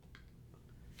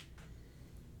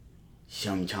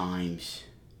sometimes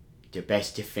the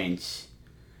best defense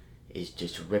is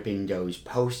just ripping those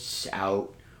posts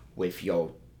out with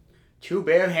your two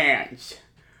bare hands.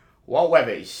 Walt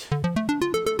Weathers.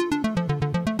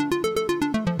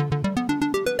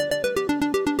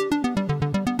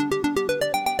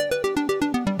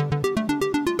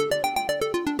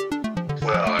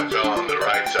 Well, I fell on the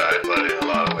right side, but in a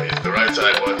lot of ways, the right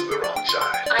side was the wrong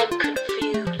side. I'm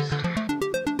confused.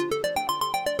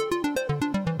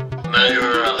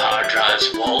 Murderer of hard drives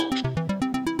Walt.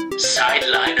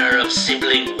 Sideliner of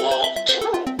sibling Walt.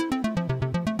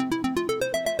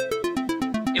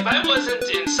 If I wasn't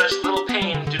in such little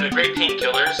pain due to great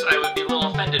painkillers, I would be a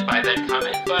little offended by that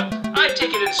comment, but I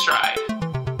take it in stride.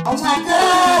 Oh my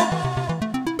God!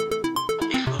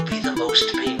 It will be the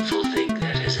most painful thing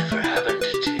that has ever happened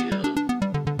to you.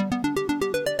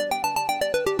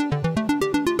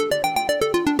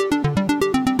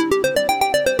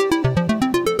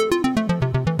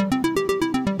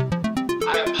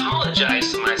 I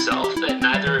apologize to myself that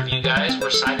neither of you guys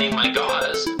were signing my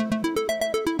gauze.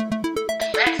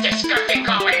 That's disgusting,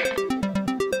 Colin.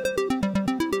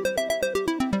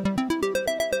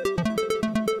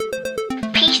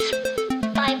 Piece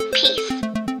by piece.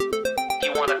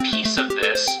 You want a piece of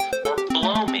this, or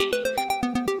blow me?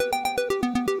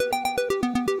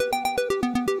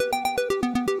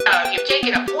 You've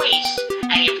taken a priest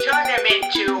and you've turned him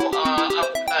into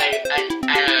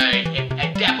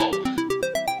a devil.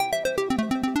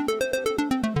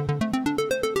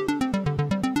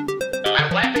 My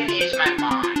weapon is my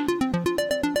mind.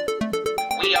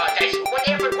 We are that's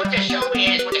whatever what the show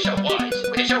is, what the show was,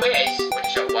 what the show is, what the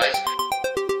show was.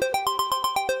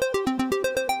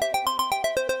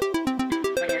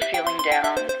 When you're feeling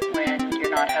down, when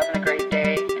you're not having a great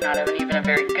day, you're not having even a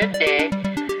very good day,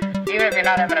 even if you're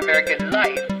not having a very good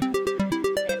life,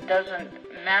 it doesn't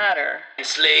matter.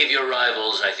 Enslave your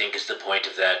rivals, I think, is the point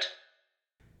of that.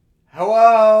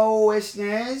 Hello,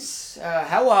 listeners.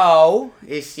 Hello.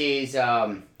 This is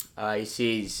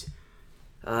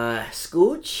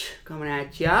Scooch coming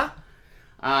at ya.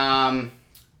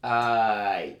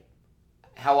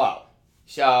 Hello.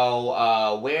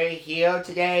 So, we're here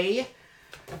today.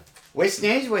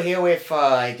 Listeners, we're here with,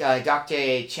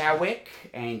 Dr. Chadwick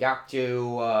and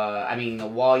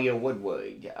Warrior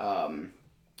Woodward.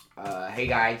 Hey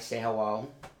guys, say hello.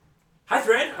 Hi,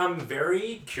 Thread. I'm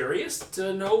very curious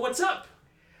to know what's up.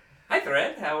 Hi,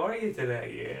 Thread. How are you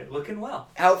today? You're looking well.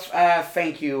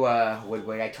 Thank you,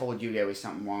 Woodward. I told you there was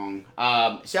something wrong.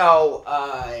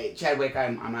 Chadwick,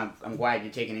 I'm glad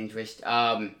you're taking interest.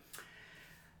 I'm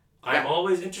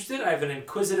always interested. I have an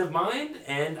inquisitive mind,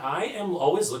 and I am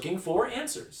always looking for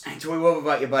answers. That's what we love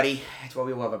about you, buddy. That's what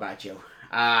we love about you.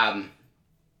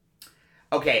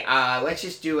 Okay, let's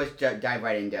just dive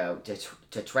right into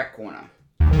Trek Corner.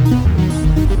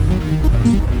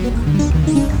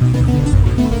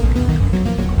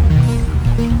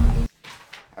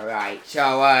 Alright,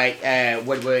 so,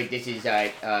 Woodward, this is,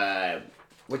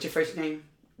 what's your first name?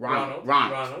 Ronald.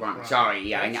 Sorry,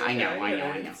 yeah, I know.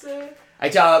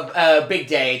 It's a big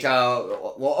day. It's a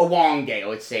long day.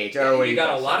 Let's say it's early. You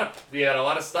got a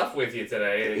lot of stuff with you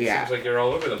today. It seems like you're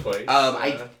all over the place.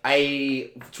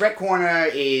 Trek Corner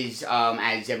is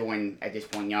as everyone at this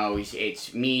point knows,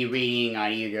 it's me reading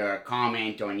either a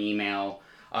comment or an email.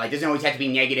 It doesn't always have to be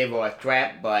negative or a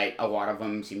threat, but a lot of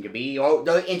them seem to be. Oh,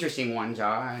 the interesting ones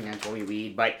are, and that's what we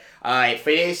read. But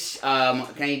for this, can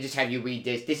I just have you read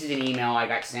this? This is an email I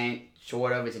got sent.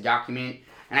 Sort of, it's a document.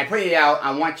 And I printed it out.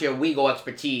 I want your legal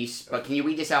expertise, but can you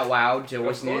read this out loud to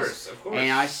listeners Of course.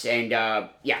 and us? And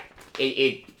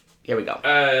here we go.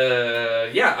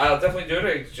 Yeah, I'll definitely do it.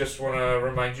 I just want to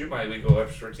remind you, my legal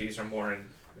expertise are more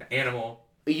in animal.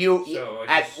 And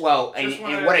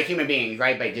what are human beings,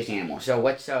 right? But just animals. So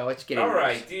let's get into All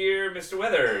right, this. dear Mr.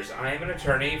 Weathers, I am an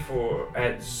attorney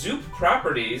at Zoop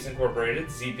Properties Incorporated,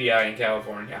 ZPI in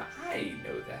California. I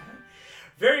know that.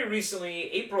 Very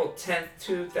recently, April 10th,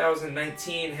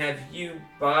 2019, have you,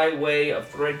 by way of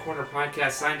Thread Corner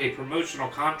Podcast, signed a promotional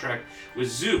contract with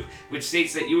Zoop, which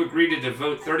states that you agree to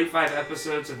devote 35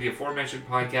 episodes of the aforementioned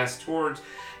podcast towards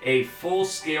a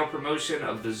full-scale promotion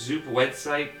of the Zoop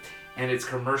website and its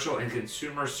commercial and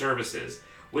consumer services,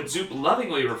 what Zoop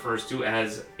lovingly refers to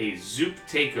as a Zoop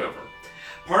takeover.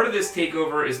 Part of this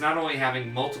takeover is not only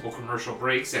having multiple commercial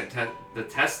breaks and the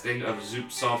testing of Zoop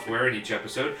software in each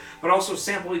episode, but also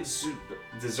sampling Zoop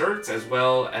desserts as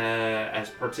well as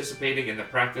participating in the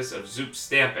practice of Zoop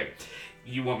stamping.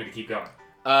 You want me to keep going?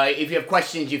 If you have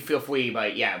questions, you feel free,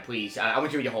 but yeah, please. I want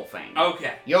you to read the whole thing.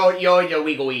 Okay. You're the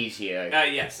legalese here.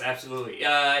 Yes, absolutely.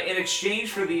 In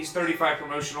exchange for these 35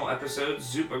 promotional episodes,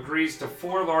 Zoop agrees to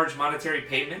 4 large monetary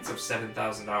payments of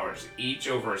 $7,000 each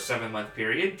over a 7-month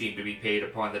period, deemed to be paid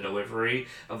upon the delivery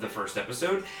of the first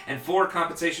episode, and 4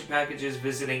 compensation packages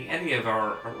visiting any of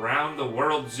our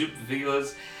around-the-world Zoop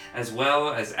villas, as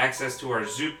well as access to our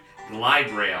Zoop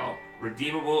Glide Rail,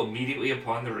 redeemable immediately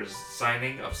upon the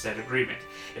signing of said agreement.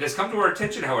 It has come to our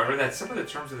attention, however, that some of the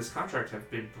terms of this contract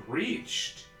have been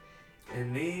breached.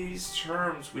 In these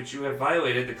terms, which you have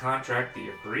violated, the contract, the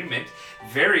agreement,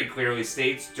 very clearly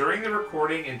states, during the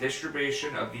recording and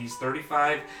distribution of these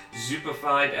 35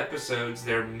 Zoopified episodes,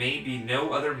 there may be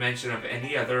no other mention of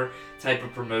any other type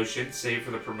of promotion, save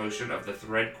for the promotion of the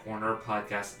Thread Corner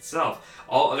podcast itself.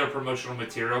 All other promotional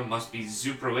material must be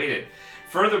Zoop-related.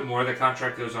 Furthermore, the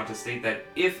contract goes on to state that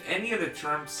if any of the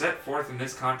terms set forth in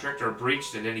this contract are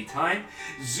breached at any time,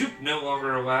 Zoop no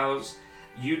longer allows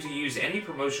you to use any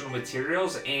promotional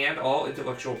materials, and all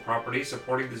intellectual property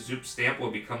supporting the Zoop stamp will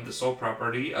become the sole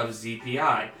property of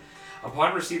ZPI.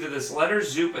 Upon receipt of this letter,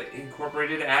 Zoop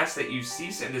Incorporated asks that you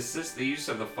cease and desist the use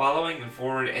of the following and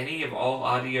forward any of all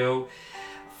audio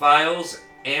files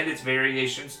and its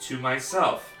variations to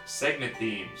myself. Segment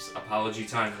themes: Apology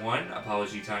Time 1,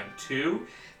 Apology Time 2,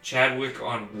 Chadwick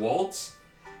on Waltz,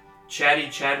 Chatty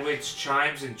Chadwick's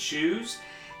Chimes and Chews,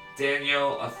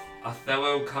 Daniel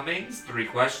Othello Cummings, 3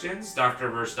 questions, Doctor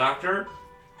vs. Doctor,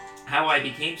 How I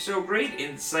Became So Great,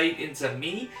 Insight into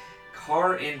Me,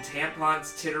 Car and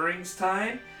Tampons Titterings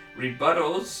Time,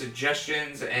 Rebuttals,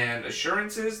 Suggestions and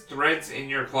Assurances, Threads in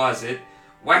Your Closet,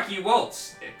 Wacky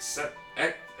Waltz, excerpts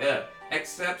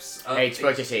of... Hey, it's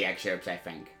supposed to say excerpts, I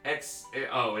think.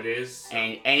 Oh, it is?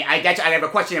 And I have a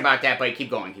question about that, but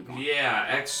keep going. Yeah,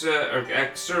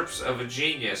 excerpts of a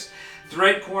genius.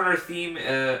 Thread Corner theme,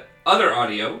 other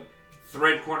audio.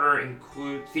 Thread Corner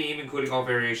theme, including all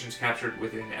variations captured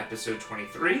within episode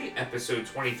 23. Episode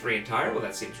 23 entire, well,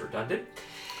 that seems redundant.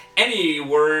 Any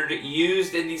word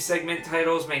used in these segment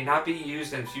titles may not be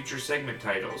used in future segment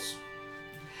titles.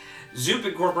 Zoop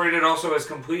Incorporated also has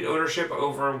complete ownership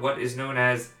over what is known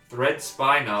as Thread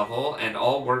Spy Novel and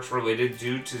all works related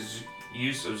due to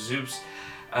use of Zoop's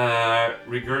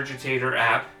Regurgitator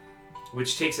app,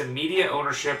 which takes immediate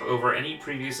ownership over any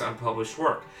previous unpublished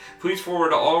work. Please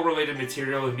forward all related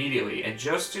material immediately. And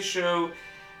just to show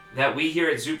that we here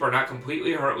at Zoop are not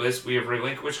completely heartless, we have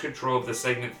relinquished control of the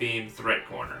segment theme Thread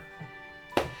Corner.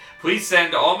 Please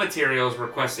send all materials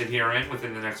requested herein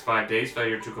within the next 5 days.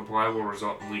 Failure to comply will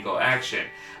result in legal action.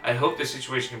 I hope the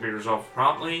situation can be resolved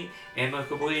promptly,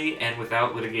 amicably, and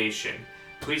without litigation.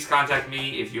 Please contact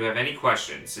me if you have any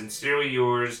questions. Sincerely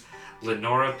yours,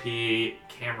 Lenora P.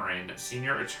 Cameron,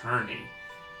 Senior Attorney,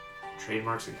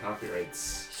 Trademarks and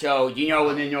Copyrights. So, do you know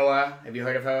Lenora? Have you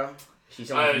heard of her? She's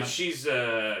Oh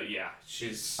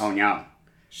no.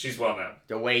 She's well known.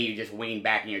 The way you just lean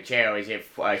back in your chair as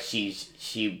if she's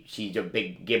a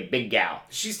big gal.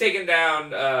 She's taken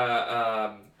down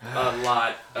a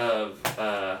lot of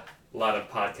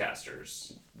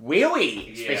podcasters.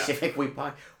 Really? Yeah. Specifically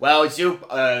Well, Zoop,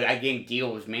 I think,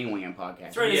 deals mainly in podcasts.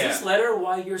 That's right. Is this letter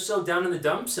why you're so down in the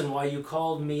dumps and why you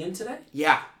called me in today?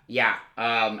 Yeah.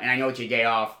 And I know it's your day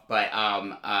off, but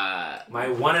my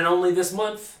one and only this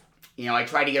month. You know, I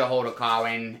tried to get a hold of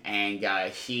Colin, and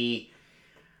she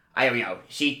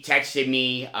texted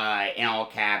me in all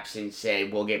caps and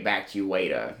said, "We'll get back to you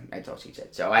later." That's all she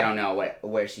said. So I don't know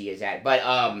where she is at. But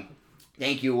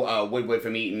thank you, Woodward, for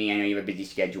meeting me. I know you have a busy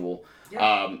schedule.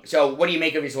 Yeah. So what do you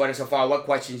make of this letter so far? What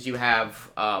questions do you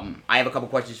have? I have a couple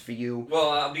questions for you. Well,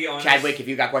 I'll be honest. Chadwick, if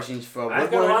you got questions for Woodward.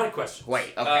 I've got a lot of questions.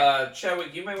 Wait, okay.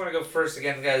 Chadwick, you might want to go first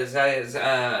again, guys.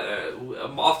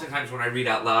 Oftentimes when I read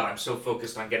out loud, I'm so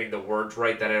focused on getting the words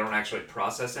right that I don't actually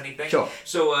process anything. Sure.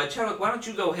 So, Chadwick, why don't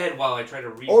you go ahead while I try to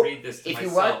reread this to if myself.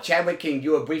 you want, Chadwick can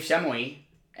do a brief summary.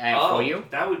 For you.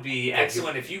 That would be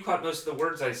excellent. If you caught most of the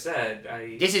words I said,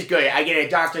 This is good. I get a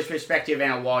doctor's perspective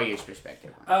and a lawyer's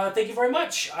perspective. Thank you very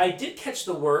much. I did catch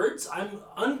the words. I'm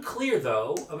unclear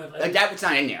though. That was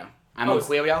not in there. I'm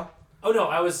unclear though. Oh no,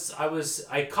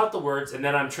 I caught the words and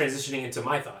then I'm transitioning into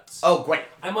my thoughts. Oh great.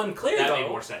 I'm unclear though. That made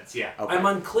more sense. Yeah. Okay. I'm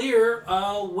unclear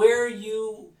where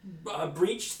you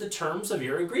breached the terms of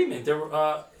your agreement. There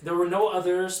were no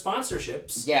other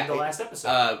sponsorships in the last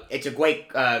episode. It's a great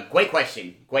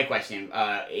question. Great question.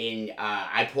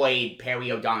 I played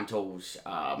Periodontal's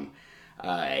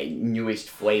newest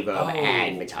flavor of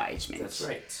advertisements.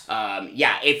 That's right.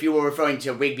 Yeah, if you were referring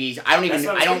to Rigby's, I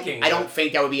don't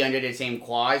think that would be under the same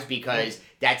clause because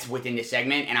that's within the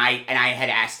segment, and I had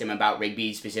asked him about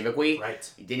Rigby specifically.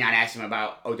 Right. Did not ask him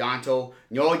about Odonto,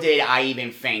 nor did I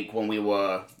even think when we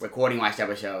were recording last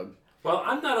episode. Well,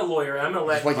 I'm not a lawyer. I'm going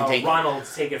to let Ronald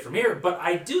take it from here. But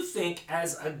I do think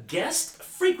as a guest,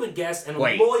 frequent guest, and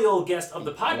loyal guest of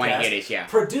the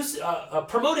podcast,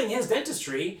 promoting his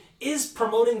dentistry is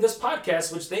promoting this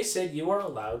podcast, which they said you are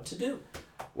allowed to do.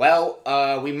 Well,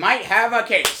 we might have a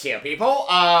case here, people.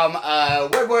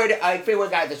 Woodward, I feel we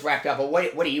got this wrapped up, but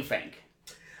what do you think?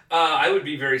 I would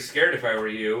be very scared if I were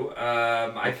you.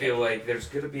 I feel like there's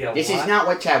going to be a lot... This is not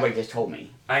what Chadwick just told me.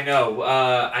 I know.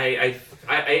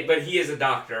 But he is a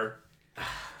doctor.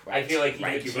 Right. I feel like he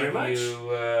could give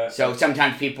you... So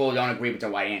sometimes people don't agree with the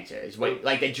right answers.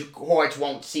 Like the courts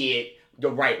won't see it the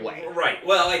right way. Right.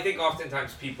 Well, I think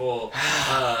oftentimes people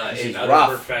in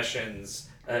other professions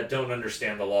don't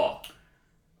understand the law.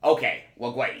 Okay.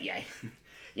 Well, great. Yeah.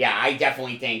 Yeah, I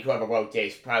definitely think whoever wrote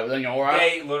this, probably Lenora.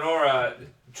 Hey, Lenora...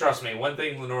 Trust me, one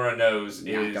thing Lenora knows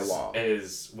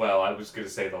is well, I was going to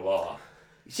say the law.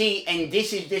 See, and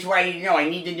this is what I need to know. I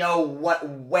need to know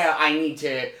where I need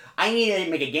to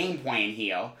make a game plan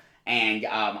here, and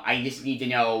I just need to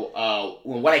know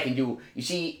what I can do. You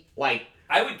see, like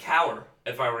I would cower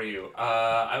if I were you.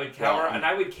 I would cower and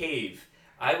I would cave.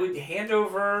 I would hand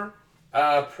over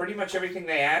pretty much everything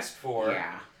they asked for.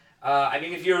 Yeah. I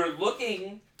mean, if you're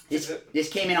looking, this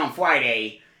came in on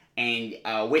Friday. And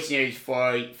listeners,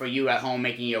 for you at home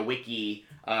making your wiki,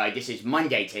 this is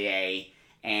Monday today,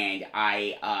 and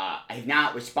I have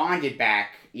not responded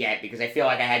back yet because I feel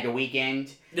like I had the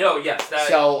weekend. No, yes,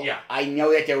 I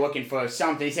know that they're looking for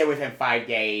something. They said within 5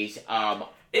 days.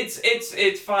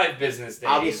 It's 5 business days.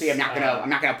 Obviously, I'm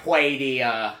not gonna play the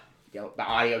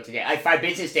audio today. 5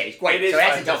 business days. Great. So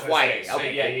that's until Friday.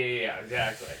 Okay. Yeah,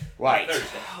 exactly. Right.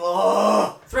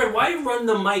 Fred, why run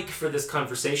the mic for this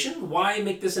conversation? Why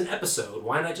make this an episode?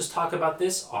 Why not just talk about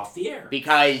this off the air?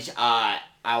 Because a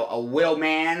little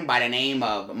man by the name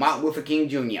of Martin Luther King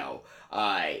Jr.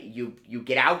 You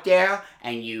get out there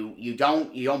and you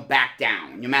don't back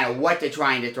down no matter what they're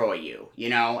trying to throw at you,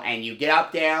 and you get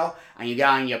up there and you get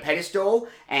on your pedestal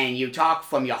and you talk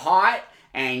from your heart.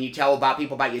 And you tell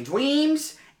people about your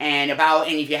dreams, and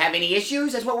if you have any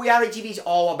issues, that's what reality TV is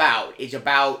all about. It's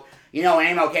about, and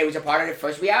MLK was a part of the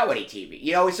first reality TV.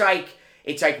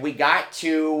 It's like we got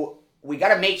to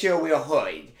make sure we're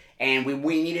hood, and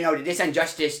we need to know that this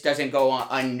injustice doesn't go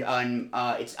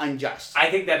it's unjust.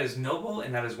 I think that is noble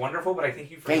and that is wonderful, but I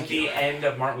think you forget the end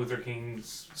of Martin Luther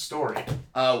King's story.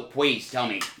 Oh, please tell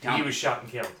me. He was shot and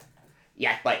killed.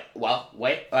 Yeah, but what?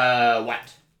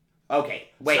 Okay,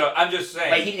 wait. So I'm just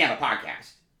saying. Wait, he didn't have a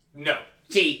podcast. No.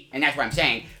 See, and that's what I'm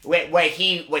saying. What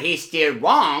he steered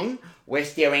wrong, we're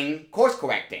steering course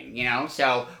correcting.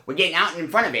 So we're getting out in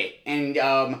front of it, and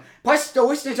plus the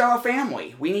listeners are our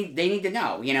family. They need to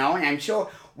know. And I'm sure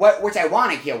what's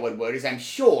ironic here, Woodward, is I'm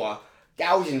sure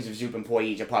thousands of Zoop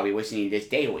employees are probably listening to this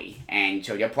daily, and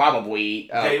so they're probably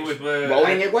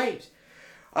rolling their graves.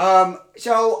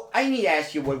 So I need to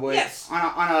ask you, Woodward, yes.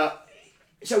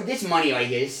 So this money right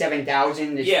here,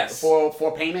 $7,000, yes.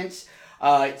 four payments.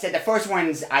 It said the first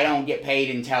ones I don't get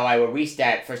paid until I release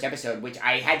that first episode, which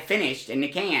I had finished in the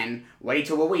can, ready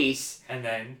to release. And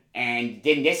then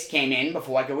this came in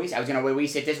before I could release. I was going to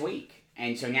release it this week,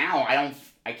 and so now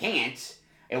I can't.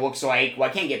 It looks like I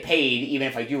can't get paid even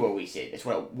if I do release it. That's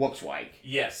what it looks like.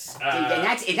 Yes. And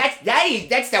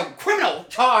that's the criminal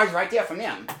charge right there from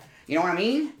them. You know what I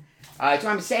mean? That's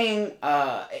what I'm saying.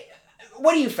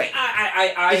 What do you think?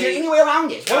 Is there any way around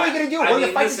this? What are we going to do? We're going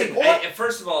to fight this in court?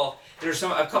 First of all, there's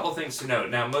a couple things to note.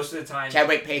 Now, most of the time,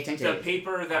 Chadwick, pay attention. The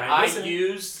paper that I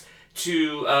use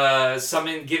to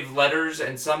give letters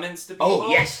and summons to people. Oh,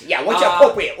 yes. Yeah, what's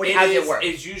appropriate? How does it work?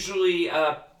 It's usually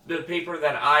the paper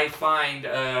that I find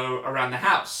around the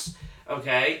house.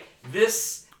 Okay?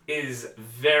 This is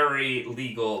very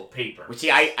legal paper. Well, see,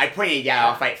 I printed it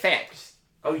off at FedEx.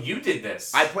 Oh, you did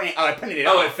this. I printed it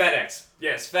off. Oh, at FedEx.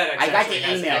 Yes, FedEx. I got the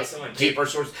has email. Excellent paper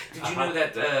source. Did you know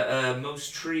that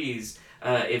most trees,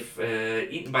 if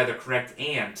eaten by the correct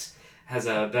ant, has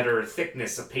a better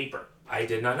thickness of paper? I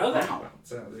did not know that. Wow.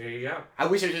 So there you go. I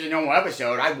wish it was a normal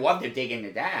episode. I'd love to dig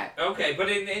into that. Okay, but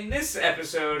in this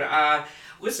episode,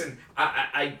 Listen,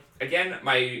 I again,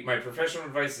 my professional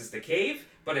advice is to cave.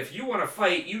 But if you want to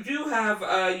fight, you do have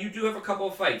a couple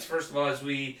of fights. First of all, as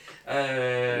we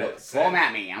throw them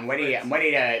at me. I'm ready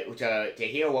to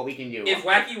hear what we can do. If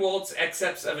Wacky Walt's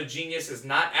Excepts of a Genius is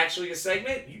not actually a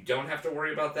segment, you don't have to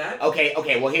worry about that.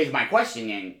 Okay. Well, here's my question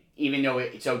then. Even though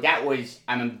that was,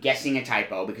 I'm guessing a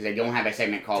typo because I don't have a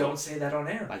segment called. Don't say that on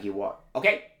air. Wacky Walt.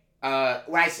 Okay.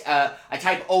 When I a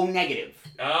type O negative.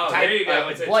 There you go.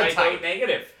 It's a type O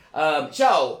negative.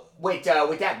 So with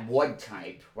that blood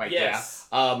type right yes.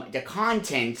 there, the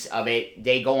contents of it,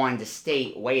 they go on to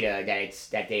state later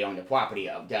that they own the property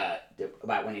of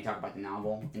about when they talk about the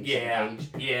novel. In the second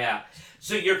page. Yeah.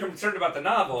 So you're concerned about the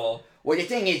novel. Well, the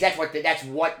thing is, that's what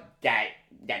that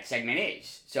segment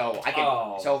is. So I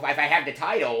can. So if I have the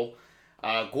title.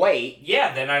 Great.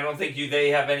 Yeah, then I don't think they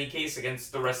have any case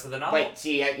against the rest of the novel. But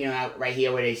see, right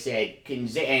here where they said,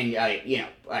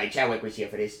 Chadwick was here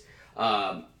for this.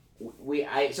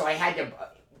 So I had to.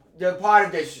 The part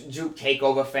of this Zoop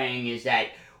takeover thing is that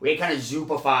we kind of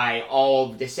Zoopify all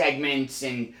of the segments,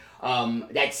 and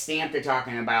that stamp they're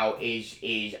talking about is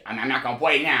I'm not gonna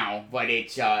play it now, but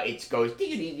it goes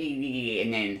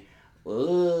and then.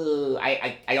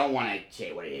 I don't want to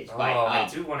say what it is, but I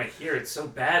do want to hear it so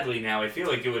badly now. I feel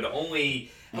like it would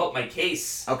only help my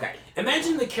case. Okay.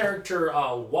 Imagine the character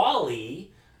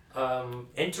Wally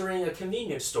entering a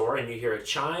convenience store, and you hear a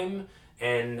chime,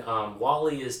 and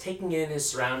Wally is taking in his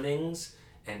surroundings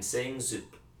and saying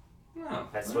 "Zoop." Oh,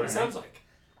 that's what it sounds like.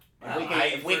 Well,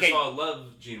 I first of all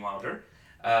love Gene Wilder.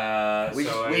 We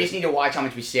just need to watch how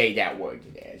much we say that word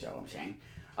today. That's all I'm saying.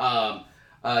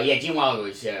 Gene Wilder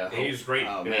was. He was great.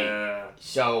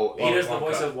 So he does the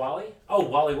voice of Wally. Oh,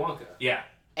 Wally Wonka. Yeah.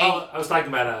 I was talking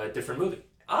about a different movie.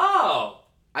 Oh.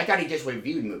 I thought he just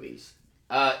reviewed movies.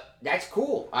 That's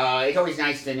cool. It's always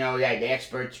nice to know that the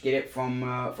experts get it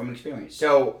from experience.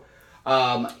 So.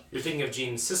 You're thinking of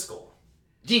Gene Siskel.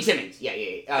 Gene Simmons. Yeah.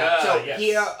 Yes.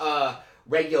 Here,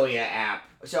 regular app.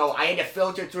 So I had to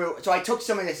filter through. So I took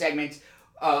some of the segments.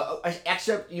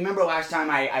 Excerpt. You remember last time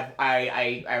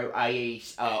I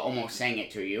almost sang it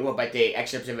to you about the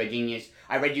Excerpts of a Genius.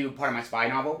 I read you part of my spy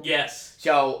novel. Yes.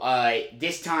 So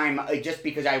this time, just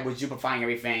because I was Zoopifying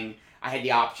everything, I had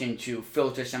the option to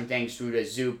filter some things through the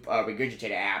Zoop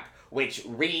Regurgitator app, which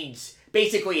reads.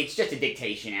 Basically, it's just a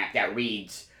dictation app that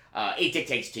reads. It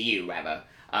dictates to you rather.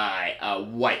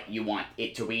 What you want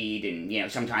it to read,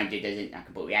 and sometimes it doesn't not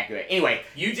completely accurate. Anyway,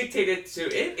 you dictate it to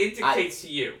it. It dictates to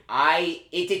you.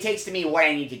 It dictates to me what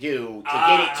I need to do to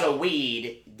get it to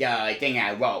read the thing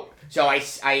I wrote. So I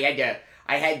had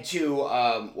to do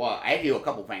a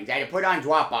couple things. I had to put it on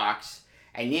Dropbox,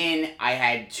 and then I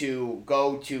had to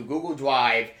go to Google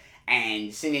Drive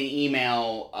and send an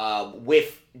email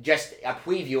with just a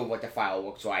preview of what the file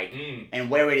looks like and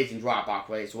where it is in Dropbox,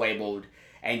 where it's labeled.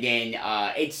 And then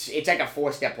it's like a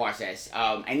 4-step process.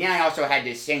 And then I also had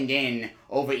to send in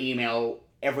over email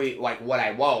what I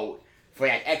wrote for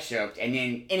that excerpt. And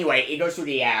then anyway, it goes through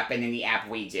the app, and then the app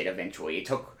reads it eventually. It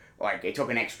took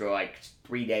an extra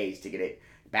 3 days to get it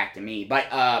back to me. But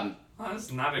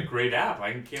that's not a great app.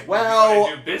 I can't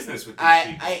want to do business with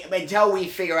these people. Until we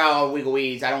figure out our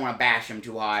legalese, I don't want to bash them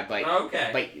too hard. But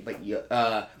okay.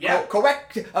 But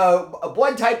correct.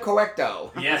 Blood type correcto.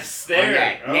 Yes,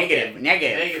 there. Okay.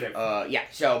 Negative.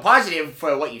 So positive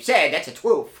for what you said. That's a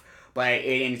truth. But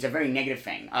it's a very negative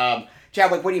thing.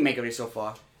 Chadwick, what do you make of it so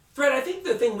far? Fred, I think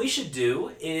the thing we should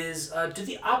do is do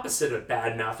the opposite of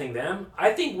bad-mouthing them.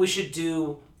 I think we should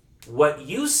do what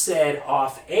you said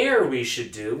off air we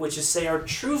should do, which is say our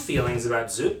true feelings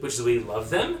about Zoop, which is we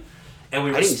love them and we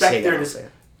respect their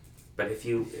decision. But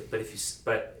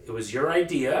it was your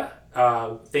idea.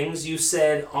 Things you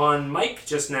said on mic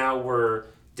just now were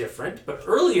different. But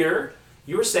earlier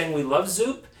you were saying we love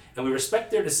Zoop and we respect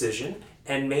their decision,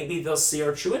 and maybe they'll see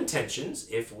our true intentions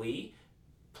if we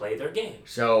play their game.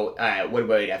 So,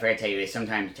 Woodward, I forgot to tell you this.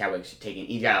 Sometimes Chadwick's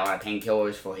he's got a lot of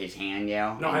painkillers for his hand,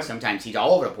 sometimes he's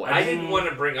all over the place. I didn't want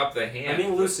to bring up the hand. I'm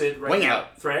being lucid right now.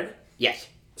 Fred? Yes.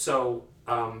 So,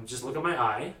 just look at my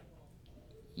eye.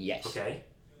 Yes. Okay.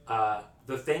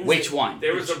 The things. Which one?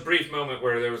 There was a brief moment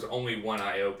where there was only one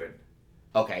eye open.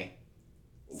 Okay.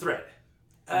 Thread.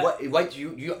 What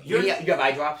you have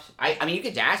eye drops? I mean, you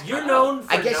could ask. You're known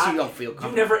for I guess you don't feel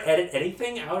comfortable. You never edit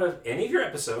anything out of any of your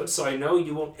episodes, so I know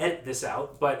you won't edit this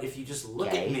out. But if you just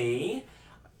look at me,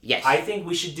 yes, I think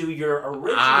we should do your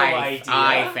original idea.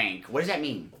 I think. What does that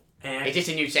mean? And is this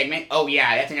a new segment? Oh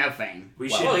yeah, that's another thing. We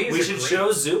should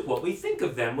show Zoop what we think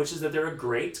of them, which is that they're a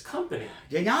great company.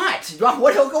 They're not. Look at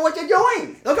what they're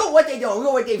doing. Look at what they're doing. Look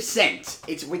at what they've sent.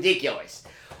 It's ridiculous.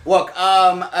 Look,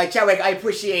 Chadwick, I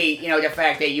appreciate the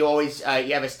fact that you always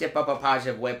you have a step up a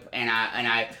positive whip, and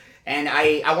I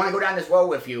want to go down this road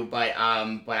with you, but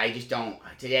I just don't.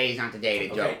 Today is not the day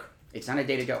to joke. It's not a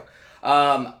day to joke.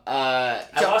 I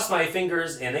lost my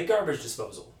fingers in a garbage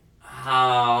disposal.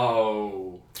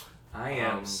 How? I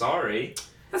am sorry.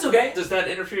 That's okay. Does that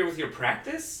interfere with your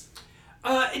practice?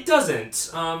 It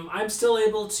doesn't. I'm still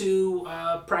able to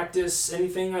practice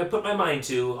anything I put my mind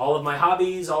to. All of my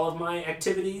hobbies, all of my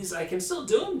activities, I can still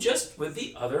do them just with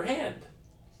the other hand.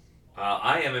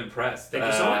 I am impressed. Thank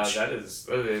you so much. That is.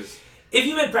 If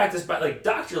you meant practice by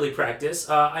doctorly practice,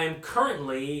 I am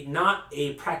currently not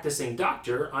a practicing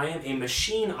doctor. I am a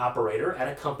machine operator at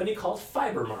a company called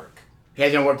Fibermark. He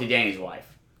hasn't worked a day in his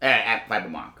life at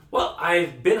Fibermark. Well,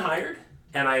 I've been hired,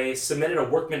 and I submitted a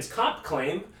workman's comp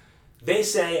claim. They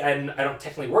say I don't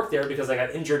technically work there because I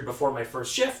got injured before my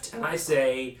first shift, and I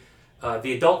say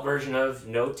the adult version of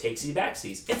no takesy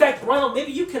backsies. In fact, Ronald,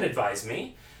 maybe you can advise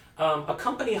me. A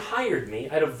company hired me.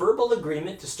 I had a verbal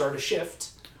agreement to start a shift.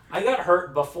 I got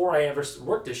hurt before I ever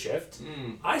worked a shift.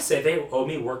 I say they owe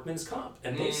me workman's comp,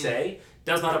 and they say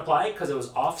does not apply because it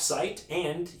was off-site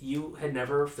and you had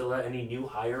never filled out any new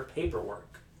hire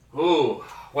paperwork. Ooh,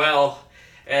 well,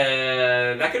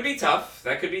 that could be tough.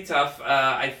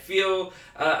 I feel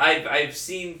I've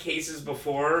seen cases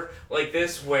before like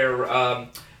this where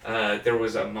there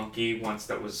was a monkey once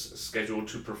that was scheduled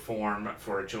to perform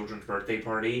for a children's birthday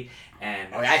party,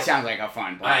 and that sounds like a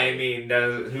fun party. I mean,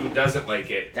 who doesn't like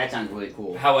it? That sounds really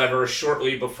cool. However,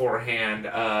 shortly beforehand,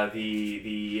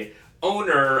 the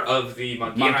owner of the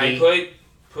monkey, and I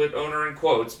put owner in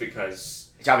quotes because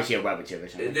it's obviously a relative or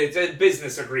something. It's a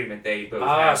business agreement they both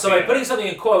have. So by putting something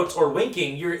in quotes or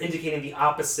winking, you're indicating the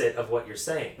opposite of what you're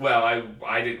saying. Well,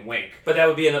 I didn't wink. But that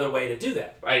would be another way to do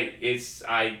that.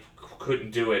 I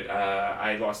couldn't do it.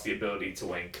 I lost the ability to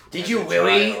wink. Did you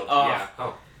really? Yeah.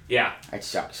 Oh. Yeah. That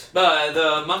sucks.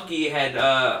 The monkey had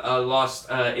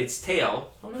lost its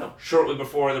tail shortly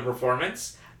before the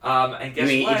performance. And guess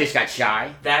what? He just got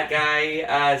shy? That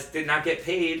guy did not get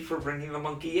paid for bringing the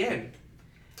monkey in.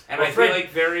 And I feel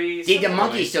like very... Did the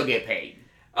monkey still get paid?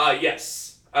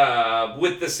 Yes.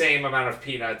 With the same amount of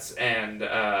peanuts and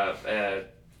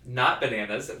not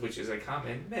bananas, which is a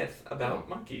common myth about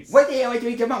monkeys. What do they like to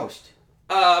eat the most?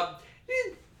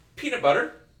 Peanut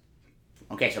butter.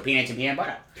 Okay, so peanuts and peanut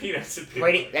butter. Peanuts and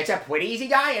peanut butter. That's a pretty easy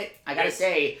diet, I gotta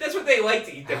say. That's what they like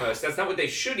to eat the most. That's not what they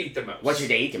should eat the most. What should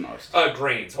they eat the most?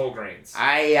 Grains, whole grains.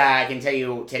 I can tell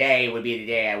you today would be the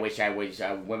day I wish I was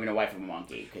living away from a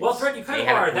monkey. Well, Fred, you kind of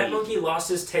are. That monkey lost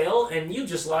his tail, and you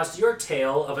just lost your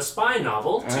tail of a spy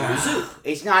novel to Zoop.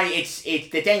 It's not. It's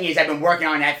the thing is, I've been working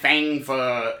on that thing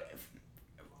for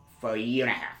a year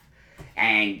and a half,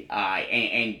 and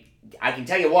I can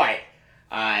tell you what,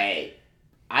 I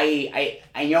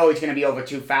know it's going to be over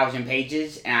 2,000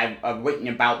 pages, and I've written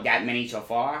about that many so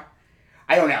far.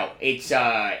 I don't know. It's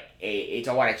a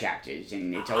lot of chapters,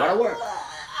 and it's a lot of work.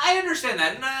 I understand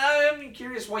that, and I'm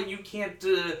curious why you can't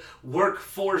work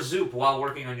for Zoop while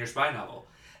working on your spy novel.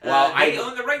 Well, I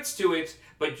own the rights to it,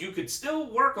 but you could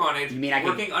still work on it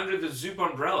working under the Zoop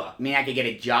umbrella. You mean I could get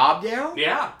a job there?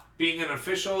 Yeah, being an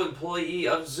official employee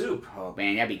of Zoop. Oh,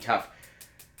 man, that'd be tough.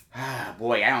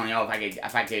 Boy, I don't know if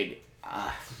I could...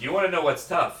 you want to know what's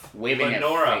tough?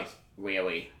 Lenora.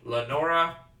 Really?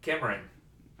 Lenora Cameron.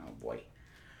 Oh, boy.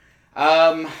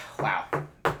 Wow.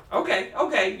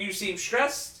 Okay. You seem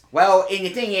stressed. Well, and the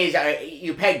thing is,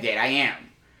 you pegged it. I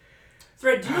am.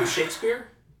 Fred, do you know Shakespeare?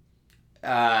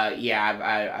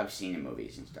 Yeah, I've seen the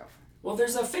movies and stuff. Well,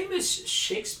 there's a famous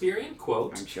Shakespearean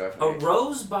quote. I'm sure. A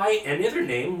rose by any other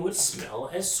name would smell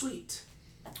as sweet.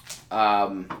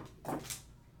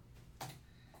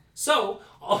 So,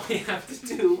 all we have to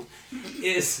do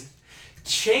is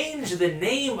change the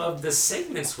name of the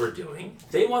segments we're doing.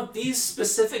 They want these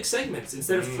specific segments.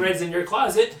 Instead of threads in your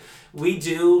closet, we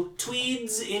do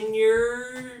tweeds in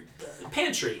your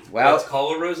pantry. Well, let's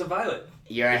call a rose a violet.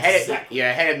 You're ahead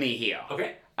of me here.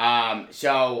 Okay.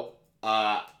 So,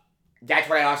 that's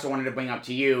what I also wanted to bring up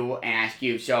to you and ask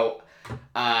you. So,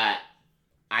 I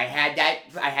had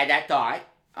that thought.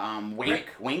 Wink,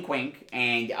 wink,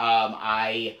 and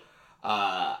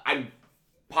I'm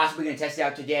possibly going to test it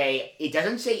out today. It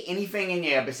doesn't say anything in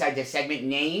there besides the segment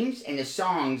names and the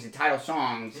songs, the title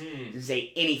songs. It doesn't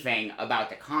say anything about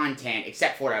the content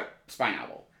except for the spy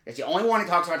novel. That's the only one that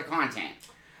talks about the content.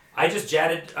 I just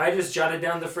jotted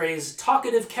down the phrase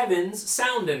 "talkative Kevin's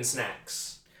sound and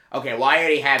snacks." Okay, well I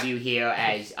already have you here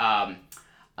as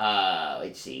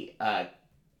let's see,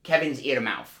 Kevin's ear to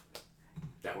mouth.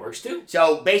 That works too.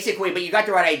 So basically, but you got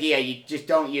the right idea. You just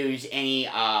don't use any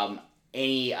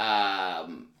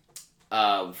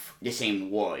of the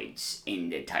same words in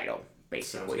the title,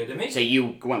 basically. Sounds good to me. So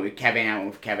you went with Kevin, I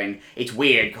went with Kevin. It's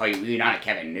weird because you're not a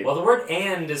Kevin. Well, the word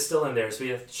 "and" is still in there, so we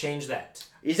have to change that.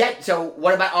 Is that so?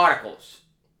 What about articles?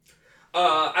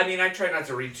 I mean, I try not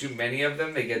to read too many of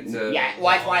them. They get yeah.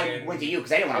 Well, that's why I went to you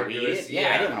because I didn't want to read it.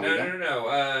 Yeah, I didn't want to read them.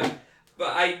 No.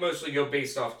 But I mostly go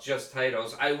based off just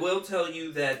titles. I will tell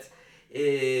you that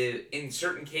in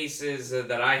certain cases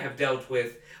that I have dealt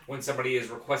with, when somebody is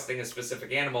requesting a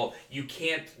specific animal, you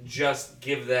can't just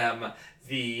give them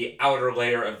the outer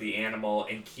layer of the animal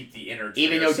and keep the inner to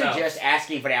even yourself. Though they're just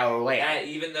asking for the outer layer.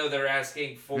 Even though they're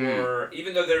asking for,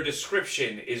 even though their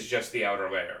description is just the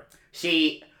outer layer.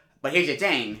 See, but here's the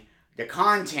thing: the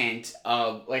content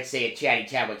of, let's say, a Chatty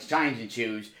Chat with Times and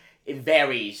Choose, it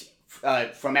varies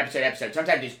from episode to episode.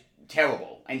 Sometimes it's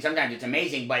terrible, and sometimes it's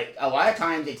amazing. But a lot of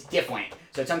times it's different.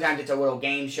 So sometimes it's a little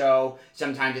game show.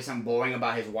 Sometimes it's something boring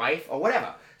about his wife or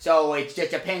whatever. So it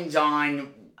just depends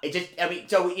on.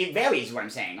 So it varies. Is what I'm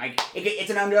saying. Like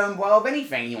it's an under umbrella of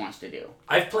anything he wants to do.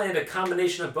 I've planned a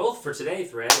combination of both for today,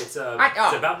 Thread. It's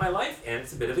about my life and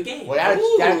it's a bit of a game. Well,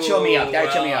 that'll chill me up.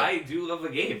 That'll chill me up. I do love a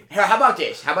game. How about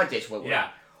this? Yeah.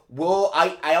 Well,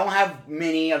 I don't have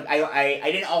many of I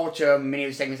didn't alter many of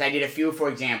the segments. I did a few, for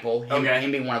example.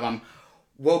 Him being one of them.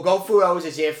 We'll go through those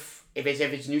as if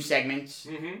it's new segments,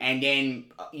 and then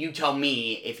you tell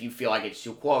me if you feel like it's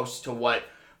too close to what.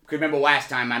 Because remember last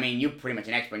time, I mean, you're pretty much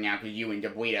an expert now because you and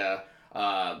Debuita.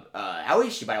 How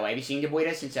is she, by the way? Have you seen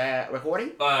Debuita since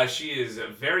recording? She is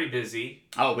very busy.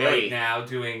 Oh, really? Right now,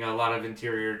 doing a lot of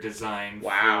interior design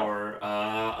for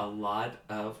a lot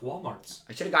of Walmarts.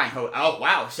 I should have gotten her. Oh,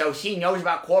 wow. So she knows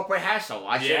about corporate hassle.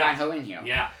 I should have gotten her in here.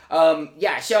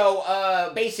 Yeah.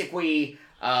 So basically,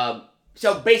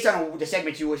 so based on the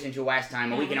segments you listened to last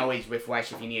time, we can always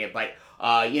refresh if you need it, but.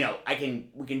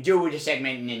 We can do the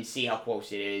segment and then see how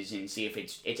close it is and see if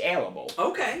it's airable.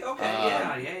 Okay,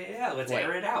 yeah. Let's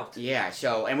air it out. Yeah.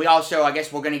 So, and we also, I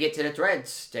guess, we're gonna get to the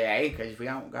threads today because we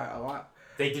don't got a lot.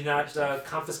 They did not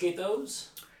confiscate those.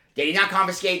 They did not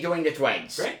confiscate during the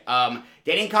threads. Great.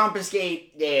 They didn't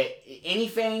confiscate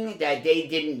anything that they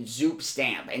didn't Zoop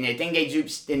stamp, and the thing they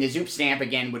the Zoop stamp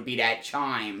again would be that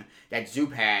chime that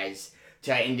Zoop has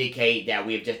to indicate that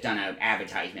we have just done an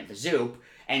advertisement for Zoop.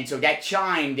 And so that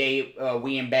chime,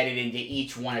 we embedded into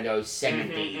each one of those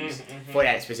segment themes for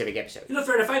that specific episode. You know,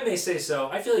 Fred, if I may say so,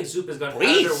 I feel like Zoop has gone out of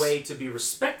their way to be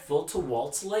respectful to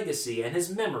Walt's legacy and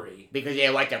his memory. Because they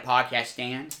like their podcast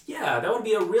stand? Yeah, that would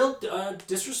be a real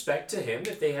disrespect to him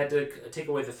if they had to take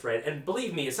away the thread. And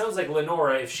believe me, it sounds like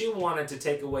Lenora, if she wanted to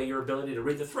take away your ability to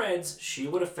read the threads, she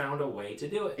would have found a way to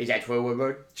do it. Is that true,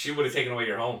 Woodward? She would have taken away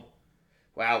your home.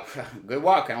 Wow, good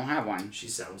work. I don't have one. She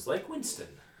sounds like Winston.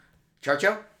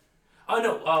 Churchill? Oh,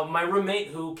 no, my roommate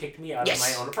who kicked me out of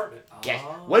my own apartment. Yes.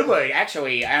 Woodward,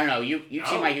 actually, I don't know, you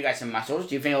seem like you got some muscles.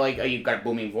 Do you feel like you've got a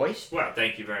booming voice? Well,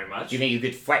 thank you very much. Do you think you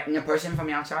could threaten a person from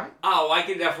the outside? Oh, I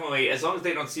can definitely, as long as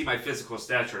they don't see my physical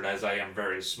stature, as I am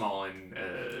very small and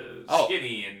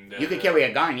skinny and... you could carry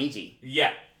a gun easy.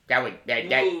 Yeah.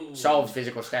 That solves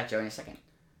physical stature in a second.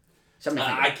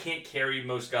 I can't carry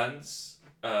most guns.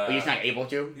 But you're just not able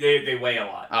to? They weigh a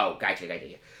lot. Oh, gotcha.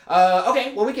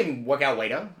 Okay, well, we can work out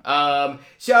later.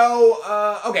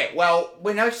 Okay, well,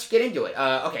 let's get into it.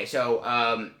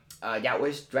 That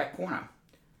was Dreck Corner.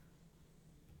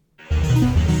 At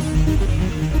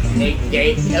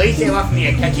least they left me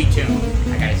a catchy tune,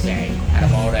 I gotta say, out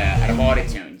of all the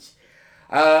tunes.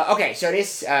 So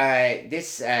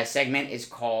this segment is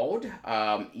called, and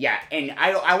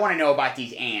I want to know about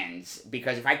these ands,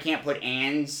 because if I can't put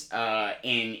ands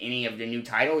in any of the new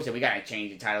titles, then we gotta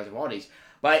change the titles of all these.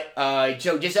 But,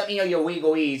 so just let me know your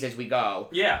legalese as we go.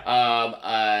 Yeah.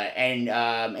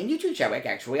 And you too, Chadwick,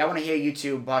 actually. I want to hear you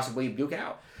two possibly duke it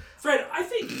out. Fred, I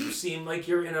think you seem like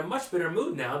you're in a much better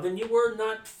mood now than you were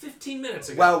not 15 minutes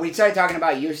ago. Well, we started talking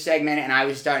about your segment, and I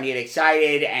was starting to get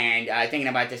excited, and thinking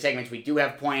about the segments we do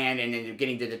have planned, and then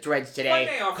getting to the threads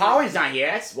today. Colin's not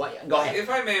here. Go ahead.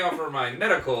 If I may offer my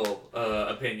medical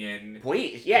opinion.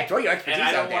 Please. Yeah, throw your expertise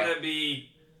out there. And I don't want to be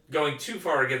going too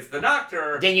far against the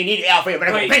doctor. Then you need to offer your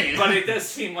medical opinion. But it does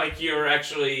seem like you're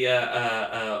actually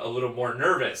a little more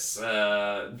nervous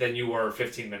than you were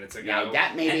 15 minutes ago. Now,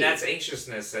 that may be. And that's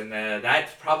anxiousness, and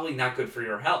that's probably not good for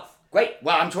your health. Great.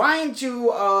 Well, I'm trying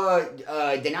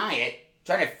to deny it.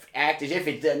 Trying to act as if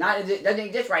it doesn't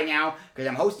exist right now, because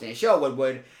I'm hosting a show,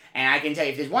 Woodward. And I can tell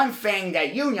you, if there's one thing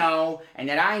that you know, and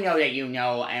that I know that you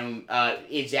know, and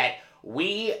is that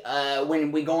we,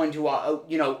 when we go into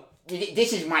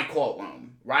this is my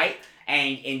courtroom, right?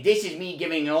 And this is me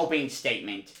giving an opening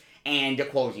statement and a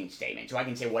closing statement. So I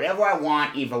can say whatever I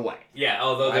want either way. Yeah,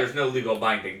 although there's no legal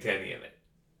binding to any of it.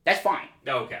 That's fine.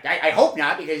 Okay. I hope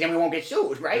not, because then we won't get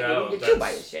sued, right? No, we won't get sued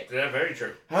by this shit. Yeah, very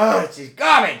true. Oh, it's just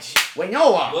garbage. With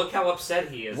Noah. Look how upset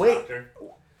he is, Doctor.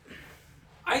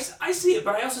 I see it,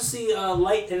 but I also see a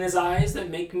light in his eyes that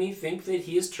make me think that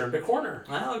he has turned a corner.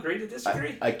 I'll agree to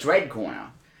disagree. A dread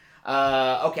corner.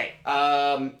 Okay.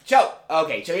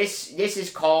 So this is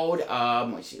called,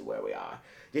 let's see where we are.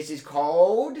 This is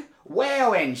called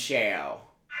Whale and Shell.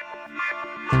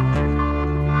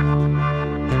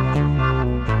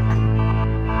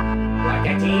 Like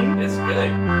that, team? It's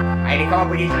good. I had to come up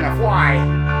with these on the fly.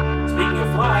 Speaking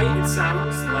of fly, it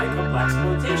sounds like a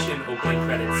blaxploitation opening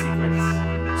credit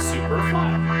sequence. Super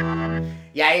fly.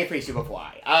 Yeah, it's pretty super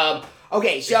fly.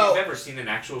 Okay, so... If you've ever seen an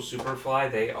actual superfly,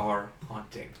 they are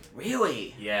haunting.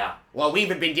 Really? Yeah. Well, we've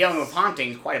been dealing with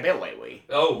hauntings quite a bit lately.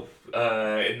 Oh,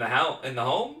 in the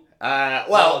home?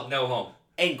 Well, no home.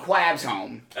 In Quab's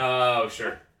home. Oh,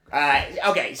 sure.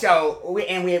 Okay, so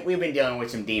we've been dealing with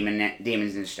some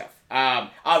demons and stuff.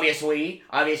 Obviously,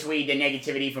 the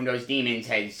negativity from those demons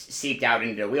has seeped out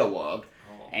into the real world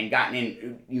and gotten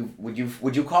in. Would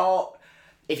you call?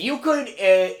 If you could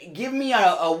give me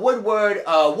a Woodward,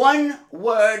 one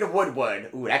word Woodward.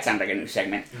 Ooh, that sounds like a new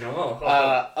segment. No.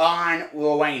 On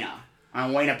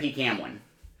Rowena P. Camlin.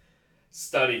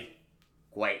 Study.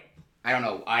 Great. I don't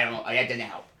know. That doesn't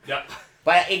help. Yep.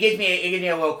 But it gives me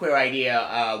a little clear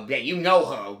idea that you know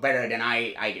her better than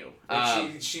I do.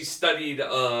 She studied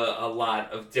a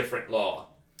lot of different law.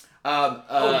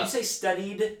 Did you say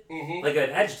studied? Mm-hmm. Like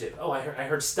an adjective. Oh, I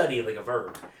heard study like a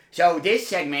verb. So this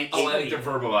segment... I like to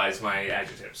verbalize my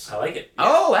adjectives. I like it. Yeah.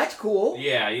 Oh, that's cool.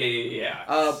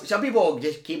 Yeah. Some people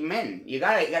just keep them in. You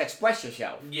gotta express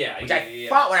yourself. Yeah, Which I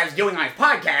thought what I was doing on this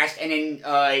podcast, and then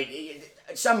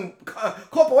some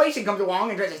corporation comes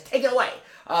along and tries to take it away.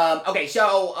 Okay,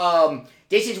 so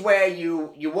this is where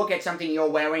you look at something you're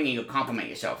wearing and you compliment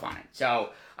yourself on it. So,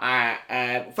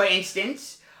 for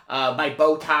instance, my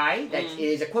bow tie, that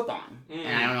is a clip-on. And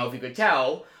I don't know if you could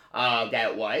tell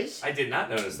that it was. I did not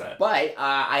notice that. But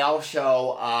I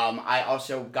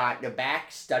also got the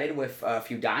back studded with a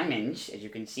few diamonds, as you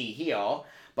can see here.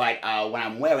 But when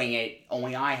I'm wearing it,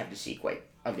 only I have the secret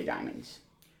of the diamonds.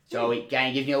 So it kind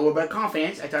of gives me a little bit of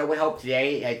confidence. I thought it would help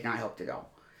today. It has not helped at all.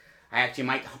 I actually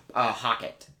might hawk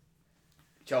it.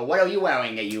 So what are you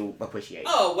wearing that you appreciate?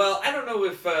 Oh, well, I don't know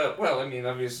if,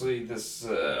 obviously this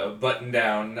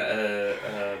button-down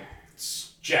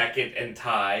jacket and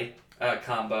tie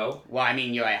combo. Well, I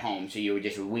mean, you're at home, so you were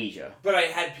just with Ouija. But I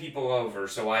had people over,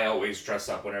 so I always dress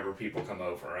up whenever people come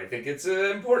over. I think it's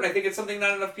important. I think it's something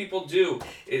not enough people do,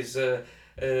 is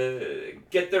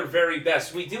get their very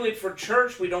best. We do it for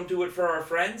church. We don't do it for our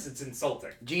friends. It's insulting.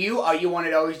 Are you one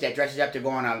of those that dresses up to go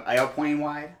on an airplane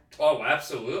ride? Oh,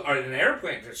 absolutely. Or an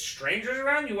airplane. There's strangers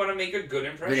around. You want to make a good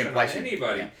impression on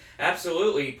anybody. Yeah.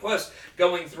 Absolutely. Plus,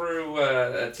 going through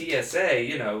TSA,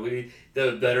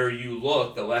 the better you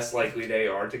look, the less likely they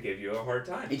are to give you a hard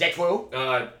time. Is that true?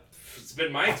 It's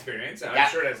been my experience. I'm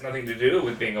sure it has nothing to do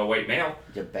with being a white male.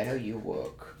 The better you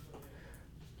look.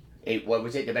 What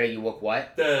was it? The better you look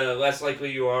what? The less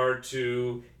likely you are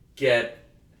to get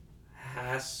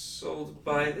hassled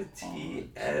by the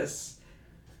TSA.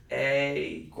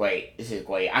 Great. This is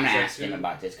great. I'm going to ask him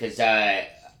about this because,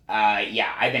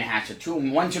 I've been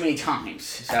hassled one too many times.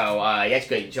 So, that's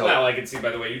good. So, well, I can see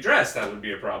by the way you dress that would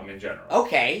be a problem in general.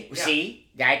 Okay. Yeah. See?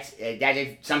 That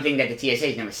is something that the TSA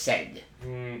has never said.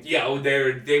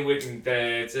 They wouldn't.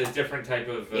 It's a different type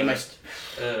of...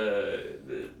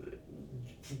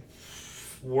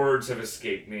 words have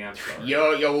escaped me. I'm sorry.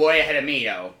 You're way ahead of me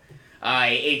though.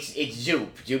 It's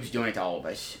Zoop. Zoop's doing it to all of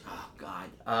us. Oh God.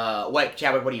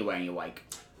 Chadwick? What are you wearing? You like?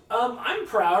 I'm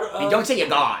proud of. And don't say your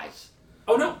gauze.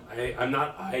 Oh no, I'm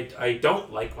not. I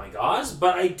don't like my gauze,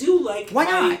 but I do like. Why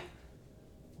not?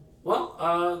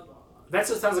 Well, that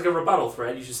sounds like a rebuttal,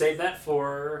 Fred. You should save that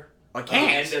for. I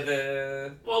can't. End of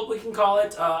the. Well, we can call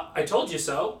it. I told you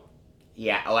so.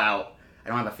 Yeah. Well, I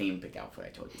don't have a theme picked out for I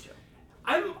told you so.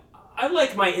 I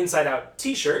like my Inside Out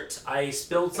t-shirt. I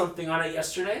spilled something on it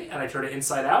yesterday, and I turned it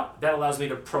inside out. That allows me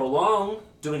to prolong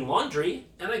doing laundry,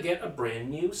 and I get a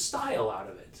brand new style out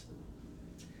of it.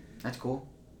 That's cool.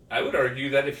 I would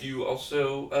argue that if you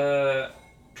also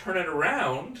turn it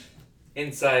around,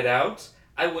 inside out,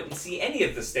 I wouldn't see any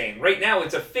of the stain. Right now,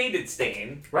 it's a faded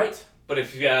stain. Right. But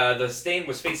if the stain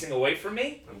was facing away from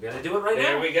me... I'm going to do it right now.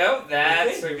 There we go.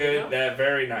 That's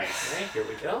very nice. Okay, here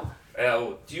we go.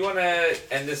 Do you want to,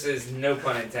 and this is no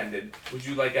pun intended, would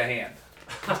you like a hand?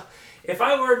 If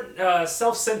I were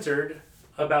self-centered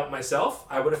about myself,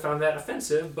 I would have found that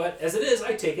offensive, but as it is,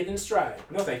 I take it in stride.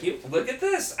 No, thank you. Look at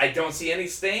this. I don't see any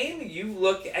stain. You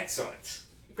look excellent.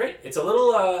 Great. It's a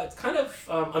little, it's kind of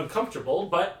uncomfortable,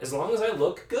 but as long as I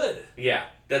look good. Yeah,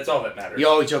 that's all that matters. You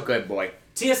always look good, boy.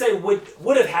 TSA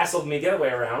would have hassled me the other way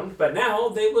around, but now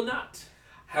they will not.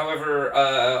 However,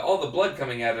 all the blood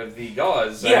coming out of the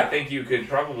gauze, I think you could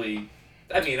probably...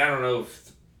 I mean, I don't know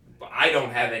if... I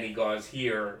don't have any gauze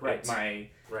here at my...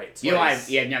 Right. You have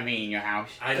nothing in your house.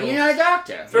 You're not a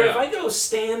doctor. Fred, if I go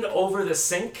stand over the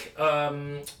sink,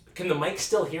 can the mic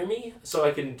still hear me? So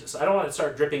I don't want to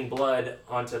start dripping blood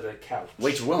onto the couch.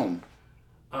 Which room?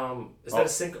 Is that a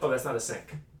sink? Oh, that's not a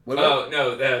sink.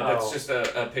 No, that's just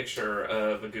a picture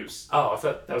of a goose. Oh, I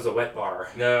thought that was a wet bar.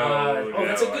 No,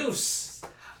 that's a goose.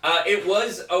 It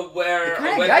was where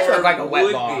a wet bar like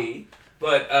would be,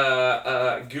 but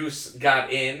a goose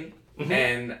got in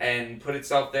and put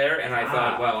itself there, and I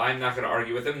thought, well, I'm not going to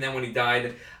argue with him. And then when he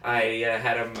died, I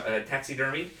had him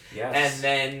taxidermied. Yes. And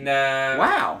then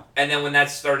wow. And then when that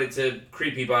started to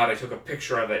creepy bot, I took a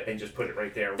picture of it and just put it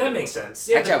right there. That makes sense.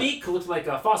 Yeah, the beak looked like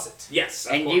a faucet. Yes,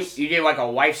 of and course. you did like a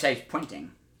life-size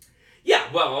printing. Yeah.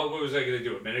 Well, what was I going to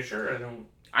do? A miniature?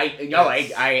 I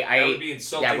that would be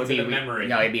insulting to the memory.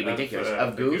 No, it'd be ridiculous.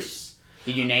 Of Goose?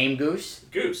 Did you name Goose?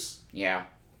 Goose. Yeah.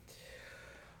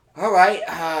 All right.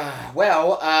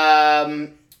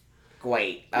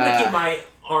 Great. I'm going to keep my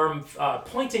arm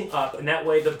pointing up, and that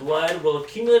way the blood will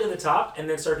accumulate at the top and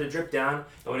then start to drip down.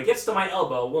 And when it gets to my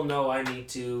elbow, we'll know I need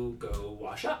to go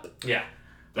wash up. Yeah.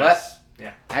 That's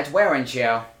wearing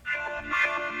show.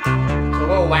 It's a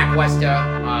little lackluster.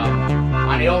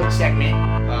 On the old segment,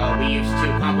 we used to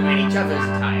compliment each other's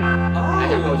attire. I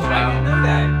didn't know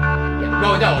that.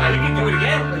 No, we can do it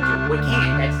again. We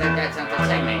can't. That's not the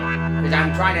segment. Because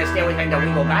I'm trying to stay within the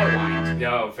legal guidelines.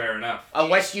 No, fair enough.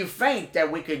 Unless you think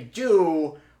that we could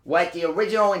do what the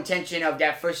original intention of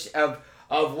that first of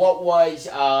what was.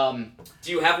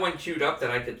 Do you have one queued up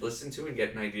that I could listen to and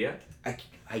get an idea?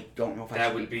 I don't know if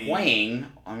I should be playing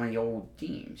on one of the old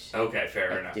themes. Okay,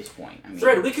 fair enough. At this point,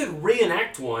 Fred, we could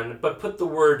reenact one, but put the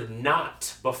word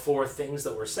 "not" before things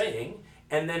that we're saying,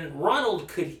 and then Ronald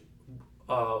could.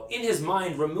 In his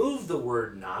mind, remove the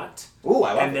word "not,"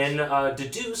 and then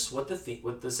deduce what the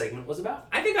segment was about.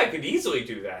 I think I could easily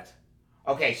do that.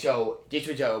 Okay, so this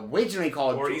was originally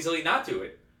called... Or easily not do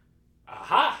it.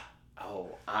 Aha!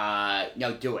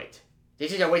 No, do it.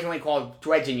 This is originally called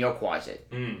Threads in Your Closet.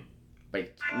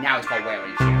 But now it's called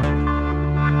Wearing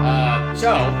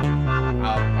Show.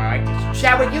 Alright,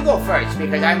 Shadwick, you go first,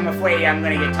 because I'm afraid I'm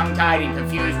going to get tongue-tied and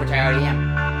confused, which I already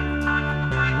am.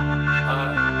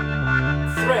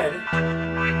 Fred,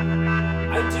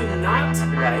 I do not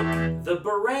like the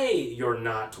beret you're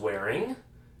not wearing.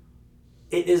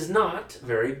 It is not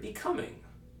very becoming.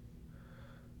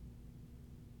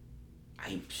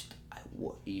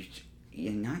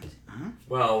 You're not, huh?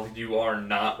 Well, you are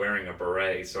not wearing a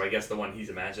beret, so I guess the one he's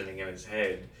imagining in his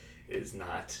head is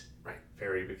not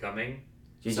very becoming.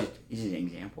 Is it an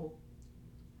example?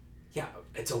 Yeah,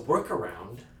 it's a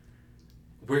workaround.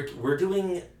 We're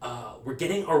doing we're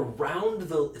getting around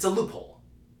it's a loophole.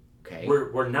 Okay.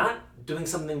 We're not doing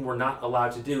something we're not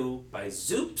allowed to do by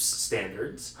Zoop's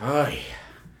standards.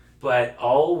 But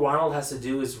all Ronald has to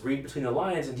do is read between the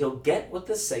lines and he'll get what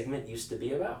the segment used to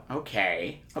be about.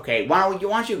 Okay. Why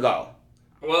don't you go?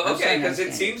 Well, okay, because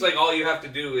it seems like all you have to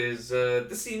do is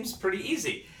this seems pretty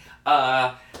easy.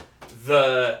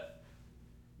 The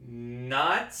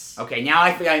knots. Okay, now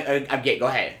I think I get. Go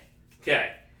ahead.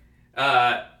 Okay.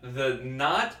 The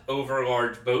not over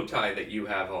large bow tie that you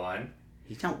have on.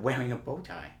 He's not wearing a bow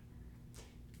tie.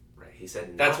 Right, he said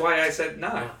not. That's why I said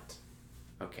not.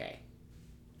 Okay.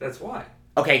 That's why.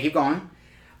 Okay, keep going.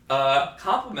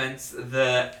 Compliments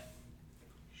the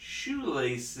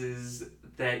shoelaces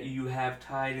that you have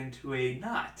tied into a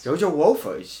knot. Those are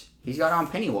loafers. He's got on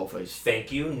penny loafers.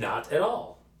 Thank you, not at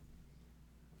all.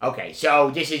 Okay,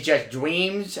 so this is just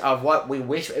dreams of what we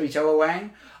wish each other were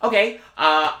wearing? Okay,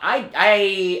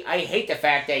 I hate the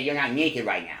fact that you're not naked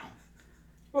right now.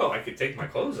 Well, I could take my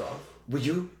clothes off. Would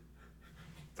you?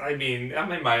 I mean,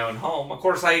 I'm in my own home. Of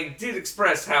course, I did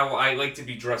express how I like to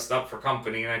be dressed up for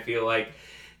company, and I feel like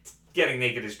getting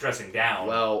naked is dressing down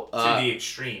to the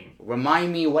extreme.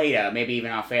 Remind me later, maybe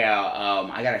even off air,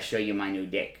 I gotta show you my new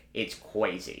dick. It's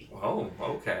crazy. Oh,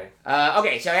 okay.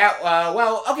 Okay, so that,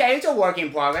 okay, it's a work in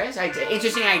progress. It's an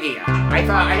interesting idea. I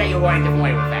thought you were going different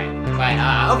way with that.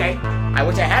 But, okay, I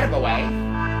wish I had it away.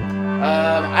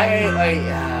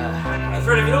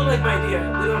 Fred, if you don't like my idea,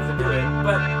 we don't have to do it,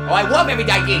 but... Oh, I love every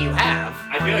idea you have.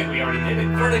 I feel like we already did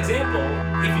it. For an example,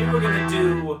 if you were going to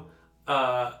do,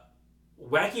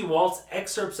 Wacky Walt's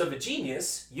excerpts of a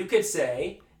genius, you could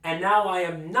say... And now I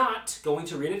am not going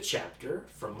to read a chapter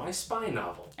from my spy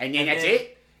novel. And then that's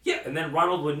it? Yeah, and then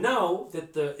Ronald would know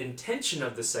that the intention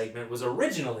of the segment was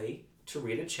originally to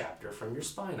read a chapter from your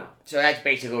spy novel. So that's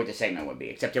basically what the segment would be,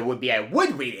 except it would be I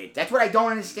would read it. That's what I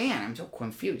don't understand. I'm so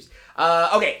confused.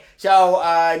 Okay, so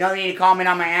no need to comment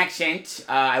on my accent.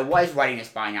 I was writing a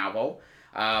spy novel,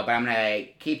 but I'm going to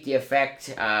keep the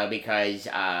effect because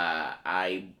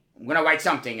I'm going to write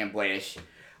something in British.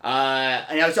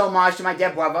 And it's homage to my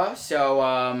dead brother, so,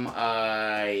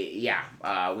 yeah,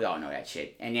 we all know that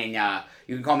shit. And then,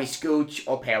 you can call me Scooch,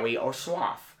 or Perry, or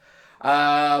Sloth.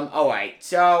 Alright,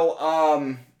 so,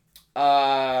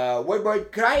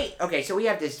 could I, okay, so we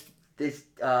have this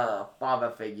father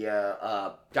figure,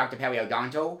 Dr.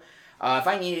 Periodontal. If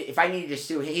I needed to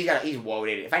sue him, he's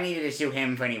loaded. If I needed to sue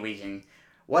him for any reason,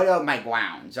 what are my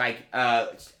grounds? Like,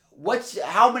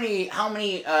 how many,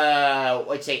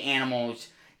 let's say, animals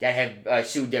that have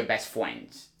sued their best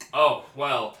friends? Oh,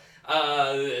 well,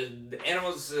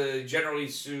 animals generally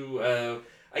sue,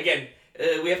 again,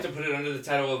 we have to put it under the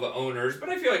title of owners, but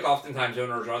I feel like oftentimes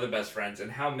owners are the best friends. And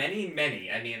how many?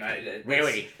 I mean,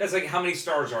 really? That's like how many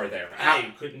stars are there?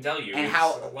 I couldn't tell you. And it's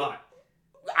how? A lot.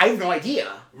 I have no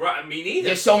idea. Right, me neither.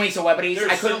 There's so many celebrities.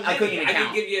 I couldn't even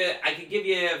count. I could give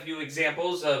you a few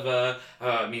examples of.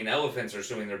 Elephants are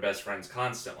suing their best friends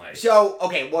constantly. So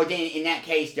okay, well then in that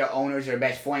case, their owners are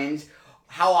best friends.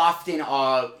 How often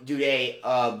do they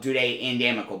end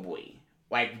amicably?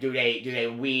 Like, do they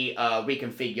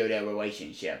reconfigure their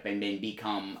relationship and then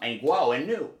become and grow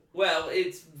anew? Well,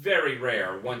 it's very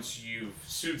rare once you've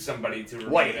sued somebody to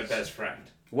remain a best friend.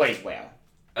 What is rare?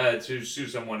 To sue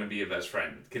someone and be a best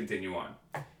friend. Continue on.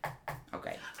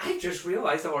 Okay. I just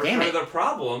realized that part of the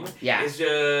problem is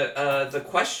the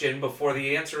question before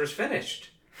the answer is finished.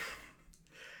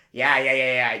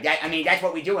 Yeah. I mean, that's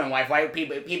what we do in life. Why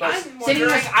people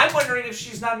I'm wondering if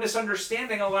she's not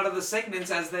misunderstanding a lot of the segments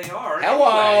as they are.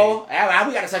 Hello. Anyway.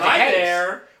 We got such a case. Hi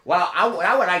there. Well, what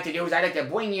I would like to do is I'd like to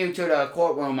bring you to the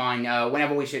courtroom on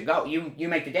whenever we should go. You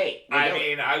make the date.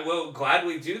 I will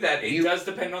gladly do that. It does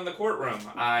depend on the courtroom.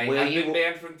 I have been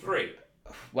banned from 3.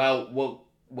 Well,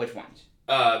 which ones?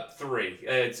 3.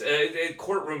 It's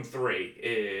courtroom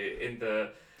 3 in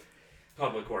the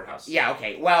public courthouse. Yeah,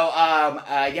 okay. Well,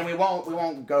 then we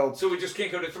won't go. So we just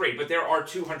can't go to 3, but there are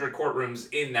 200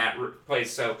 courtrooms in that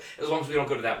place, so as long as we don't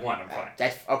go to that one, I'm fine.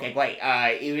 That's okay, great.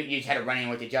 You just had a run-in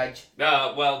with the judge?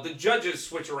 Well, the judges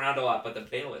switch around a lot, but the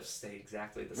bailiffs stay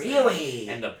exactly the same. Really?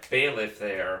 And the bailiff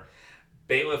there,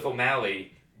 Bailiff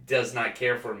O'Malley, does not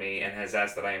care for me and has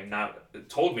asked that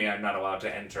told me I'm not allowed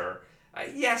to enter.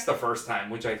 He asked the first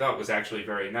time, which I thought was actually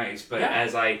very nice, but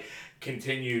as I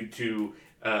continued to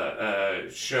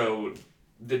show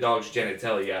the dog's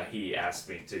genitalia, he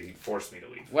forced me to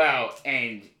leave. Well,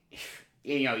 and,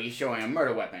 you're showing a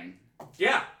murder weapon.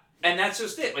 Yeah, and that's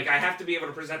just it. Like, I have to be able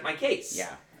to present my case.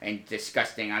 Yeah, and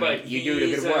disgusting. I mean, you do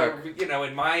the good work.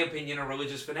 In my opinion, a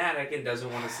religious fanatic and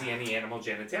doesn't want to see any animal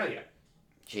genitalia.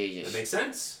 Jesus. That makes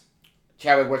sense.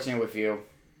 Chadwick, what's new with you?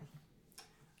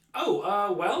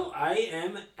 Oh, well, I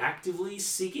am actively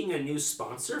seeking a new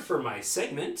sponsor for my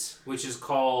segment, which is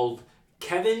called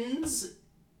Kevin's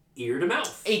Ear to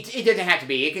Mouth. It doesn't have to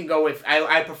be. It can go with.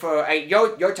 I prefer.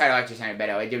 Your title actually sounded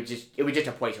better. It was just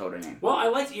a placeholder name. Well, I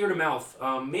liked Ear to Mouth.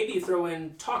 Maybe throw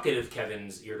in Talkative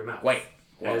Kevin's Ear to Mouth. Wait.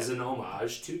 As an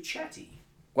homage to Chatty.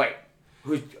 Wait.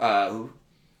 Who?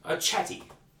 Chatty.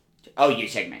 Oh, your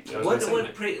segment. What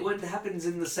happens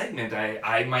in the segment?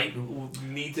 I might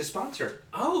need to sponsor.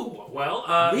 Oh, well.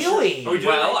 Really?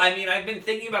 Well, I mean, I've been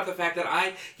thinking about the fact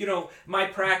that my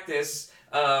practice,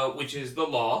 which is the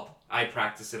law, I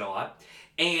practice it a lot.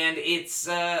 And it's,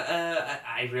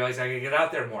 I realize I gotta get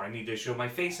out there more. I need to show my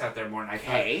face out there more. And I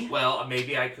thought, well,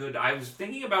 maybe I could. I was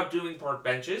thinking about doing park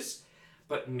benches,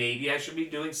 but maybe I should be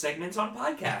doing segments on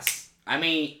podcasts. I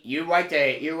mean, you write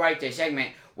the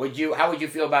segment. How would you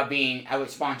feel about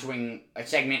sponsoring a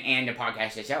segment and the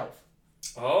podcast itself?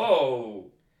 Oh.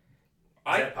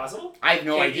 Is that possible? I have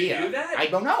no idea. Can you do that? I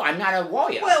don't know. I'm not a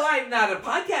lawyer. Well, I'm not a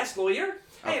podcast lawyer.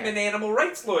 Okay. I am an animal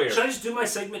rights lawyer. Should I just do my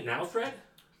segment now, Fred?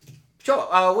 Sure.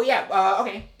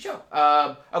 Okay. Sure.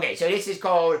 Okay. So this is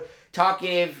called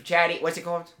Talkative Chatty. What's it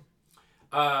called?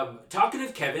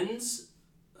 Talkative Kevin's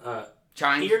ear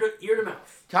to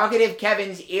mouth. Talkative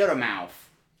Kevin's ear to mouth.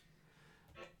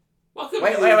 Welcome.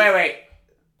 Wait.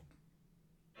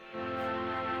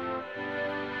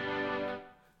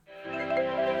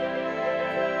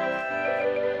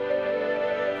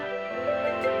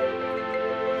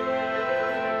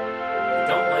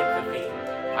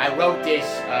 I wrote this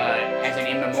as an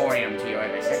in memoriam to your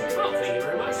other segment. Oh, thank you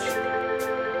very much.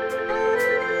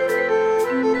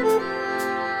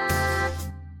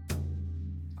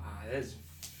 That's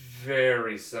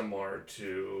very similar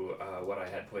to what I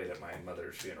had played at my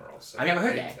mother's funeral. So I've never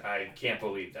heard that. I can't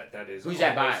believe that. That is who's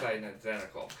that by?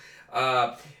 Identical.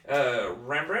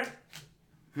 Rembrandt.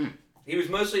 Hmm. He was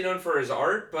mostly known for his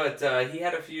art, but he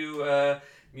had a few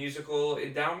musical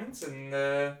endowments and.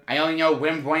 I only know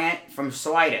Rembrandt from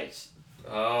Sliders.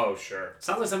 Oh, sure.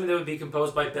 Sounds like something that would be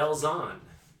composed by Belzon.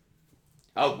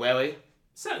 Oh, really?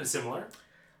 Sounded similar.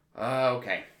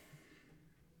 Okay.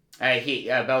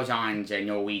 Belzon's a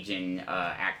Norwegian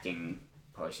acting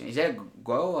person. Is that a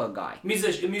girl or a guy?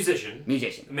 Musician. Musician.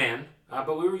 Man.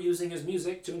 But we were using his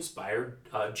music to inspire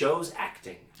Joe's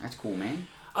acting. That's cool, man.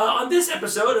 On this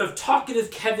episode of Talkative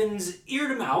Kevin's Ear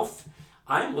to Mouth,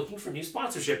 I'm looking for new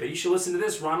sponsorship, and you should listen to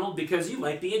this, Ronald, because you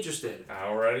might be interested.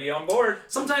 Already on board.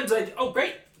 Sometimes oh,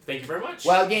 great. Thank you very much.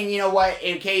 Well, again, you know what?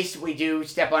 In case we do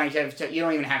step on each other, you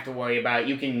don't even have to worry about it.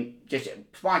 You can just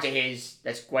sponsor his.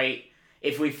 That's great.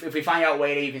 If we find out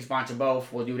later you can sponsor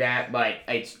both, we'll do that. But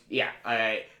it's, he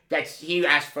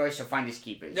asked first, so find his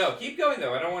keepers. No, keep going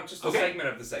though. I don't want just a segment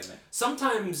of the segment.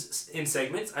 Sometimes in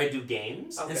segments I do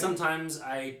games, and sometimes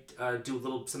I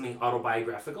do something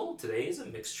autobiographical. Today is a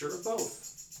mixture of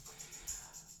both.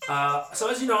 So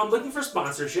as you know, I'm looking for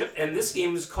sponsorship, and this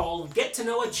game is called Get to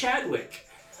Know a Chadwick.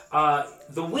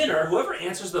 The winner, whoever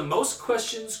answers the most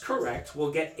questions correct, will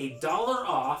get $1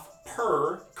 off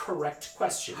per correct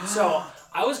question. So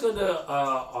I was going to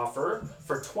offer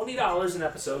for $20 an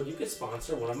episode, you could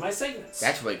sponsor one of my segments.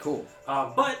 That's really cool.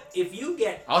 But if you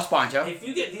get, I'll sponsor. If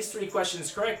you get these 3 questions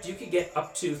correct, you could get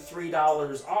up to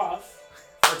 $3 off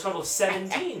for a total of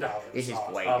 $17 this is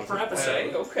great. per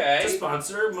episode. Okay. To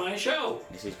sponsor my show.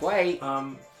 This is great.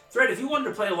 Fred, if you wanted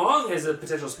to play along as a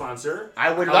potential sponsor,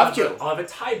 I would love to. I'll have a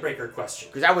tiebreaker question.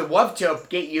 Because I would love to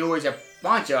get you as a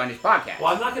sponsor on this podcast.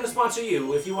 Well, I'm not going to sponsor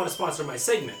you if you want to sponsor my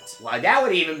segment. Well, that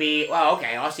would even be... Well,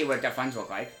 okay, I'll see what the funds look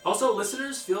like. Also,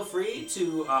 listeners, feel free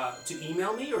to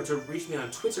email me or to reach me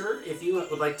on Twitter if you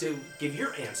would like to give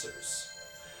your answers.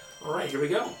 All right, here we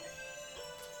go.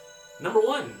 Number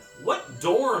 1. What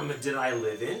dorm did I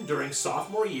live in during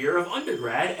sophomore year of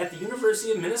undergrad at the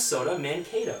University of Minnesota,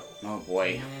 Mankato? Oh,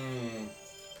 boy.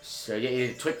 So, is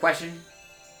it a trick question?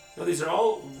 No, these are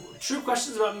all true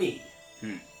questions about me.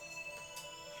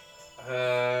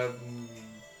 All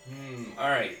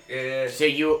right. So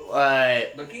you,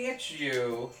 looking at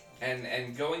you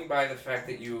and going by the fact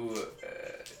that you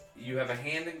have a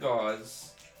hand in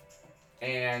gauze,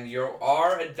 and you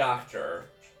are a doctor.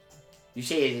 You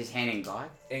say it is hand in God?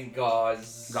 In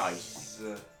gauze. Gauze.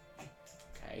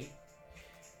 Okay.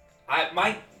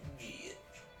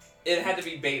 It had to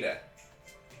be Beta.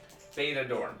 Beta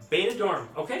dorm. Beta dorm.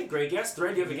 Okay, great guess.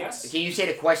 Thread, do you have a guess? Can you say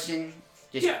the question?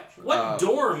 Just, What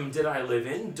dorm did I live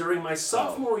in during my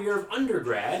sophomore year of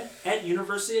undergrad at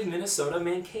University of Minnesota,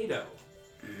 Mankato?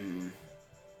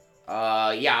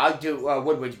 I'll do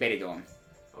Woodward's Beta dorm.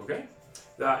 Okay.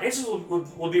 The answers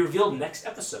will be revealed next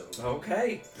episode.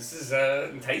 Okay. This is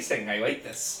enticing. I like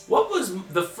this. What was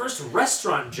the first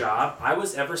restaurant job I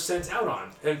was ever sent out on?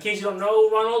 In case you don't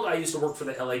know, Ronald, I used to work for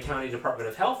the LA County Department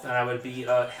of Health, and I would be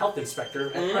a health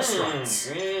inspector at restaurants.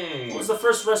 What was the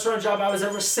first restaurant job I was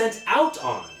ever sent out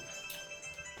on?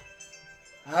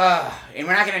 And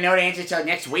we're not going to know the answer until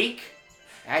next week?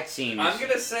 That seems... I'm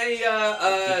going to say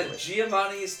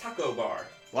Giovanni's Taco Bar.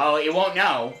 Well, you won't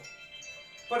know.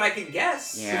 But I can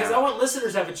guess. Yeah. Because I want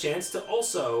listeners to have a chance to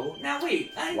also... Now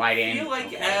wait, I feel like,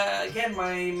 again,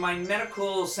 my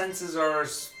medical senses are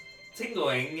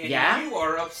tingling, and you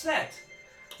are upset.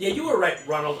 Yeah, you were right,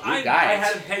 Ronald. I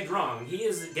had him pegged wrong. He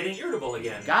is getting irritable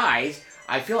again. Guys,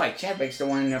 I feel like Chadwick's the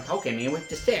one poking me with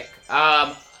the stick.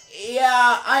 I'm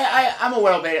a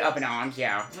little bit up in arms,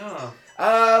 yeah.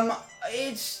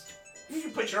 It's... You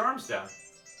can put your arms down.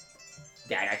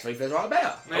 That actually feels a lot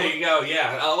better. There you go,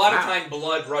 yeah. A lot of time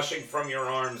blood rushing from your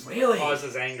arms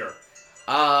causes anger.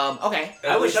 Okay.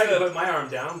 I wish I could put my arm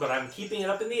down, but I'm keeping it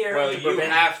up in the air to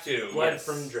prevent have to. blood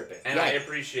from dripping. And I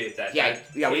appreciate that. Yeah,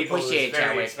 we appreciate it,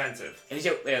 very expensive. Was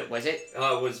it?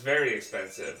 It was very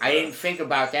expensive. I didn't think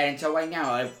about that until right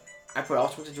now. I put all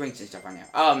sorts of drinks and stuff on there.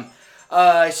 I'm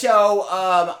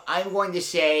going to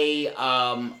say,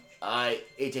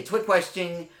 it's a quick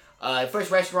question. First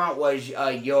restaurant was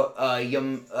your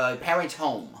parents'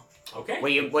 home. Okay.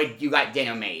 Where you got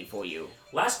dinner made for you.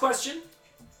 Last question.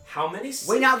 How many...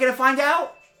 We're not going to find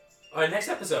out? Next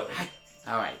episode.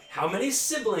 All right. How many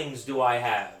siblings do I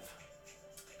have?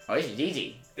 Oh, this is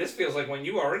easy. This feels like one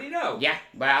you already know. Yeah,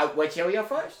 but what's your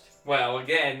first? Well,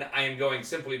 again, I am going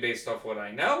simply based off what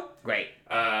I know. Great.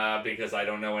 Because I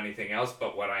don't know anything else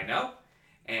but what I know.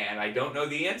 And I don't know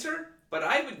the answer, but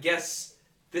I would guess...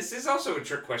 This is also a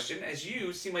trick question, as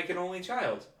you seem like an only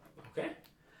child. Okay.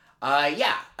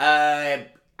 Yeah.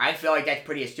 I feel like that's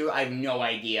pretty astute. I have no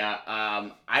idea.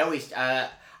 I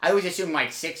always assume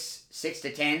like 6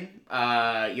 to 10.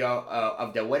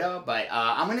 Of the widow, but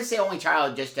I'm gonna say only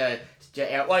child just to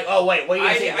wait. What are you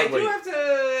gonna say? I do have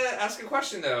to ask a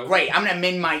question though. Great. I'm gonna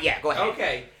amend my Go ahead.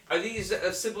 Okay. Are these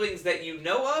siblings that you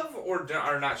know of or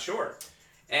are not sure?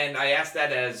 And I ask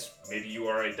that as maybe you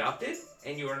are adopted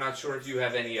and you are not sure if you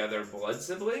have any other blood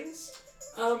siblings.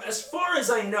 As far as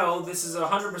I know, this is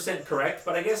 100% correct,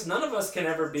 but I guess none of us can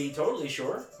ever be totally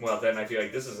sure. Well, then I feel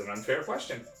like this is an unfair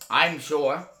question. I'm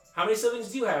sure. How many siblings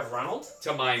do you have, Ronald?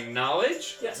 To my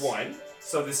knowledge, yes. 1.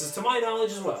 So this is to my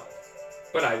knowledge as well.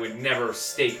 But I would never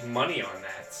stake money on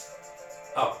that.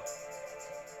 Oh.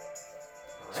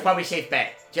 It's probably a safe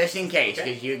bet, just in case,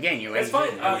 because you That's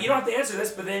fine. You don't have to answer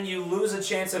this, but then you lose a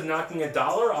chance of knocking $1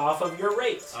 off of your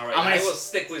rate. All right, I will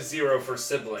stick with 0 for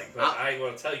sibling, but I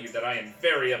will tell you that I am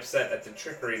very upset at the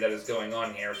trickery that is going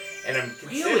on here, and I'm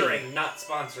considering not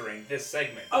sponsoring this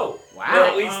segment. Oh, wow! Or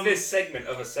at least this segment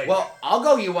of a segment. Well, I'll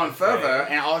go you one further,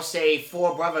 and I'll say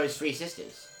 4 brothers, 3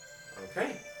 sisters.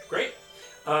 Okay, great.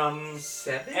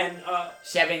 7? And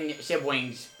 7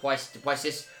 siblings plus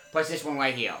this one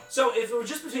right here. So if it were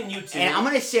just between you two... And I'm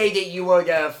going to say that you were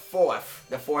the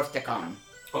fourth to come.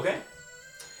 Okay.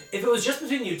 If it was just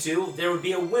between you two, there would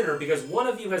be a winner because one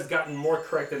of you has gotten more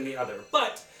correct than the other.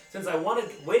 But since I wanted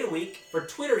to wait a week for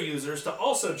Twitter users to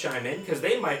also chime in because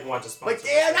they might want to sponsor... But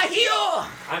they're not here!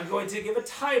 I'm going to give a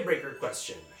tiebreaker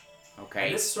question. Okay.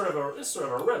 And this is sort of a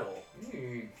riddle.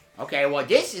 Okay, well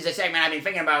this is a segment I've been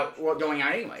thinking about going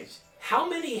on anyways. How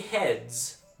many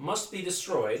heads must be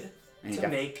destroyed to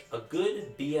make a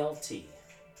good BLT?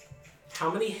 How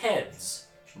many heads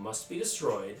must be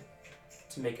destroyed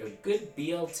to make a good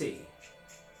BLT?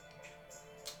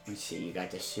 Let's see, you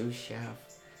got the sous chef.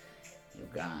 You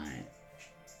got...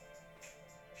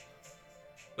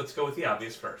 Let's go with the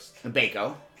obvious first. The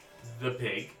bako. The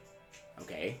pig.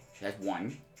 Okay, that's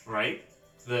 1. Right.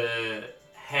 The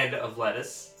head of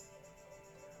lettuce.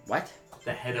 What?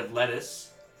 The head of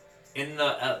lettuce. In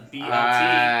the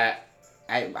BLT...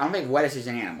 I don't think lettuce is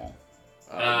an animal.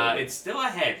 It's still a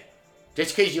head.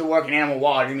 Just because you work in animal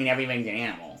law doesn't mean everything's an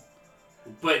animal.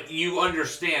 But you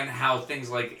understand how things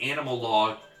like animal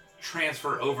law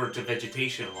transfer over to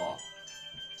vegetation law.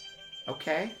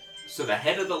 Okay. So the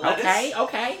head of the lettuce.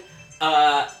 Okay.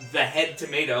 The head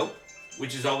tomato,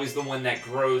 which is always the one that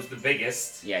grows the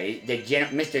biggest. Yeah,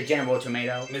 Mr. General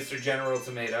Tomato. Mr. General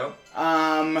Tomato.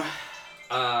 I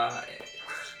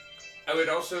would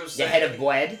also say... The head of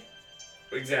bread.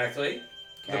 Exactly.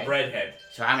 Okay. The bread head.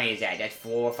 So how many is that? That's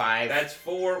 4 or 5? That's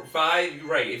 4, 5,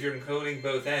 right, if you're encoding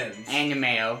both ends. And the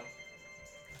mayo.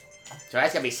 So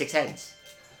that's gotta be 6 heads.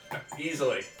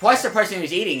 Easily. Plus the person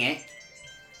who's eating it.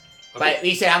 Okay. But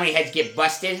you said how many heads get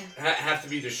busted? Have to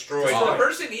be destroyed. The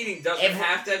person eating doesn't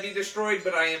have to be destroyed,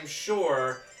 but I am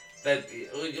sure that,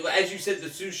 as you said, the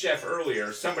sous chef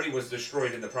earlier, somebody was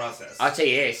destroyed in the process. I'll tell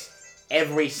you this.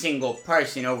 Every single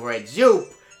person over at Zoop,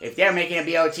 if they're making a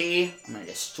BLT, I'm going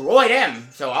to destroy them.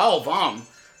 So all of them.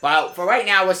 But for right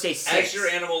now, let's say 6. As your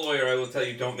animal lawyer, I will tell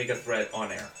you, don't make a threat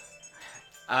on air.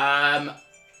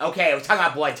 Okay, we're talking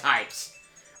about blood types.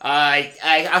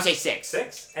 I'll say 6.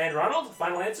 6. And Ronald,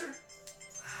 final answer?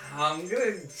 I'm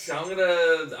gonna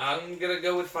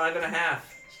go with 5.5.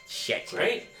 Shit.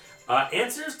 Right.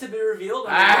 Answers to be revealed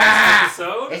on the next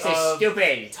episode. This is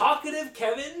stupid. Talkative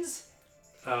Kevin's.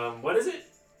 What is it?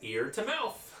 Ear to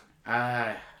mouth.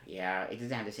 Yeah, it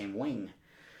doesn't have the same wing.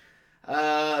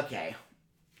 Okay.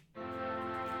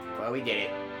 Well, we did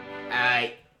it.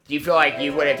 Do you feel like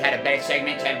you would have had a better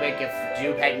segment, Chadwick, if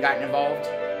Zoop hadn't gotten involved?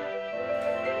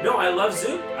 No, I love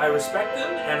Zoop. I respect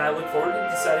them, and I look forward to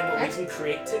deciding what we can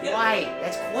create together. Why?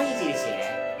 That's crazy to say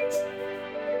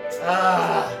that.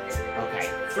 Okay.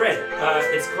 Fred,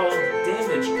 it's called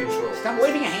damage control. Stop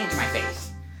waving your hands in my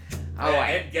face.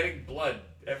 And getting blood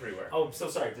everywhere. Oh, I'm so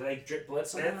sorry. Did I drip blood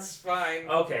somewhere? That's fine.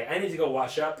 Okay, I need to go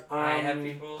wash up. I have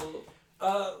people...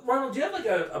 Ronald, do you have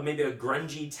like maybe a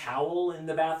grungy towel in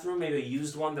the bathroom? Maybe a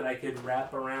used one that I could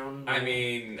wrap around? I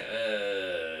mean,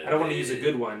 I don't want to use a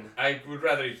good one. I would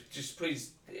rather just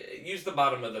please use the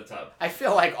bottom of the tub. I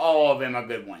feel like all of them are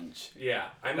good ones. Yeah,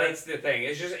 that's the thing.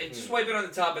 It's just wipe it on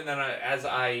the top, and then as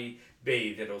I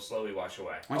bathe, it'll slowly wash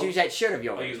away. Why don't you use that shirt of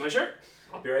yours? I'll use my shirt.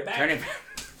 I'll be right back.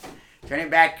 Turn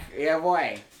it back your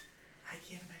way. I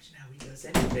can't imagine how he does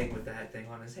anything with that thing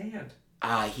on his hand.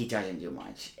 He doesn't do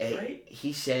much. Right?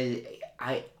 He said,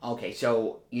 okay,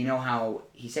 so you know how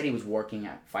he said he was working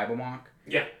at Fibermark?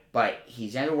 Yeah. But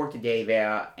he's never worked a day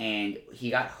there, and he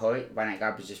got hurt by that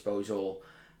garbage disposal,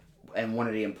 and one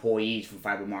of the employees from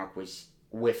Fibermark was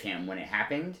with him when it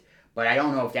happened. But I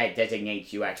don't know if that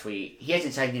designates you actually. He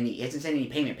hasn't signed any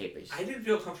payment papers. I didn't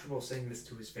feel comfortable saying this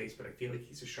to his face, but I feel like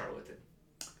he's a charlatan.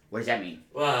 What does that mean?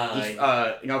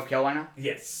 He's, North Carolina?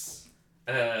 Yes.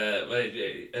 You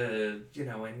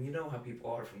know, and you know how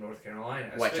people are from North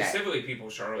Carolina. What's specifically people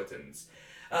charlatans.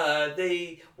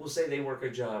 They will say they work a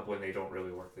job when they don't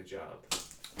really work the job.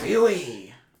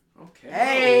 Really? Okay.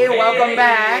 Hey, welcome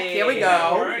back. Here we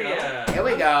go. Here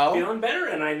we go. Feeling better,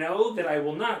 and I know that I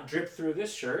will not drip through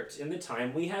this shirt in the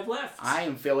time we have left. I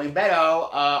am feeling better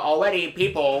already,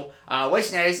 people.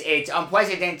 Listeners, it's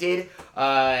unprecedented.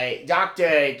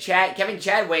 Dr. Kevin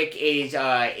Chadwick is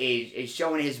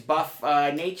showing his buff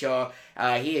nature.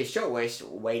 He is shirtless,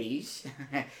 ladies,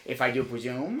 if I do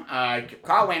presume.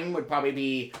 Carlin would probably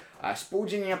be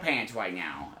spooging in her pants right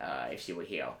now if she were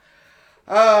here.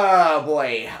 Oh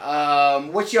boy.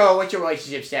 What's your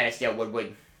relationship status there,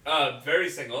 Woodward? Very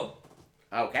single.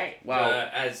 Okay. Well,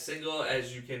 as single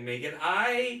as you can make it.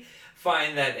 I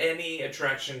find that any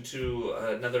attraction to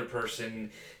another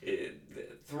person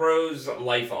throws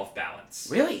life off balance.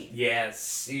 Really?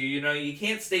 Yes. You know, you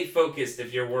can't stay focused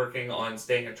if you're working on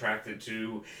staying attracted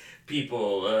to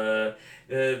people.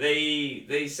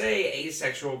 They say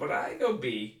asexual, but I go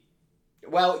B.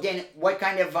 Well, then what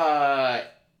kind of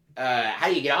how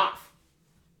do you get off?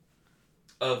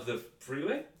 Of the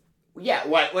freeway? Yeah,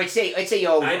 let's say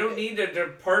you're... I don't need a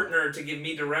partner to give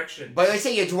me directions. But let's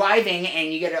say you're driving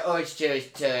and you get an urge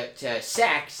to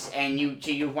sex and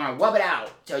you want to rub it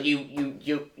out. So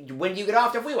when do you get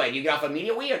off the freeway? Do you get off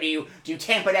immediately or do you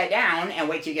tamper that down and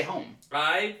wait till you get home?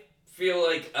 I feel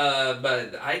like,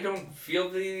 but I don't feel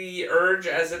the urge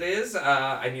as it is.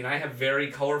 I mean, I have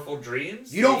very colorful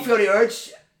dreams. You don't feel the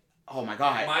urge? Oh my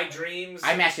God. My dreams...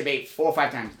 I masturbate 4 or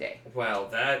 5 times a day. Well,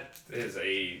 that is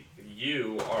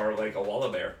you are like a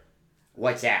walla bear.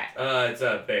 What's that? It's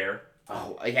a bear.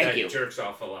 Oh, thank you. That jerks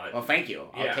off a lot. Well, thank you.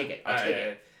 I'll take it.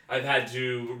 I've had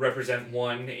to represent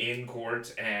one in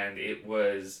court, and it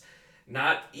was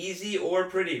not easy or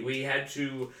pretty. We had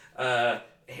to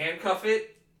handcuff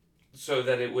it so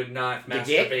that it would not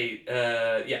masturbate.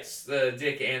 Yes, the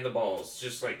dick and the balls.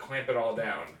 Just like clamp it all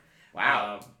down.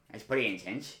 Wow. That's pretty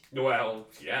intense. Well,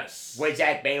 yes. Was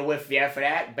that bailiff there for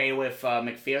that? Bailiff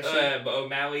McPherson?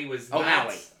 O'Malley was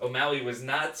not. O'Malley was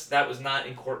not. That was not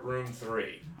in courtroom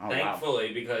 3. Oh, thankfully,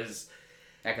 wow. Because...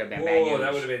 That could have been bad news.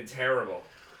 That would have been terrible.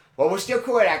 Well, we're still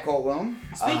cool at that courtroom.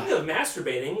 Speaking of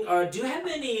masturbating, do you have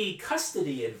any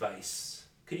custody advice?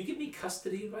 Could you give me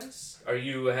custody advice? Are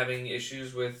you having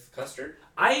issues with custard?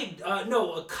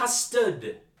 No,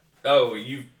 custard. Oh,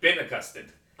 you've been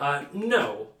accosted.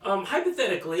 No.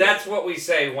 Hypothetically... That's what we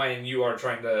say when you are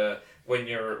trying to... When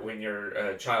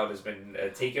your child has been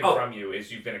taken from you,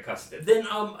 is you've been accosted. Then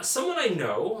someone I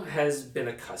know has been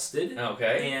accosted.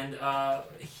 Okay. And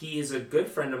he is a good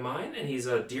friend of mine, and he's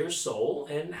a dear soul.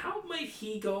 And how might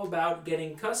he go about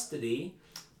getting custody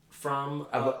from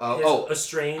his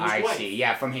estranged wife? I see.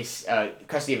 Yeah, from his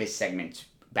custody of his segment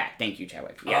back. Thank you,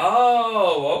 Chadwick. Yeah.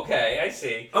 Oh, okay. I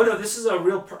see. Oh, no, this is a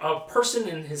real person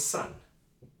and his son.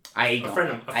 A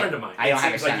friend of mine. I don't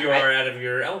have a son. It seems like you are out of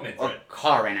your element. Or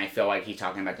Karen, I feel like he's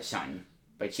talking about the son.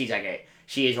 But she kind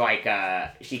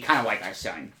of like our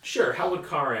son. Sure, how would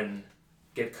Karen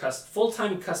get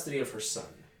full-time custody of her son?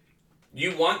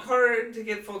 You want Karen to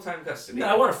get full-time custody? No,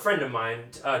 I want a friend of mine,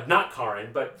 not Karen,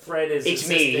 but Fred is It's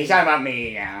me, he's talking about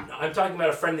me, yeah. No, I'm talking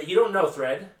about a friend that you don't know,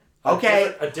 Fred.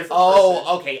 Okay. A different person.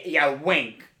 person. Okay, yeah,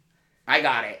 wink. I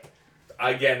got it.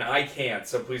 Again, I can't,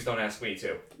 so please don't ask me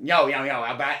to. No.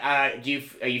 Are you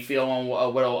feeling a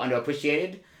little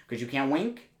underappreciated because you can't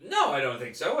wink? No, I don't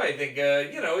think so. I think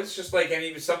it's just like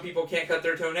some people can't cut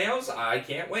their toenails. I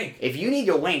can't wink. If you need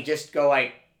to wink, just go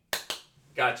like.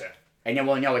 Gotcha. And then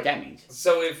we'll know what that means.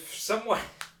 So if someone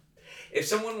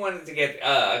wanted to get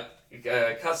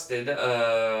custody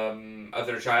of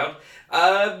their child,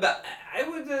 I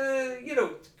would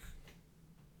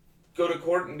go to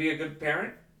court and be a good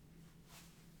parent.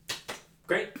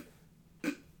 Great.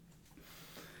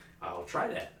 I'll try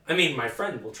that. I mean, my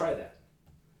friend will try that.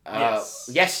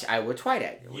 Yes, I will try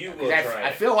that. You will try it.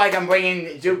 I feel like I'm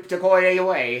bringing Zoop to court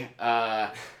anyway.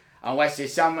 Unless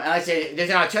there's there's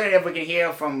an alternative we can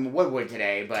hear from Woodward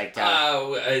today, but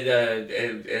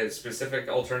a specific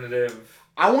alternative.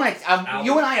 I want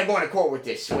you and I are going to court with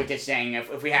this thing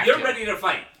if we have You're to. ready to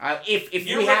fight. If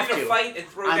you're we have ready to fight and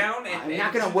throw down, I'm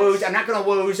not going to lose. I'm not going to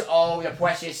lose all the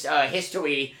precious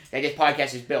history that this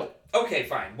podcast has built. Okay,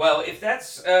 fine. Well, if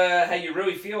that's how you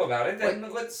really feel about it, then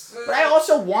let's... But I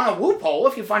also want a loophole.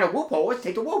 If you find a loophole, let's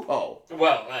take the loophole.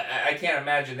 Well, I can't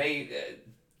imagine they...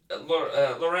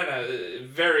 Lorena,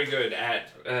 very good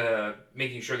at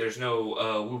making sure there's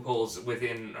no loopholes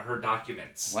within her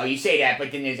documents. Well, you say that,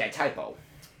 but then there's that typo.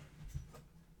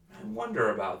 I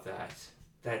wonder about that.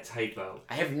 That typo.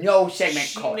 I have no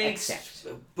segment called except.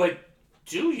 But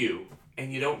do you?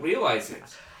 And you don't realize it.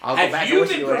 I'll go back and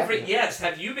listen to it. Yes,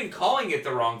 have you been calling it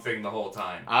the wrong thing the whole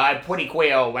time? I'm pretty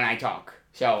quail when I talk.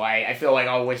 So I feel like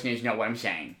all listeners know what I'm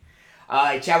saying.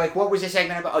 Chadwick, what was the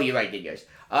segment about? Oh, you're right, did yours.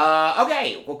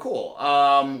 Okay, well, cool.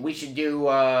 We should do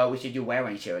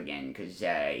Wearing Show again, because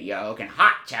you're looking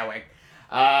hot, Chadwick.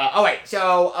 Alright,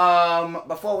 so,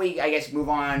 before we, I guess, move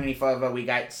on any further, we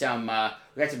got some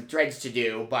threads to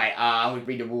do, but, I'll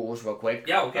read the rules real quick.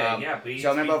 Yeah, okay, please.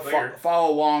 So remember,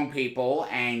 follow along, people,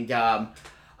 and,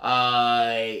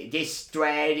 this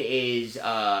thread is,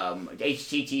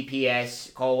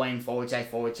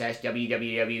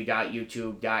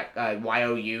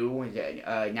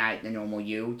 https://www.youtube.you, not the normal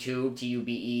YouTube,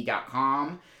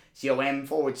 tube.com.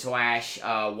 com/watch,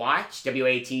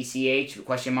 WATCH,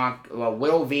 question mark,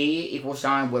 little v, =,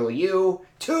 little u,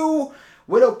 2,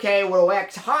 little k, little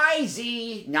x, high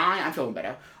z, 9, I'm feeling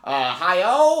better, high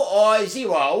o, or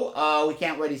 0, we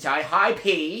can't really decide, high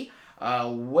p,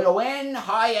 little n,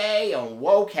 high a, and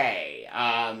low k,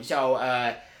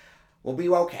 we'll be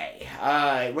okay.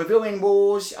 Reviewing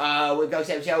rules, we'll go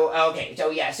say,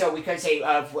 so we could say,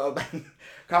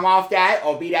 come off that,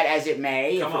 or be that as it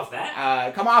may. Come off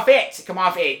that? Come off it. Come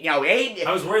off it. No, it.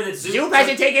 I was worried that Zoop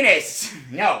hasn't taken this.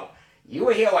 No. You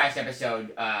were here last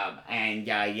episode, and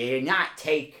you did not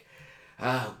take...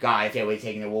 Oh, God, if they would have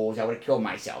taken the rules, I would have killed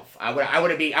myself. I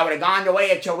would have gone the way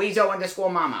of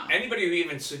Chorizo_Mama. Anybody who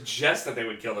even suggests that they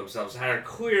would kill themselves are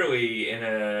clearly in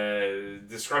a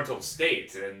disgruntled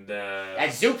state, and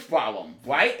That's Zoop's problem,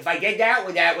 right? If I did that,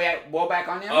 would that roll back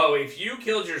on them? Oh, if you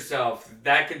killed yourself,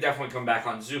 that could definitely come back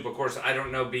on Zoop. Of course, I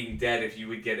don't know being dead if you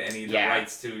would get any of the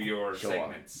rights to your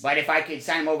segments. But if I could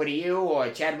sign them over to you or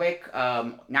Chadwick,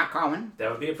 not Colin. That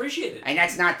would be appreciated. And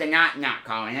that's not the not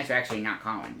Colin. That's actually not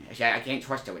Colin. I can't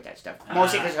trust her with that stuff.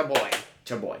 Mostly because her boy.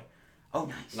 It's her boy. Oh,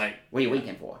 nice. Like, what are you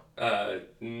weekend for?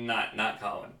 Not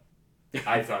Colin.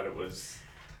 I thought it was...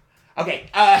 Okay,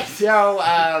 so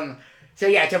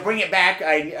yeah, to bring it back,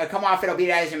 come off, it'll be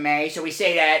that as it may. So we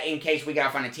say that in case we get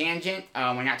off on a tangent.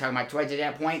 We're not talking about threads at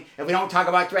that point. If we don't talk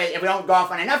about threads, if we don't go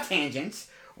off on enough tangents,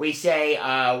 we say,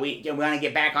 we want to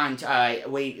get back on,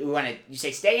 we want to, you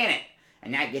say stay in it.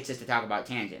 And that gets us to talk about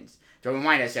tangents. So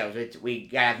remind ourselves, we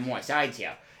gotta have more sides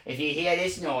here. If you hear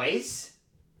this noise,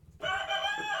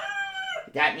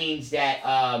 that means that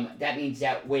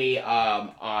we're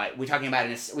talking about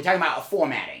a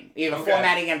formatting. We have a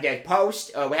formatting of the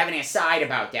post. We're having a side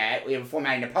about that. We have a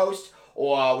formatting of the post,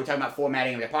 or we're talking about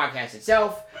formatting of the podcast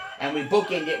itself, and we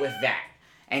bookend it with that.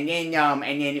 And then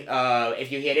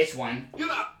if you hear this one,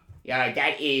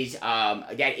 that is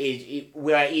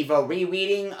we're either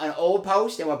rereading an old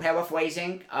post and we're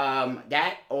paraphrasing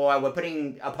that, or we're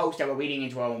putting a post that we're reading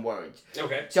into our own words.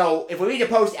 Okay. So if we read the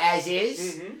post as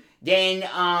is, then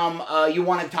you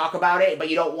want to talk about it, but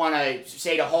you don't want to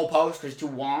say the whole post because it's too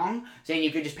long. So then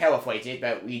you could just paraphrase it,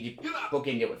 but we just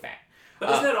bookend it with that. But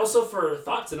isn't that also for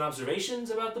thoughts and observations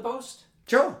about the post?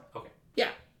 Sure. Okay. Yeah.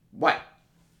 What?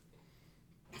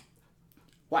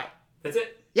 That's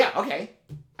it? Yeah, okay.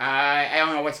 I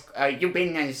don't know what's... you've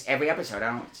been in this every episode.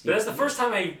 I don't... But that's the first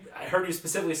time I heard you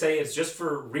specifically say it's just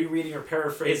for rereading or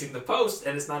paraphrasing the post,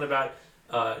 and it's not about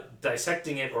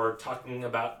dissecting it or talking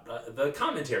about the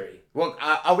commentary. Well,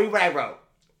 I'll read what I wrote.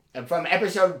 From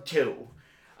episode 2.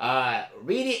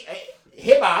 Reading...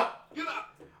 hip hop.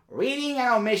 Reading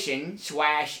an omission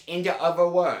 / into other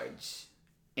words.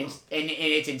 And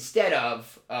it's instead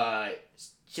of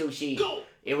sushi... Go.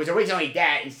 It was originally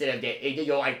that instead of that. It did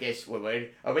go like this, Woodward.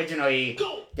 Originally,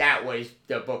 that was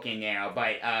the book in there,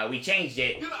 but we changed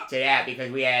it to that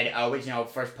because we had original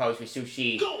first post with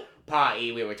Sushi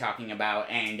Party we were talking about,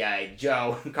 and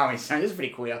Joe, Colin's son, this is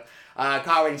pretty cool.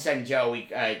 Colin's son Joe, we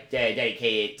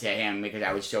dedicated to him because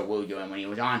I was so rude to him when he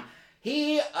was on.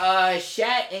 He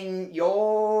shat in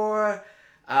your...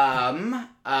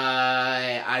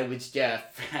 I was just...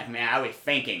 Man, I was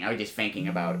just thinking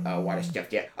about what I stuff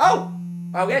there. Oh,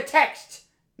 we got a text.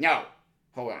 No.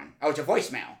 Hold on. Oh, it's a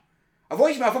voicemail. A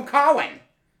voicemail from Colin.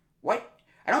 What?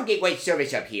 I don't get great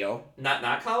service up here.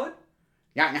 Not Colin?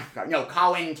 No,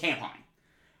 Colin Tampon.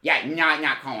 Yeah,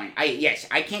 not Colin. Yes,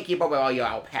 I can't keep up with all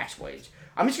your passwords.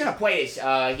 I'm just gonna play this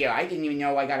here. I didn't even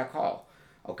know I got a call.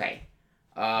 Okay.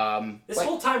 This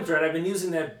whole time, Dred, I've been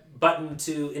using that button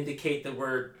to indicate that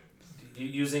we're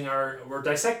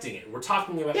dissecting it. We're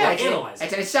talking about analyzing.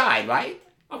 It's an aside, right?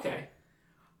 Okay.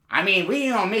 I mean,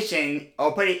 reading or omission,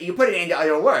 or you put it into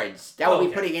other words. That would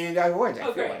be putting it into other words,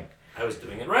 I feel like. I was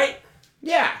doing it right.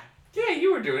 Yeah. Yeah,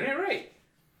 you were doing it right.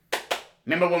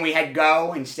 Remember when we had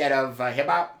go instead of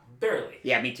hip-hop? Barely.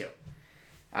 Yeah, me too.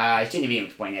 I shouldn't even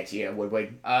explain that to you,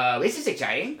 Woodward. This is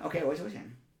exciting. Okay, what's it? You have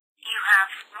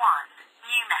one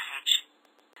new message.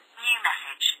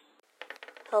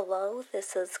 Hello,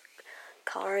 this is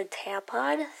Karen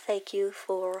Tampon. Thank you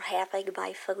for having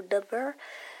my phone number.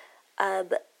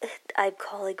 I'm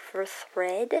calling for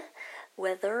Fred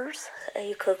Withers.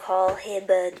 You could call him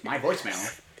my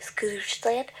voicemail.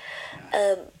 Scoochland.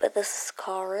 But this is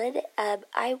Karen.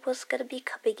 I was gonna be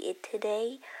coming in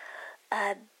today.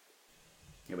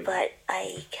 But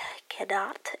I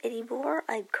cannot anymore.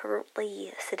 I'm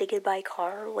currently sitting in my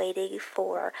car waiting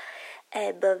for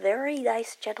a very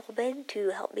nice gentleman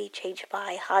to help me change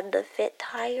my Honda Fit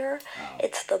tire. Oh.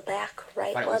 It's the back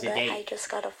right one that I just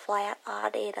got a flat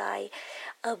on,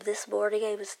 and this morning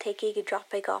I was taking and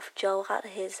dropping off Joe on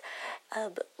his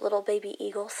little baby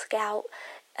Eagle Scout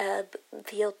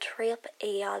field trip,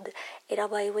 and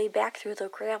on my way back through the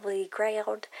gravelly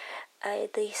ground,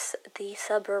 the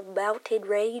suburb mountain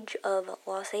range of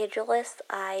Los Angeles,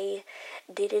 I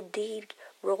did indeed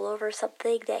roll over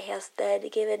something that has then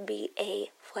given me a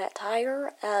flat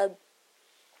tire.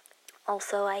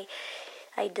 Also, I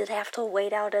did have to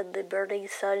wait out in the burning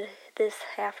sun this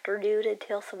afternoon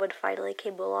until someone finally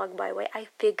came along my way. I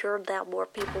figured that more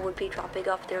people would be dropping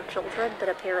off their children, but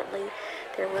apparently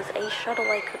there was a shuttle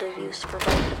I could have used for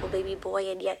my little baby boy,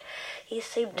 and yet he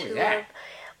seemed to have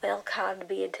welcomed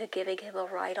me into giving him a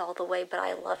ride all the way. But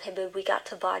I love him, and we got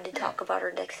to bond and talk about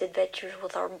our next adventures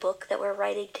with our book that we're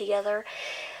writing together.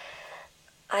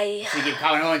 She could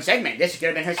call her own segment. This could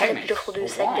have been her segment. I have a beautiful new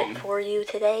segment for you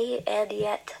today, and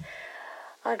yet,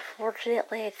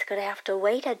 unfortunately, it's going to have to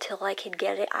wait until I can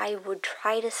get it. I would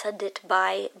try to send it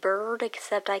by bird,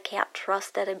 except I can't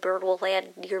trust that a bird will land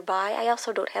nearby. I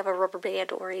also don't have a rubber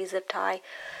band or a zip tie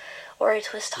or a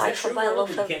twist tie for my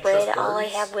loaf of bread. All I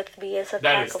have with me is a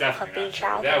pack of puppy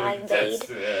chow that I made.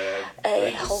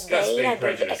 Homemade. I'm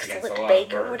an excellent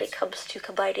baker when it comes to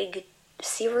combining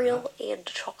cereal and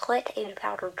chocolate and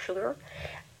powdered sugar.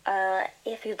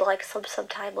 If you'd like some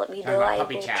sometime, let me know. I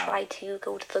will try to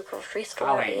go to the grocery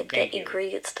store and get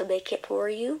ingredients to make it for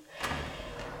you.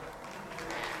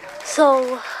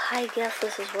 So, I guess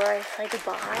this is where I say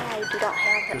goodbye. I do not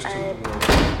have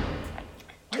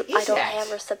I don't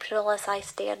have reception unless I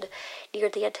stand near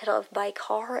the antenna of my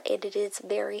car, and it is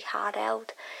very hot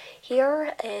out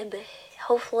here, and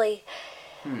hopefully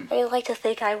I like to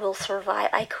think I will survive.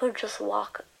 I could just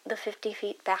walk the 50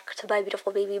 feet back to my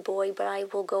beautiful baby boy, but I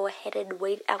will go ahead and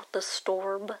wait out the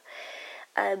storm.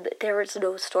 There is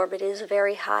no storm. It is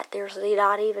very hot. There's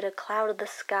not even a cloud in the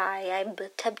sky. I'm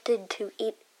tempted to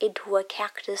eat into a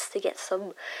cactus to get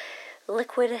some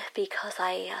liquid because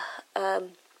I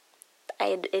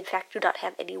in fact do not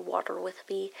have any water with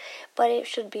me, but it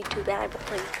shouldn't be too bad.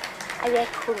 I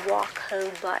could walk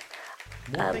home, but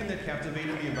one thing that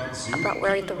captivated me about Zoom, I'm not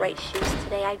wearing the right shoes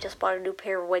today. I just bought a new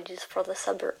pair of wedges for the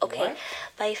summer. Okay,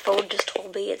 my phone just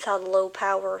told me it's on low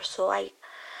power, so I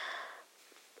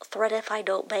threat if I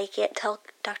don't make it. Tell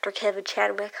Dr. Kevin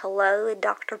Chadwick hello, and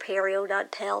Dr. Perry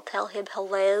O'Nutell, tell him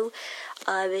hello.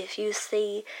 If you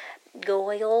see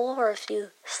Goyle or if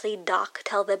you see Doc,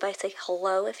 tell them I say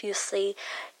hello. If you see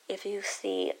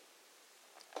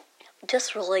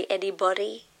just really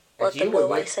anybody, let them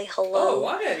know I say hello. Oh,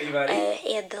 what anybody?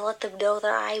 And let them know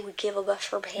that I would give them a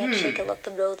firm handshake and let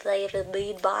them know that they have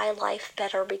made my life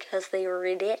better because they were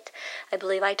in it. I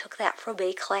believe I took that from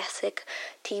a classic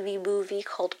TV movie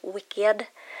called Wicked.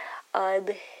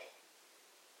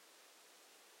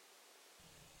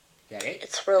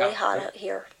 It's really hot out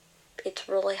here. It's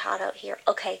really hot out here.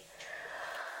 Okay.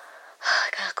 I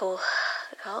gotta go.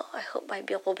 I hope my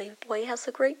beautiful baby boy has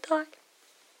a great time.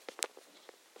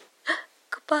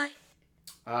 Goodbye.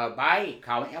 Bye,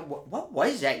 Colin. What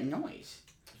was that noise?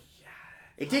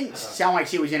 It didn't sound like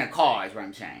she was in a car, is what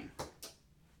I'm saying.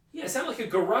 Yeah, it sounded like a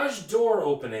garage door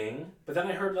opening, but then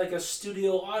I heard like a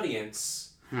studio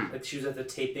audience. Like she was at the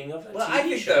taping of a TV I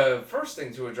think show. the first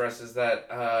thing to address is that,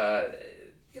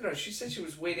 she said she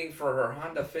was waiting for her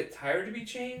Honda Fit tire to be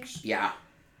changed. Yeah.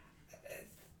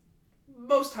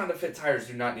 Most Honda Fit tires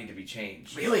do not need to be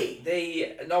changed. Really?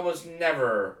 They almost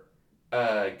never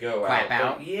go Clap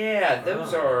out? But yeah,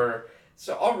 those are...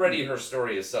 So already her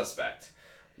story is suspect.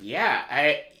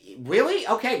 Yeah, really?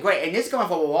 Okay, great. And this is going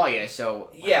for a lawyer, so...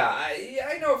 Yeah,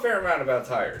 I know a fair amount about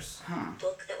tires.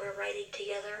 Book that we're writing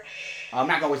together. I'm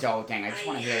not going with the whole thing. I just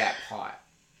want to hear that part.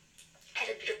 I'm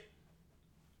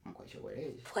not quite sure what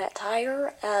it is. Flat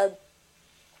tire.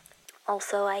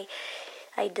 Also, I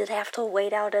did have to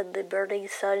wait out in the burning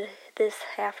sun this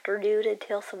afternoon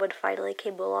until someone finally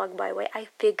came along my way. I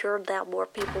figured that more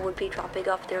people would be dropping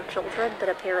off their children, but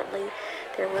apparently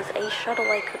there was a shuttle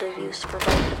I could have used for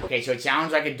my... Okay, so it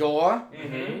sounds like a door.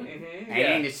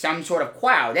 And it's some sort of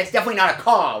crowd. That's definitely not a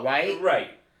car, right? Right.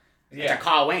 Yeah. It's a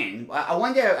call in. I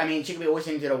wonder, I mean, she could be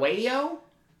listening to the radio?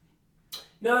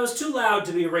 No, it was too loud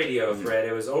to be a radio thread.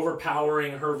 It was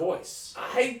overpowering her voice.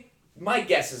 My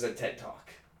guess is a TED Talk.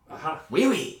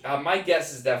 Really? My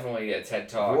guess is definitely a TED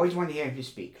Talk. I always want to hear him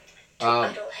speak.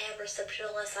 I don't have reception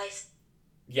unless I...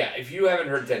 Yeah, if you haven't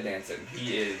heard Ted Danson,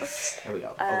 he is... There we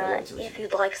go. If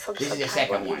you'd like some time,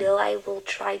 let me know. I will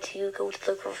try to go to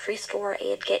the grocery store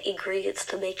and get ingredients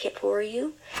to make it for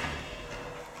you.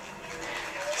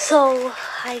 So,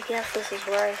 I guess this is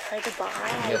where I say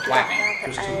goodbye. You're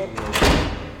clapping.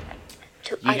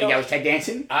 You think that was Ted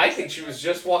Danson? I think she was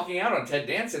just walking out on Ted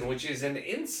Danson, which is an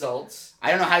insult.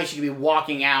 I don't know how she could be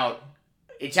walking out.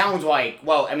 It sounds like,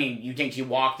 well, I mean, you think she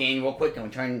walked in real quick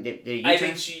and turned the U-turn? I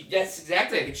think yes,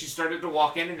 exactly. I think she started to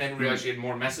walk in and then realized she had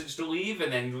more message to leave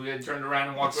and then turned around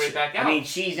and walked right back out. I mean,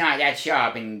 she's not that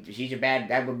sharp and she's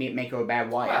that would make her a bad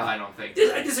wife. Well, I don't think.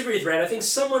 I disagree with Red. I think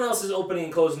someone else is opening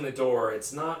and closing the door.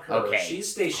 It's not her. Okay.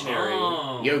 She's stationary.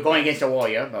 Oh. You're going against a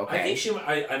warrior, okay. I think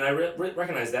I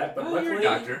recognize that, but luckily, you're a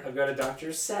doctor. I've got a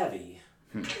doctor's savvy.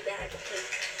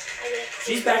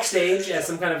 She's backstage at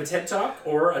some kind of a TED Talk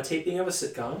or a taping of a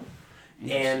sitcom.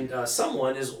 And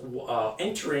someone is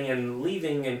entering and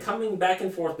leaving and coming back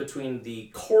and forth between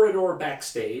the corridor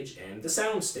backstage and the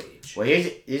sound stage. Well,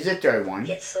 here's the third one.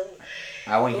 Get some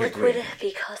liquid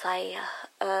because I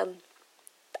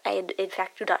in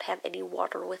fact do not have any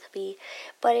water with me,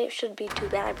 but it shouldn't be too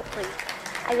bad.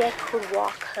 I could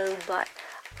walk home, but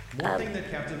one thing that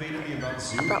captivated me about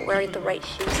Zoop. I'm not wearing the right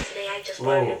shoes today. I just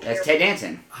wanted to that's Ted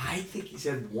Danson. I think he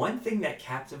said one thing that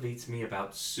captivates me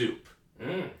about soup.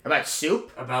 About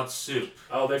soup? About soup.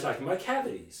 Oh, they're talking about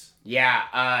cavities.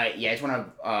 Yeah, it's one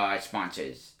of our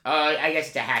sponsors. I guess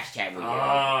it's a hashtag we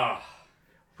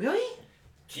do. Really?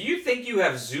 Do you think you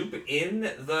have Zoop in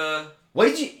the... What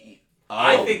did you...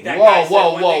 I think that guy said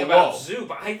one thing about Zoop.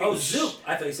 Zoop. I thought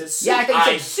you said soup. Yeah, I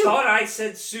thought you said soup. I thought I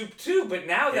said soup too, but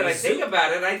now that I think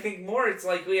about it, I think more it's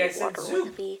likely I said soup.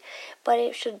 With me, but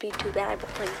it shouldn't be too bad.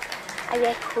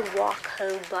 I could walk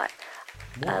home, but...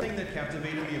 One thing that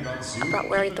captivated me about Zoop. I'm not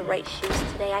wearing the right shoes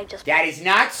today. That is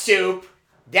not soup.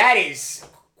 That is...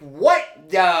 What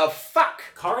the fuck?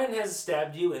 Karin has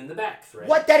stabbed you in the back, Thread.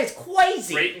 What? That is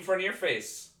crazy. Right in front of your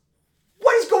face.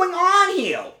 What is going on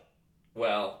here?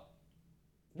 Well...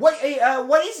 What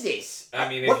is this? I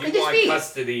mean, if you want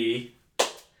custody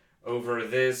over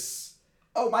this...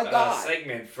 Oh my God.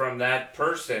 Segment from that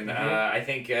person, I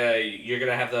think you're going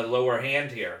to have the lower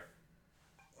hand here.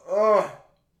 What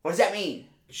does that mean?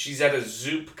 She's at a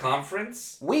Zoop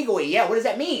conference. Wiggly, yeah. What does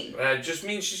that mean? It just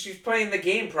means she's playing the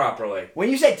game properly. When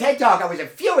you said TED Talk, I was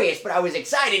furious, but I was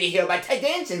excited to hear about Ted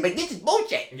Danson. But this is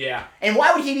bullshit. Yeah. And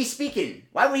why would he be speaking?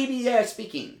 Why would he be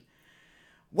speaking?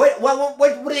 What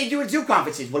do they do at Zoop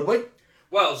conferences? What?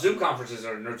 Well, Zoop conferences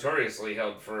are notoriously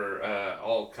held for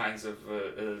all kinds of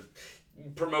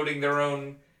promoting their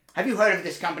own. Have you heard of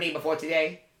this company before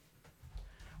today?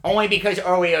 Only because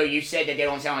earlier you said that they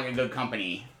don't sound like a good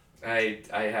company. I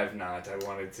have not. I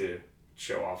wanted to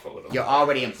show off a little. You're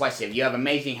already impressive. You have an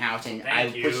amazing house, and I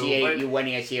appreciate you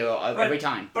winning us here every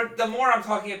time. But the more I'm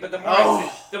talking,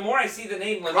 the more I see the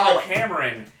name Lenore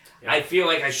Cameron, I feel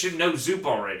like I should know Zoop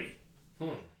already.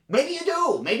 Maybe you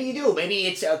do. Maybe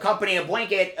it's a company, a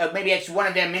blanket. Maybe it's one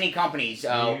of their many companies.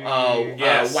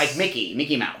 Yes. Like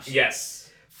Mickey Mouse. Yes.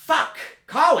 Fuck,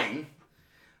 Colin.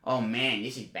 Oh man,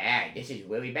 this is bad. This is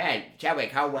really bad.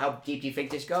 Chadwick, how deep do you think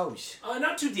this goes?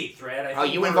 Not too deep, Thread. Are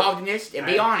you involved in this?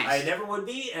 Be honest. I never would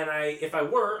be, and if I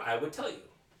were, I would tell you.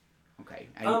 Okay.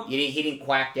 He didn't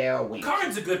quack there or wink.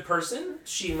 Karin's a good person.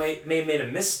 She may have made a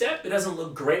misstep. It doesn't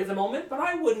look great at the moment, but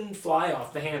I wouldn't fly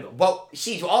off the handle. Well,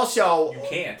 she's also... You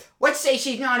can't. Let's say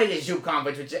she's not at a Zoop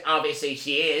conference, which obviously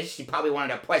she is. She's probably one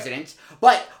of the presidents.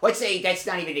 But let's say that's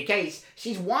not even the case.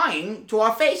 She's lying to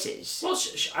our faces. Well,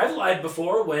 I've lied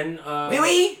before when...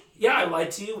 Really? Yeah, I lied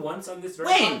to you once on this very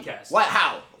podcast. What?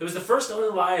 How? It was the first only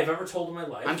lie I've ever told in my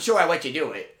life. I'm sure I let you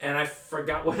do it. And I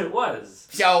forgot what it was.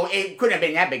 So it couldn't have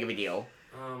been that big of a deal.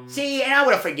 See, and I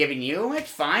would have forgiven you.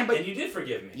 It's fine, but... And you did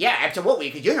forgive me. Yeah, absolutely,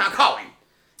 because you're not Colin.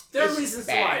 There are reasons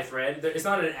to lie, Thread. It's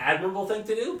not an admirable thing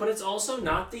to do, but it's also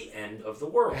not the end of the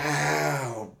world.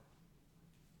 Oh.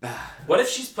 What if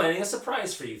she's planning a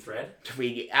surprise for you, Thread?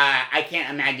 I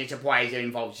can't imagine a surprise that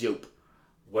involves Zoop.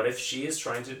 What if she is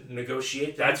trying to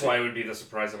negotiate that? That's why it would be the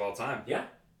surprise of all time. Yeah.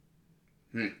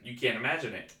 You can't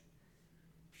imagine it.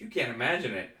 you can't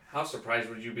imagine it, how surprised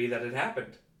would you be that it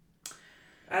happened?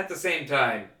 At the same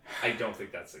time, I don't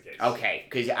think that's the case. Okay,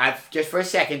 because I've just for a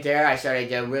second there, I started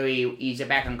to really ease it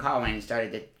back on Colin and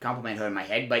started to compliment her in my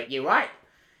head. But you're right.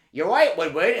 You're right,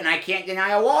 Woodward, and I can't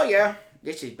deny a warrior.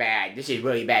 This is bad. This is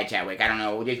really bad, Chadwick. I don't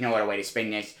know. There's no other way to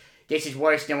spin this. This is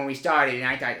worse than when we started, and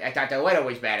I thought the letter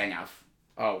was bad enough.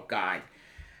 Oh, God.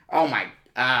 Oh, my...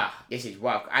 this is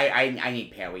rough. I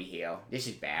need Perry here. This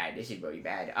is bad. This is really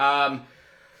bad.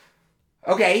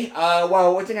 Okay,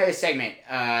 well, what's another segment,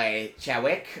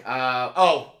 Chadwick?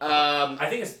 I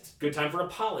think it's a good time for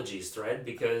apologies, Thread,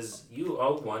 because you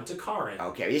owe one to Karin.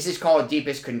 Okay, this is called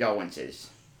Deepest Condolences.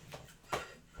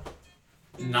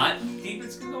 Not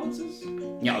Deepest Condolences?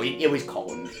 No, it was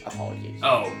Colin's apologies.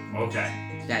 Oh, okay.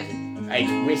 I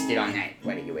listed on that.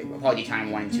 Apology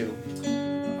time 1 and 2.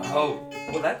 Oh,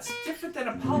 well, that's different than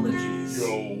apologies.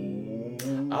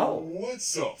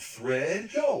 What's up, Thread?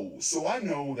 Yo, so I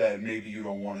know that maybe you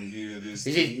don't want to hear this.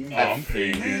 I'm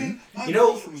pagan. You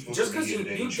know, just because you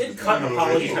did cut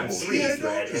Apology Time 3,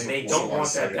 Thread, and they don't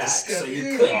want that back, so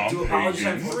you could do Apology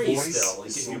Time 3 still,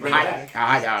 if you bring it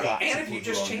back. And if you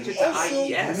just change it to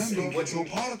IES, it would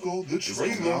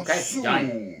Okay,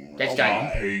 done. That's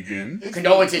done. Pagan.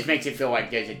 Condolences makes it feel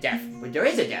like there's a death, but there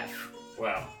is a death.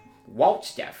 Well,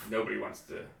 Walt's death. Nobody wants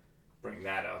to bring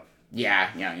that up.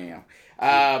 Yeah.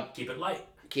 Keep it light.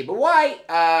 Keep it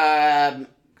light.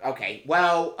 Okay.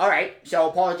 Well, all right. So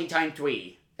apology time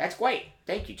 3. That's great.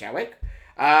 Thank you, Chadwick.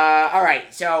 All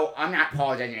right. So I'm not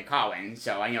apologizing to Colin.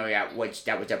 So I know that was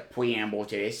a preamble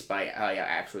to this, but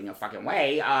absolutely no fucking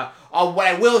way. What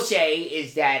I will say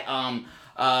is that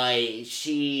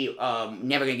she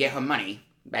never gonna get her money.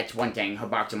 That's one thing. Her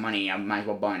box of money. I might as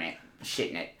well burn it.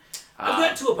 Shit in it. I've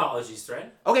got 2 apologies,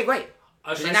 Thread. Okay, great.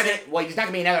 There's not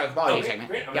gonna be another apology segment.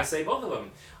 Great. I'm gonna say both of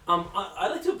them. I'd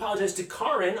like to apologize to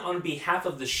Karin on behalf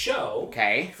of the show.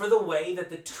 Okay. For the way that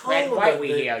the tone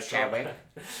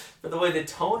for the way the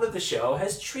tone of the show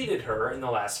has treated her in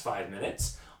the last 5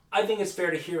 minutes. I think it's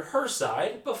fair to hear her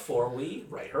side before we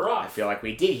write her off. I feel like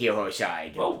we did hear her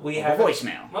side. Well, we have a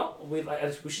voicemail. Well,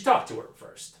 we should talk to her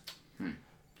first.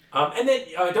 And then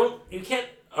you can't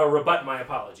rebut my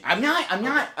apology. I'm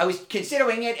not. I was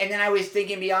considering it, and then I was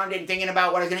thinking beyond it and thinking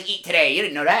about what I was going to eat today. You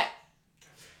didn't know that?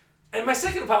 And my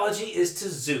second apology is to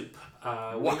Zoop.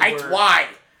 Why?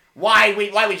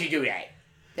 Why would you do that?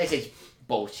 This is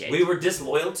bullshit. We were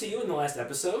disloyal to you in the last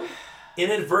episode.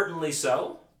 Inadvertently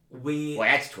so. Well,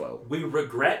 that's true. We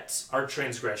regret our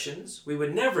transgressions. We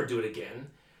would never do it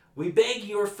again. We beg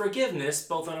your forgiveness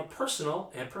both on a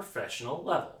personal and professional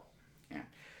level. Yeah.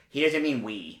 He doesn't mean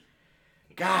we.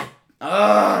 God.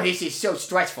 Oh, this is so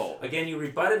stressful. Again, you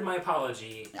rebutted my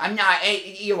apology. I'm not.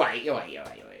 You're right.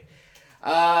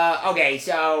 Okay,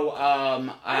 so,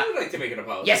 I would like to make an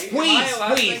apology. Yes, please.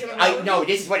 No,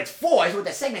 this is what it's for. This is what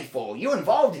the segment's for. You're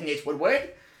involved in this,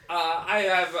 Woodward. I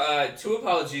have 2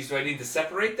 apologies. Do I need to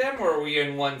separate them, or are we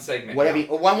in one segment? Whatever.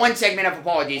 One segment of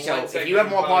apologies. So if you have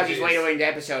more apologies later in the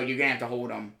episode, you're gonna have to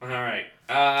hold them. All right.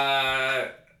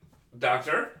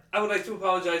 Doctor, I would like to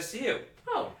apologize to you.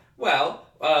 Oh. Well,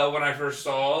 when I first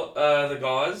saw the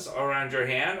gauze around your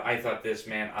hand, I thought this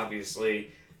man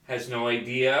obviously has no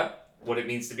idea what it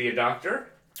means to be a doctor.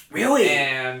 Really?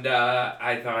 And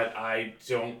I thought, I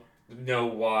don't know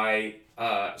why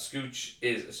Scooch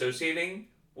is associating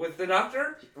with the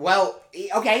doctor. Well,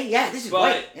 okay, yeah, this is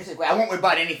great. I won't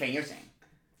rebut anything you're saying.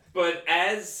 But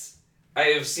as I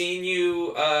have seen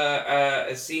you,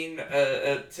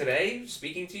 today,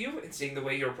 speaking to you and seeing the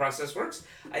way your process works,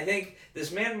 I think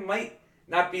this man might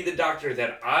not be the doctor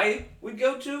that I would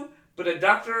go to, but a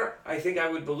doctor I think I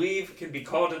would believe can be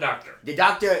called a doctor. The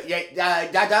doctor, the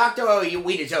doctor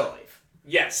we deserve.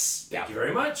 Yes. Thank you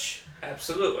very much.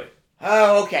 Absolutely.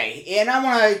 Oh, okay. And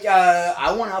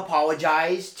I wanna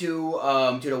apologize to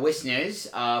the listeners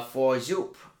for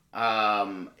Zoop.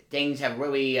 Things have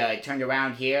really turned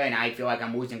around here, and I feel like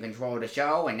I'm losing control of the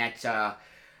show, and that's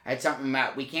something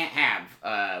that we can't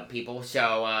have, people.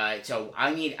 So I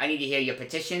need to hear your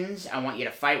petitions. I want you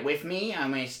to fight with me.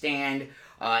 I'm gonna stand.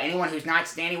 Anyone who's not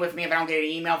standing with me, if I don't get an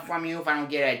email from you, if I don't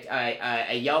get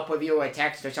a Yelp review or a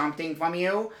text or something from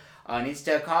you, an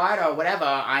Instacart or whatever,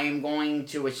 I am going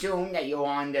to assume that you're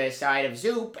on the side of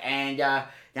Zoop, and then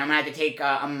I'm gonna have to take.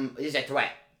 This is a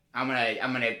threat. I'm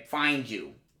gonna find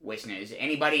you, listeners.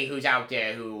 Anybody who's out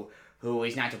there who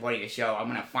is not supporting the show, I'm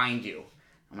gonna find you.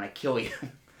 I'm gonna kill you.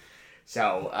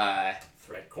 So,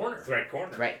 Threat corner.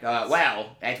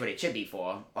 Well, that's what it should be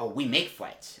for. Oh, we make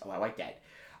threats. Oh, I like that.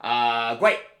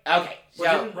 Great. Okay. So,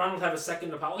 well, didn't Ronald have a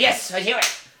second apology? Yes, let's hear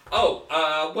it. Oh,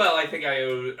 well, I think I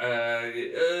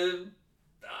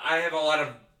have a lot of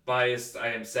biased, I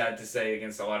am sad to say,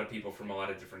 against a lot of people from a lot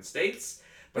of different states.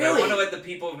 But Really? I want to let the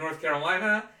people of North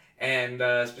Carolina and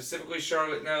specifically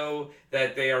Charlotte know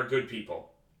that they are good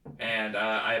people. And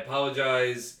I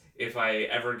apologize if I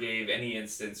ever gave any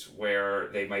instance where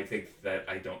they might think that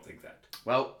I don't think that.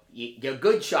 Well, you're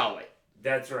good, Charlotte.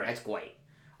 That's right. That's great.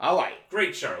 All right.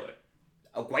 Great Charlotte.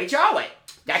 Oh, great Charlotte.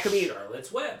 That could be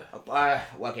Charlotte's Web.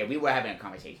 Okay, we were having a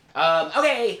conversation.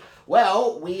 Okay,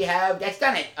 well, that's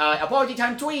done it. Apology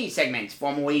Time 3 segments,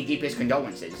 formerly Deepest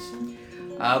Condolences.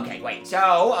 Okay, great.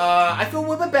 So, I feel a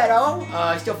little bit better.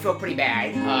 I still feel pretty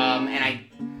bad. And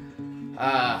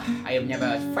I have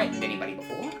never threatened anybody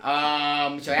before.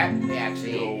 So that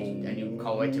actually a new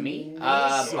color to me.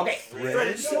 Okay. Fred,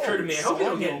 it just occurred to me, I hope you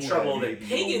don't get in trouble that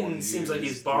Pagan seems like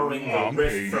he's borrowing the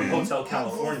riff from Hotel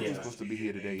California.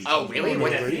 Oh, really?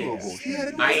 What? I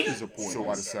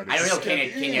don't know, can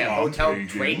a hotel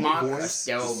trademark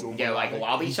their like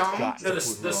lobby song? No, the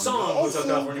song Hotel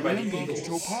California by the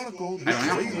Eagles. I don't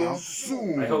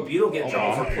know. I hope you don't get in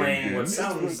trouble for playing what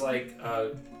sounds like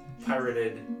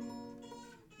pirated.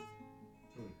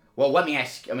 Well, let me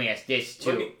ask this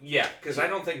too. Because I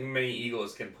don't think many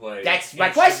Eagles can play. That's my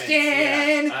question.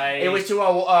 Yeah, it was to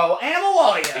Animal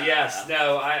Warrior. Yes,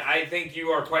 no, I think you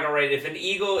are quite all right. If an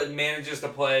Eagle manages to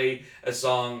play a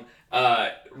song,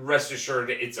 rest assured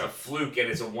it's a fluke and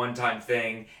it's a one-time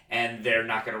thing, and they're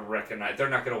not going to recognize. They're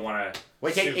not going to want to.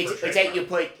 It's that you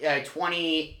put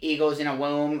 20 Eagles in a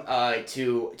room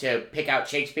to pick out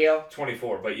Shakespeare.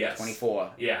 24, but yes.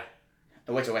 24. Yeah.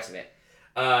 What's the rest of it?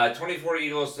 24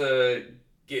 Eagles to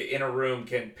get in a room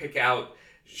can pick out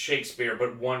Shakespeare,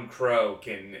 but one crow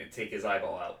can take his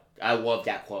eyeball out. I love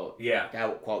that quote. Yeah.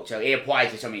 That quote. So it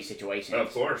applies to so many situations.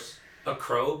 Of course. A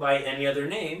crow by any other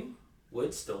name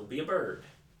would still be a bird.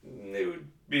 It would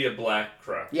be a black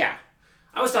crow. Yeah.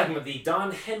 I was talking about the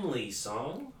Don Henley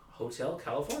song, Hotel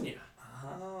California.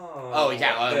 Oh, is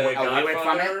that a lyric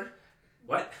from it?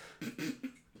 What?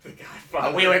 The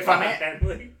Godfather. A lyric from it?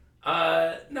 Henley?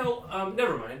 No,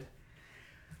 never mind.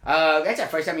 That's the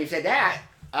first time you've said that.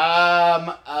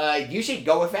 You should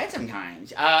go with that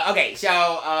sometimes. Okay, so,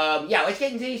 yeah, let's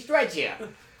get into these threads here.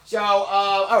 So,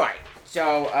 alright.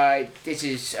 So, this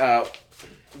is,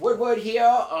 Woodward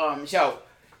here. So,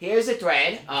 here's the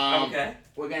thread. Okay.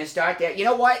 We're gonna start there. You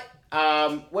know what?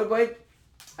 Woodward,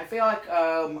 I feel like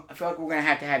we're gonna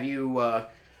have you,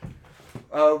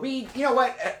 read, you know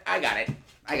what? I got it.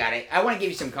 I want to give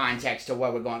you some context to where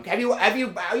we're going. Are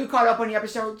you caught up on the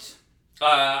episodes?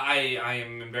 I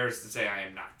am embarrassed to say I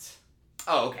am not.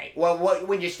 Oh, okay. Well,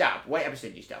 when did you stop? What episode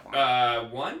did you stop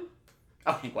on? 1?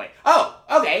 Okay, great. Oh,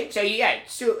 okay. So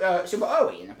super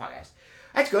early in the podcast.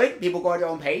 That's good. People go at their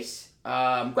own pace.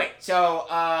 Great. So,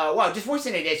 well, just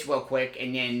listen to this real quick,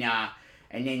 and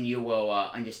then you will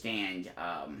understand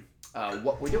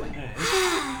what we're doing.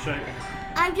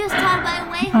 I'm just on my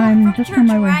way home from church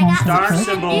where I got Star some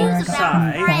symbol news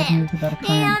sigh. about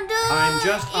and I'm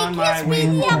just on my it gives way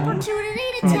me the home. opportunity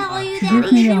to tell you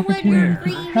that even when you're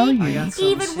grieving,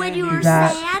 even when you're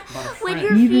sad, when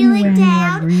you're feeling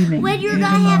down, when you're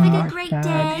not having a great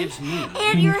day,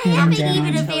 and you're having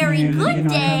even a very good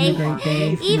day,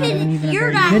 even if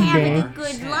you're not having a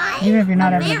good life, even if you're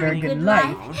not a having a very very good good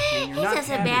life, life, it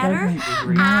doesn't matter.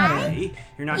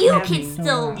 You can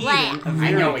still laugh.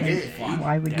 I know it is fun.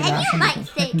 Why would you And laugh you in might those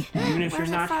think, circumstances? Even if you're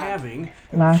not having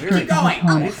Laughter Keep going.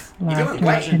 components.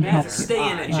 Laughter can help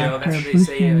Stay in it, you. Joe. Laughter That's what they boosts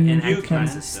say your in immune ag system,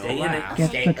 classes. Stay in it.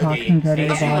 gets the toxins out of your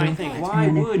And you body, might think, why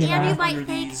and if would you and you laugh might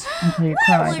think, until you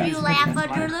why cry, would you that's laugh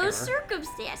different. under those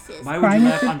circumstances? Why would Crying you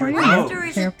is laugh good under for you. Laughter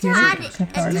is a Therapeutic, tonic.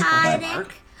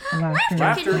 cathartic, Laughter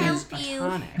laughter can is help a you.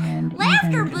 tonic. and Laughter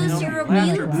even boosts your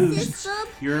Laughter immune boosts system.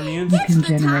 your immune You Gets can the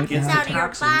generate toxins that. out of your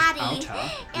Toxins body. out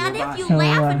of And your if you So,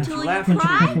 laugh if until you you laugh when you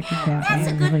cry, take a bath, that's a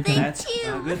it's good really thing good. That's a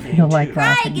too. good thing. You'll like too.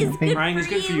 laughing. Crying is You'll be good Crying is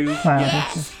good for you. Wow, Yes.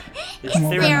 that's just It's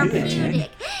therapeutic.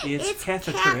 therapeutic. It's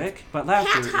cathartic, but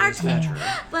laughter is cathartic. better.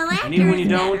 But laughter And even when is you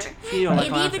don't better. feel like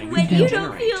And laughing, even you when can you don't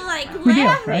generate. feel like We do,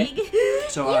 laughing, right?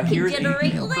 So you can here's a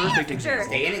generate perfect laughter. example.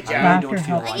 Stay in it, I Joe. Laughter don't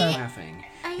feel like helps. laughing.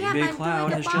 I A am, big I'm cloud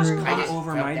doing has a just ball. come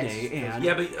over my that's- day, and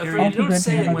Yeah, but here you it don't is.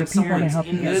 say it when other people to someone's help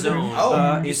in you the get zone.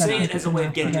 Oh, You say it as a way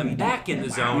of getting them back in the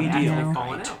zone We after deal. they've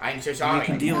fallen out. I'm so We sorry.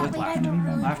 can deal with laughter.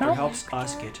 Laughter helps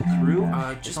us get through.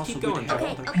 It's Just also keep good going. to help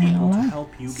Okay, other okay. people to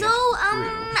help you get So, through.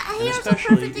 And here's a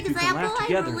especially perfect if you can example. laugh I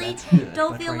together, really that's good.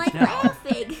 don't But feel right like now,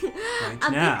 laughing. right A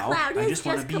big now, cloud I has just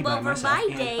wanna just be come by over myself my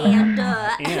and, day, and,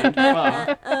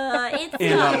 it's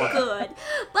and, not good.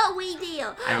 But we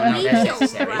deal. I don't know We if that's deal,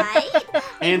 necessary. right?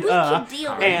 and we can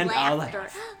deal with and laughter.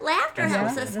 Laughter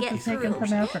helps us get through.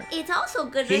 It's also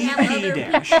good to He, have he, other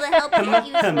dash. people to help get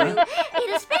you Hum, through.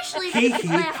 And especially if He, we can he,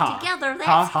 laugh ha. together,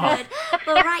 Ha, that's ha. good.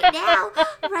 But right now,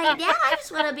 I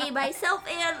just want to be myself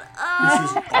and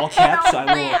This is all caps, so I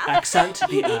will laugh. accent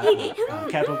the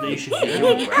capitalization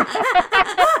here.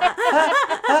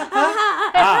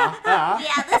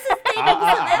 Yeah, this is taking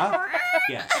some effort.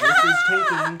 Yes, this is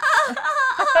taking.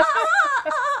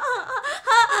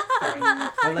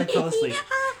 I'll let you asleep.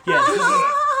 Yes, this is.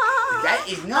 That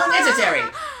is not necessary.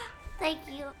 Thank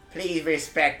you. Please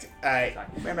respect.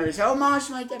 Remember so much,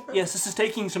 my dear. Yes, this is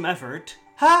taking some effort.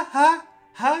 Ha ha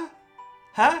ha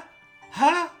ha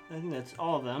ha. I think that's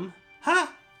all of them.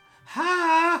 Ha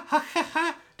ha ha ha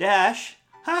ha. Dash.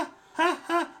 Ha ha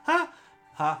ha ha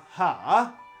ha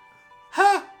ha.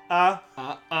 Ha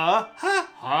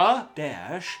ha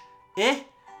dash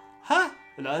ha.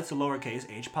 No, that's a lowercase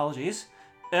h. Apologies.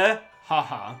 Ha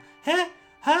ha. Ha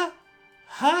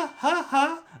ha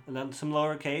ha. And then some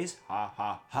lowercase. Ha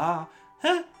ha ha.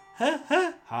 Ha ha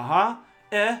ha ha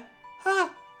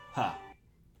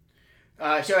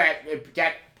ha. So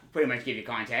that pretty much gives you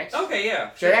context. Okay,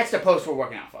 yeah. So that's the post we're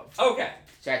working off of. Okay.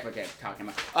 So that's what they're talking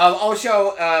about.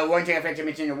 Also, one thing I forgot to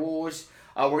mention in the rules.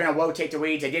 We're going to rotate the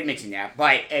reads. I did mention that.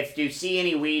 But if you see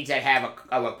any reads that have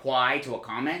a reply to a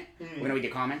comment, we're going to read the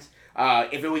comments.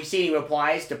 If we see any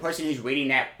replies, the person who's reading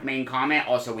that main comment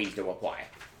also reads the reply.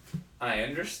 I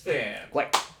understand.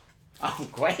 Great. Oh,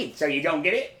 great. So you don't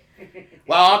get it?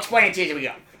 Well, I'll explain it to you as we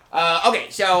go. Okay,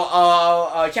 so,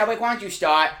 Chadwick, why don't you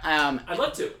start? I'd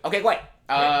love to. Okay, great.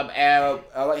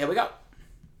 Here we go.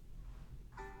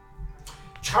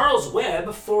 Charles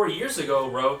Webb, 4 years ago,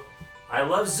 wrote, I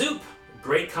love Zoop.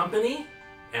 Great company,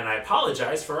 and I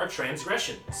apologize for our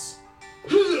transgressions.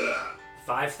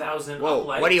 5,000 Whoa,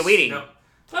 likes. what are you reading? No.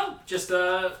 Well, just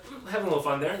having a little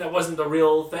fun there. That wasn't the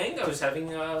real thing. I was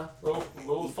having a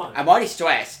little fun. I'm already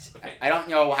stressed. Okay. I don't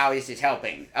know how this is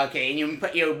helping. Okay, and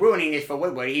you're ruining this for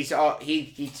Woodward. He's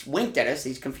winked at us.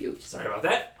 He's confused. Sorry about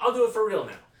that. I'll do it for real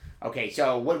now. Okay,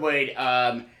 so Woodward,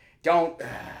 don't.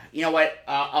 You know what?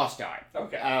 I'll start.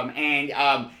 Okay. And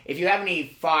if you have any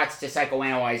thoughts to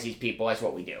psychoanalyze these people, that's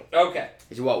what we do. Okay.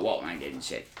 This is what Walt and I did and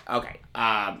shit. Okay.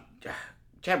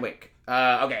 Chadwick.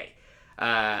 Okay.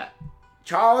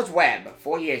 Charles Webb,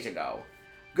 4 years ago.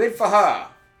 Good for her.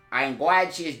 I am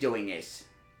glad she is doing this.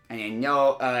 And then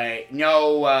no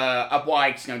up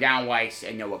likes, no down likes,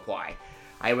 and no reply.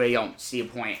 I really don't see a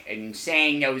point in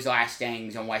saying those last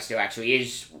things unless there actually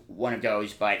is one of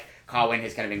those, but Colin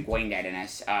has kind of ingrained that in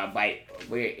us. But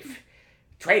we're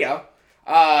traitor.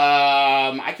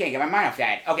 I can't get my mind off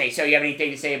that. Okay, so you have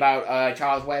anything to say about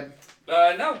Charles Webb?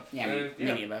 No. Yeah, me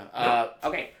neither.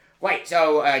 Okay, right.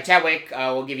 So Chadwick,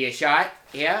 we'll give you a shot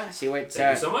here. See what.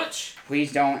 Thank you so much.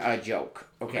 Please don't joke.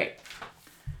 Okay.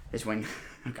 This one.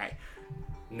 Okay.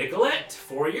 Nicolette,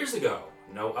 4 years ago.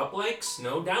 No up likes,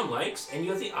 no down likes, and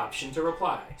you have the option to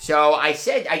reply. So I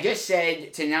just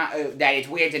said to not that it's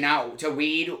weird to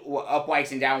read up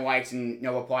likes and down likes and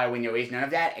no reply when there is none of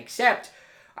that. Except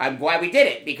I'm glad we did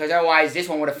it because otherwise this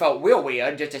one would have felt real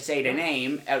weird just to say the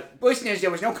name. Listeners,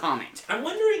 there was no comment. I'm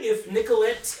wondering if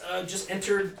Nicolette just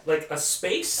entered like a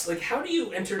space. Like how do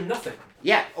you enter nothing?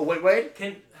 Yeah, a Woodward.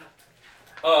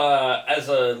 As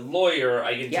a lawyer,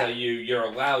 I can tell you you're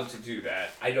allowed to do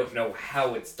that. I don't know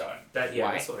how it's done. That's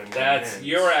what I mean.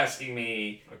 You're asking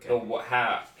me the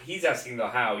how. He's asking the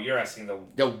how. You're asking the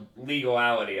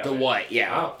legality of it. The what?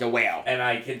 Yeah. The whale. And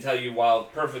I can tell you, while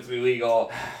perfectly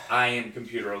legal, I am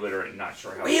computer illiterate and not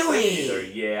sure how. Really? It's done either.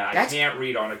 Yeah, I can't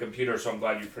read on a computer, so I'm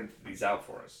glad you printed these out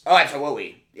for us. Oh,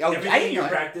 absolutely. Oh, everything in your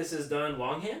practice is done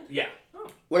longhand? Yeah.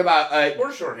 Oh. What about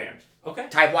or shorthand? Okay.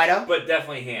 Typewriter? But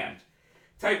definitely hand.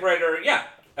 Typewriter, yeah,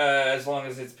 as long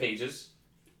as it's pages.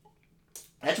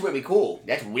 That's really cool.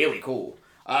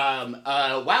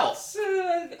 Wow. It's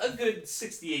a good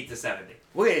 68 to 70.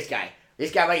 Look at this guy.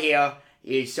 This guy right here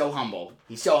is so humble.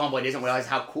 He's so humble he doesn't realize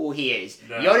how cool he is.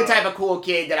 No. You're the type of cool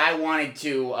kid that I wanted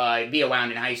to be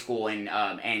around in high school, and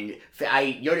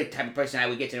you're the type of person I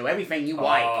would get to know everything you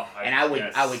like, and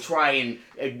I would try and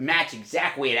match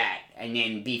exactly that, and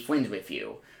then be friends with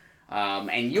you.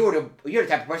 And you're the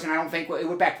type of person I don't think it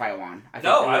would backfire on.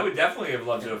 I would definitely have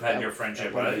loved to have had your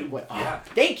friendship. Yeah.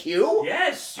 Thank you.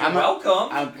 Yes, you're welcome.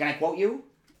 Can I quote you?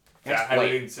 Yeah, I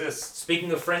would insist.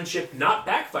 Speaking of friendship not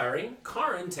backfiring,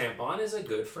 Karin Tampon is a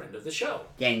good friend of the show.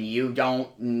 And you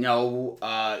don't know,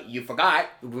 you forgot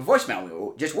the voicemail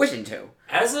we just listened to.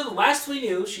 As of last we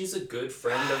knew, she's a good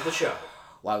friend of the show.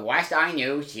 Well, last I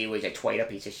knew, she was a traitor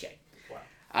piece of shit. Wow.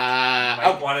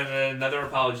 Mike wanted another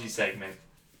apology segment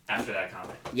after that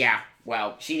comment. Yeah.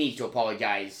 well, she needs to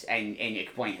apologize and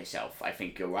explain herself. I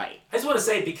think you're right. I just want to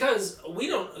say, because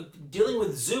dealing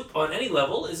with Zoop on any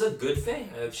level is a good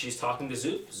thing. If she's talking to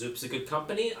Zoop, Zoop's a good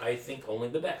company. I think only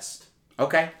the best.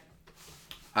 Okay.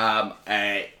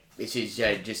 This is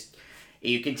just,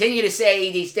 you continue to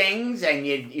say these things and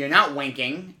you're not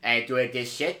winking at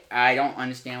this shit. I don't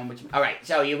understand what you... All right,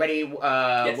 so you ready,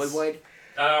 yes. Woodward?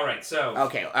 All right, so...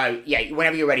 Okay, yeah,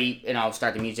 whenever you're ready, and I'll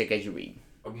start the music as you read.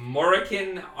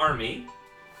 Moroccan Army,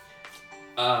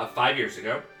 5 years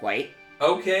ago. Great.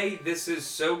 Okay, this is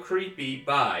so creepy,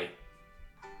 bye.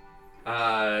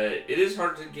 It is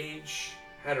hard to gauge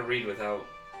how to read without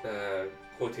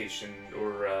quotation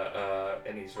or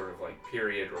any sort of like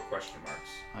period or question marks.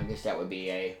 I guess that would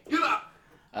be a...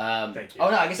 Thank you.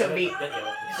 Oh no, I guess that would be...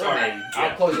 Sorry.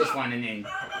 I'll close this one and then...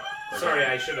 Sorry,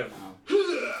 I should have...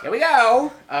 Here we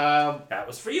go. That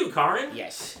was for you, Karin.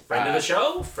 Yes. Friend of the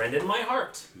show, friend in my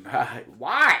heart.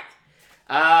 What?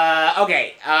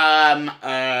 Okay.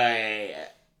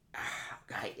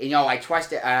 You know, I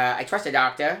trust a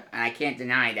doctor, and I can't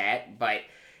deny that. But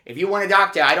if you want a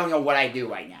doctor, I don't know what I do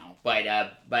right now. But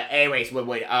anyways,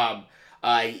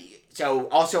 so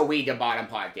also read the bottom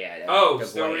part there.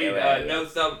 So read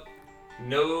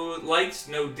no likes,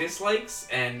 no dislikes,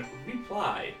 and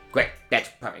reply. Great, that's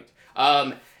perfect.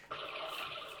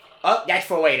 That's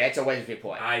for later. That's a weather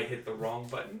report. I hit the wrong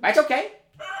button. That's okay.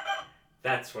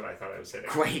 That's what I thought I was hitting.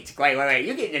 Great. Wait.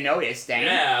 You're getting to know this thing.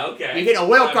 Yeah, okay. You're getting a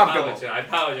little comfortable. I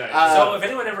apologize. So if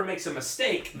anyone ever makes a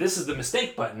mistake, this is the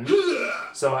mistake button.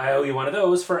 So I owe you one of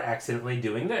those for accidentally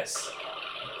doing this.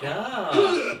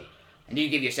 Oh. And do you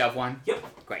give yourself one?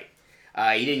 Yep. Great.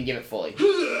 You didn't give it fully.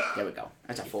 There we go.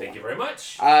 That's a full one. Thank you very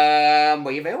much. Well,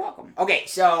 you're very welcome. Okay,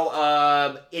 so,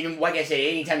 like I said,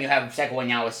 anytime you have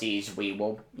psychoanalyses, we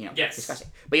will, discuss it.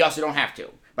 But you also don't have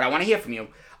to. But I want to hear from you.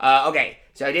 Okay,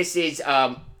 so this is,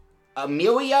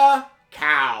 Amelia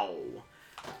Cow.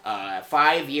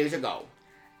 5 years ago.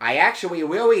 I actually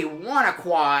really want to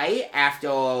cry after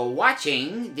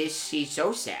watching this. She's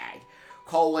so sad.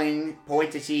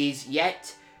 Parentheses,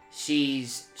 yet...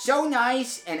 She's so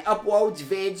nice and uploads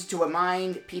vids to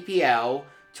remind PPL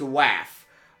to laugh.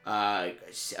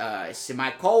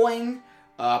 Semicolon,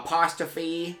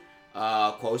 apostrophe,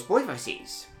 close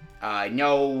parentheses.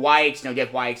 No likes, no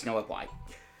dislikes, no reply.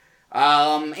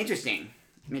 Interesting.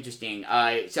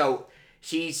 So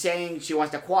she's saying she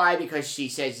wants to cry because she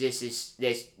says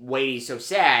this lady is so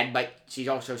sad, but she's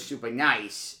also super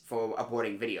nice for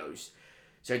uploading videos.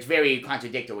 So it's very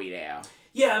contradictory there.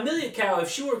 Yeah, Amelia Cow, if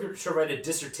she were to write a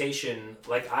dissertation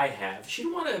like I have, she'd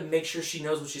want to make sure she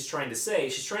knows what she's trying to say.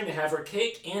 She's trying to have her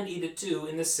cake and eat it too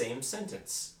in the same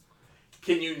sentence.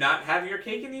 Can you not have your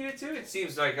cake and eat it too? It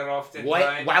seems like an often...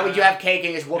 Why would you have cake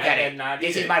and just look at it?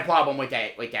 This is it. my problem with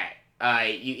that.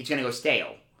 It's going to go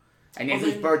stale. And then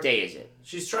whose birthday is it?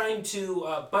 She's trying to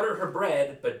butter her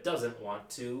bread, but doesn't want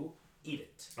to eat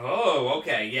it. Oh,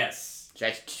 okay, yes. So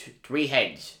that's 3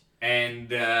 heads. And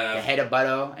the head of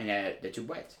butter and the 2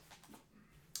 breads.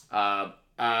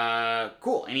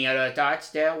 Cool. Any other thoughts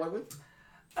there, Woodward?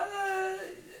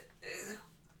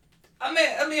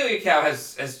 Amelia Cow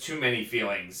has too many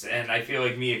feelings, and I feel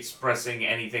like me expressing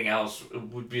anything else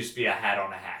would just be a hat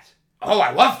on a hat. Oh,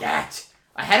 I love that!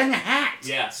 A hat on a hat!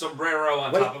 Yeah, sombrero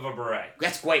on top of a beret.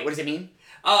 That's great. What does it mean?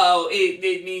 Oh,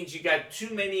 it means you got too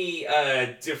many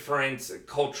different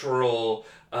cultural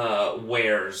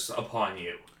wares upon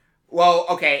you. Well,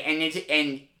 okay, I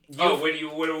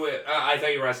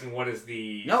thought you were asking what does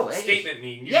the statement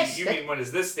mean. You mean what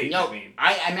does this statement mean?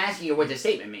 I'm asking you what the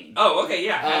statement means. Oh, okay,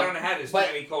 yeah. Hat on a hat is too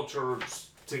many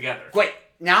cultures together. Great.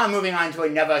 Now I'm moving on to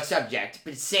another subject,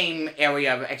 but same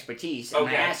area of expertise. I'm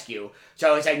going to ask you.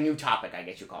 So it's a new topic, I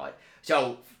guess you call it.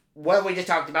 So what we just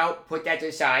talked about, put that to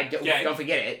the side. Don't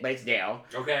forget it, but it's there.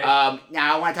 Okay.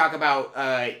 Now I want to talk about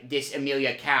this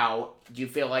Amelia Cow. Do you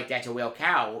feel like that's a real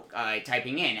cow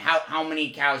typing in? How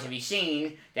many cows have you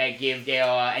seen that give their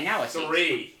analysis?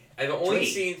 3. I've only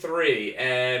seen 3.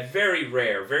 Very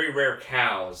rare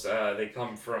cows. They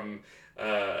come from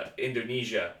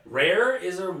Indonesia. Rare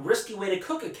is a risky way to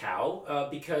cook a cow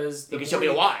because... It can still be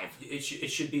alive. It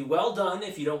should be well done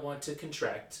if you don't want to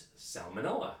contract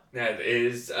salmonella. That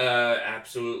is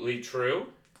absolutely true.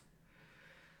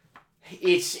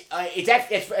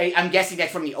 I'm guessing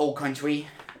that's from the old country.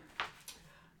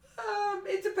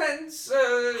 It depends.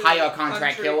 Higher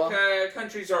contract killer?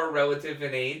 Countries are relative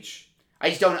in age. I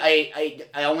just don't... I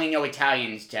only know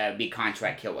Italians to be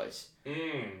contract killers. So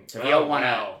if you don't want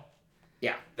to...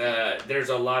 Yeah. There's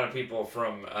a lot of people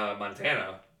from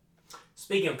Montana.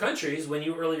 Speaking of countries, when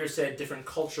you earlier said different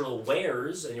cultural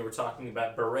wares, and you were talking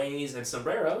about berets and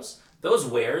sombreros, those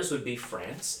wares would be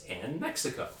France and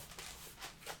Mexico.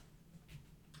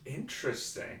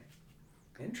 Interesting.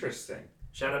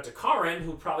 Shout out to Karin,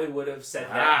 who probably would have said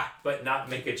that, but not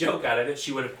make a joke out of it.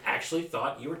 She would have actually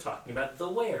thought you were talking about the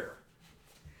ware.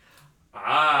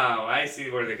 Ah, I see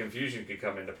where the confusion could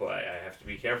come into play. I have to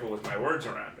be careful with my words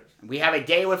around it. We have a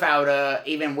day without her,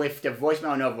 even with the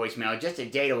voicemail, no voicemail, just a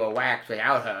day to relax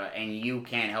without her, and you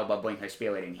can't help but bring her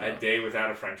spirit in here. A day without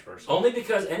a French person. Only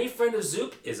because any friend of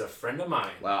Zoop is a friend of mine.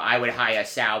 Well, I would hire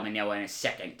Sal Manila in a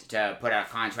second to put a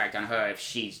contract on her if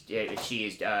she is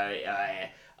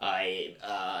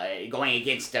going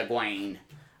against the grain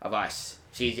of us.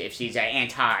 If she's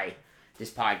anti this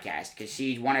podcast, because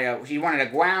she's one of the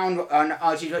ground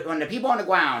she's one of the people on the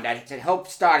ground that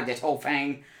helped start this whole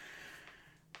thing.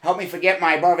 Helped me forget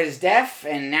my brother's death,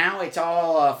 and now it's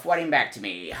all flooding back to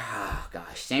me. Oh,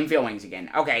 gosh, same feelings again.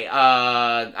 Okay,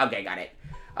 got it.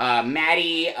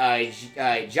 Maddie,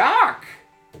 Jock.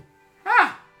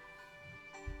 Huh.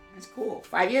 That's cool.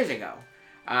 5 years ago.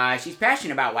 She's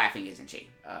passionate about laughing, isn't she?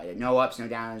 No ups, no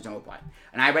downs, no reply.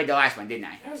 And I read the last one, didn't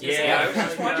I? I was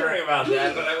just wondering about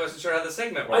that, but I wasn't sure how the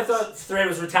segment was. I thought Thread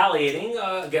was retaliating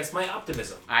against my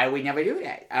optimism. I would never do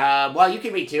that. Well, you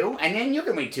can read 2, and then you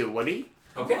can read 2, Woody.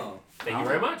 Okay. Thank you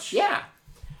very much. Yeah.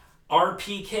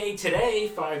 RPK Today,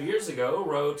 5 years ago,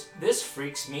 wrote, "This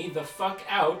freaks me the fuck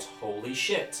out, holy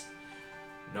shit.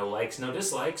 No likes, no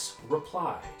dislikes,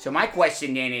 reply." So my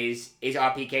question then is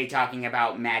RPK talking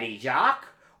about Maddie Jock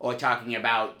or talking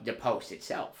about the post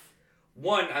itself?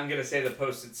 1, I'm going to say the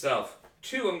post itself.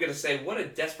 2, I'm going to say what a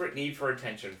desperate need for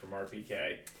attention from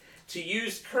RPK. To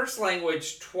use curse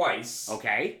language twice.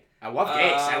 Okay. I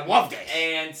love this.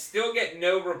 And still get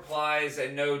no replies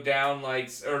and no down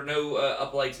likes, or no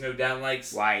up likes, no down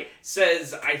likes. Right.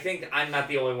 Says, I think I'm not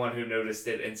the only one who noticed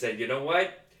it and said, you know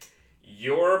what?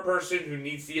 You're a person who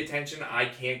needs the attention I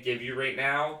can't give you right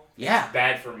now. Yeah. It's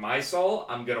bad for my soul.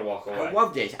 I'm going to walk away. I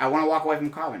love this. I want to walk away from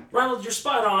Colin. Ronald, you're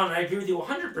spot on. I agree with you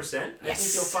 100%. Yes. I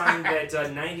think you'll find that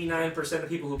 99% of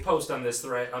people who post on this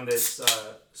thread, on this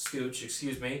scooch,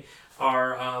 excuse me,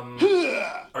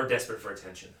 are desperate for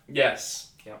attention.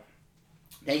 Yes. Yep.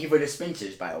 Thank you for the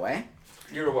spinches, by the way.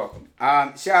 You're welcome.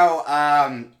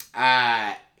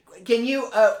 Can you,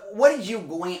 what did you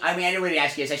glean, I mean, I didn't really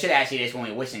ask you this, I should have asked you this when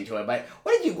we listened to it, but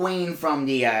what did you glean from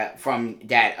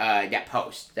that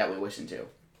post that we listened to?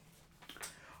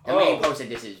 The main post that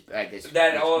this is,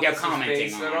 they're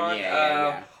commenting on.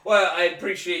 Yeah. Well, I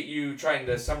appreciate you trying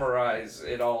to summarize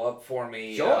it all up for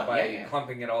me by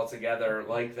clumping it all together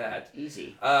like that.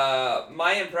 Easy.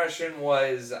 My impression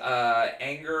was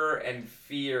anger and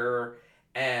fear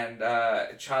and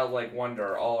childlike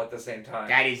wonder all at the same time.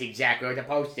 That is exactly what the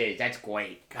post is. That's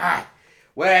great. God,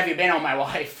 where have you been all my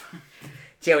life?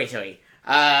 Seriously.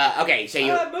 Okay, so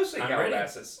you... mostly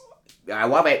Calabasas. I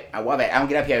love it. I don't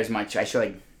get up here as much. I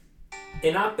should.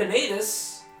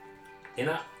 Inopinatus,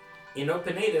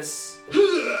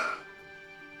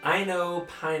 I know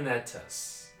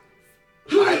Pinetus.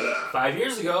 5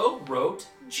 years ago, wrote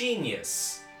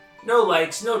genius. No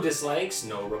likes, no dislikes,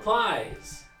 no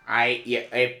replies.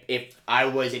 If I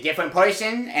was a different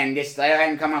person and this letter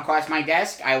hadn't come across my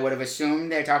desk, I would have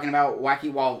assumed they're talking about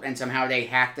Wacky Walt and somehow they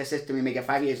hacked the system and make it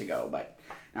 5 years ago, but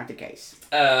not the case.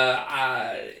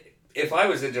 If I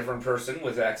was a different person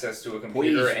with access to a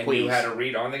computer and you had to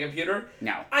read on the computer,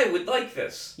 no, I would like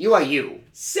this. You are you.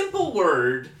 Simple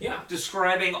word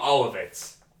describing all of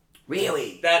it.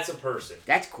 Really? That's a person.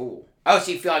 That's cool. Oh,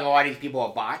 so you feel like a lot of these people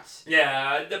are bots?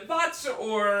 Yeah, the bots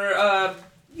or,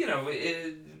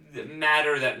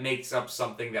 matter that makes up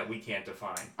something that we can't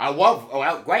define.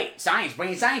 Great. Science,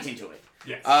 bringing science into it.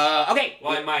 Yes. Okay.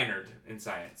 Well, I minored in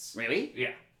science. Really?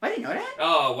 Yeah. I didn't know that.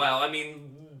 Oh, well, I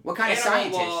mean... What kind of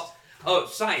scientist? Oh,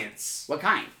 science. What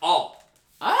kind? All.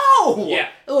 Oh! Yeah.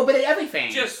 A little bit of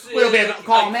everything. Just a little bit of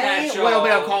column A, a little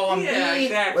bit of column B,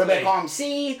 exactly. a little bit of column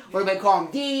C, a little bit of column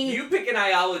D. You pick an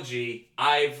iology,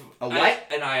 A what?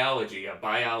 An iology, a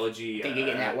biology. I think you're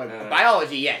getting that word.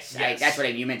 Biology, yes. That's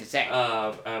what you meant to say.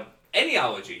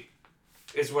 Anyology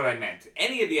is what I meant.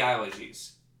 Any of the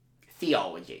iologies.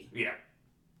 Theology. Yeah.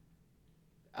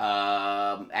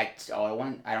 That's all I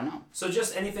want. I don't know. So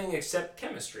just anything except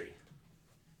chemistry.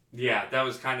 Yeah, that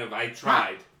was kind of... I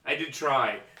tried. Huh. I did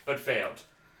try, but failed.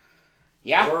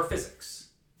 Yeah? Or physics.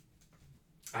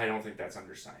 I don't think that's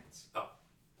under science. Oh.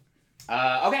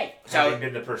 Okay. Having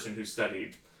been the person who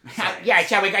studied science. Yeah,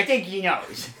 Chadwick, I think he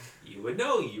knows. You would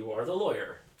know. You are the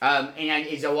lawyer. And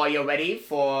is the lawyer ready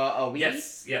for a week?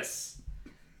 Yes.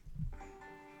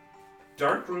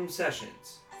 Darkroom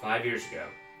Sessions, 5 years ago.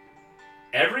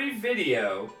 Every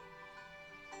video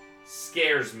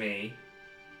scares me,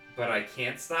 but I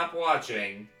can't stop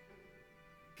watching.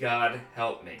 God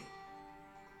help me.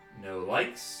 No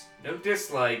likes, no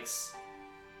dislikes.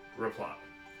 Reply.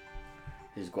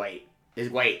 This is great. This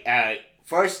is great.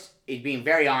 First, he's being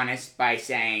very honest by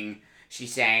saying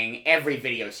she's saying every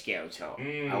video scares her.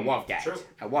 I love that. True.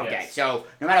 I love that. So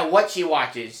no matter what she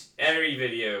watches, every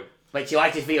video. But she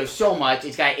likes this video so much,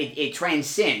 it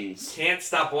transcends. Can't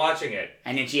stop watching it.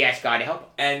 And then she asks God to help her.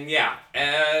 And yeah,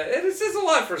 it says a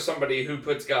lot for somebody who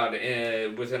puts God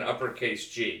with an uppercase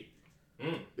G.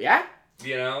 Yeah?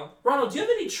 You know? Ronald, do you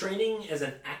have any training as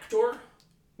an actor?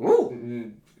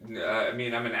 Ooh. I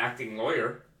mean, I'm an acting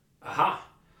lawyer. Aha.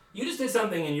 You just did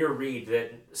something in your read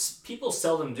that people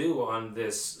seldom do on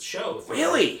this show.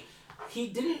 Really? He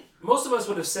didn't... Most of us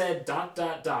would have said ...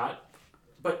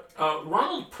 But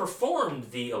Ronald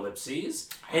performed the ellipses,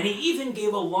 and he even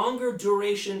gave a longer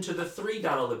duration to the 3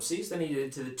 dot ellipses than he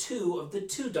did to the 2 of the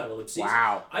 2 dot ellipses.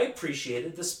 Wow. I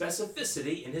appreciated the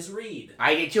specificity in his read.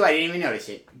 I did too. I didn't even notice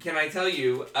it. Can I tell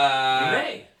you? You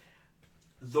may.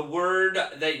 The word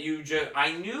that you just...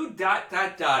 I knew ...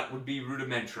 would be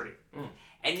rudimentary.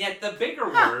 And yet the bigger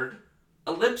word,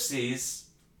 ellipses,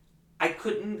 I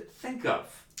couldn't think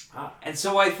of. And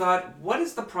so I thought, what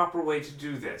is the proper way to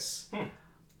do this?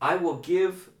 I will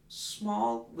give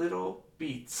small little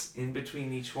beats in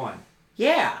between each one.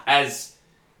 Yeah. As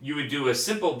you would do a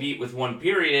simple beat with 1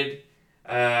 period,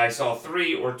 I saw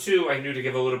 3 or 2, I knew to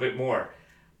give a little bit more.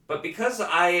 But because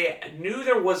I knew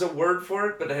there was a word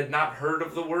for it, but I had not heard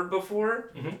of the word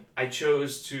before, I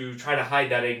chose to try to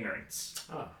hide that ignorance.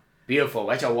 Beautiful.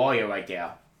 That's a warrior right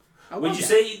there. Would you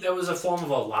say that was a form of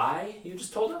a lie you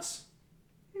just told us?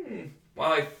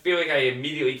 Well, I feel like I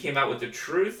immediately came out with the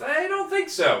truth. I don't think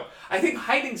so. I think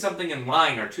hiding something and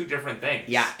lying are 2 different things.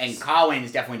 Yeah, and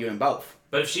Colin's definitely doing both.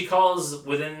 But if she calls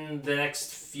within the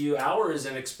next few hours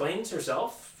and explains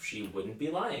herself, she wouldn't be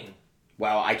lying.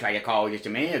 Well, I tried to call just a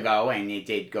minute ago, and it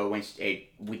did go. We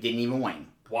didn't even ring.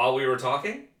 While we were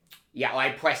talking? Yeah, well,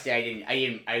 I pressed it. I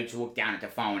didn't. I just looked down at the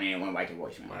phone, and it went right to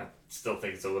voicemail. I still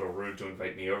think it's a little rude to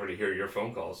invite me over to hear your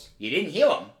phone calls. You didn't hear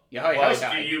them. You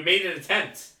heard you made an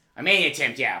attempt. I made an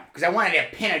attempt, yeah, because I wanted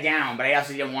to pin her down, but I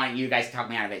also didn't want you guys to talk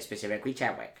me out of it specifically,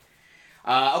 Chadwick.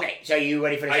 Okay, so you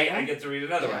ready for the second one? I get to read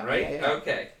another one, right? Yeah.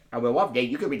 Okay. I will love that.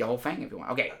 You could read the whole thing if you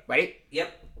want. Okay, ready?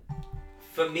 Yep.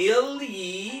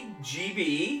 Familie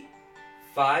GB,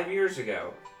 5 years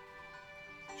ago.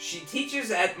 She teaches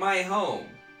at my home. ...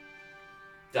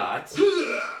 I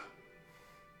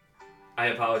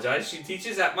apologize. She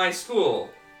teaches at my school. ...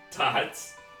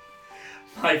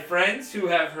 My friends who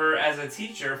have her as a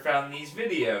teacher found these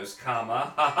videos,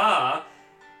 haha,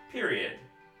 period.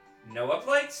 No up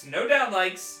likes, no down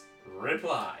likes,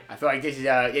 reply. I feel like this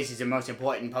is the most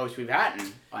important post we've had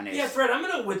on this. Yeah, Fred, I'm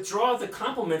going to withdraw the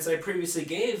compliments I previously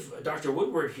gave Dr.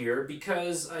 Woodward here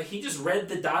because he just read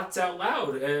the dots out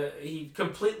loud. He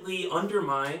completely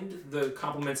undermined the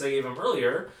compliments I gave him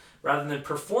earlier. Rather than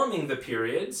performing the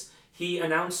periods, he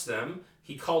announced them.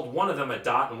 He called one of them a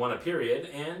dot and one a period,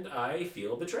 and I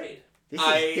feel betrayed.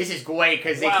 This is great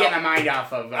because they get my mind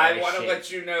off of I want to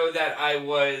let you know that I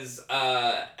was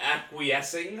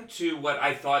acquiescing to what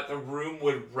I thought the room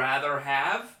would rather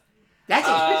have. That's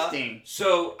interesting.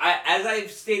 So, as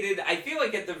I've stated, I feel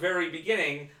like at the very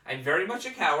beginning, I'm very much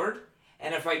a coward,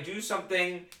 and if I do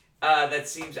something that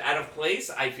seems out of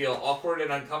place, I feel awkward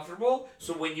and uncomfortable.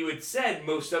 So when you had said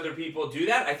most other people do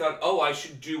that, I thought, I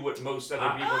should do what most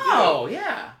other people do. Oh,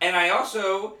 yeah. And I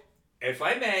also, if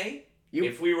I may,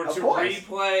 if we were to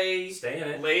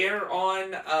replay later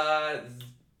on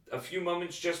a few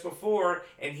moments just before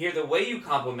and hear the way you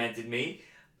complimented me,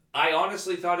 I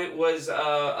honestly thought it was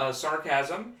a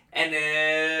sarcasm and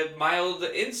a mild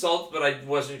insult, but I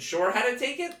wasn't sure how to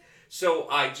take it, so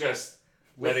I just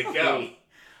let it go.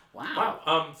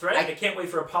 Wow. Fred, I can't wait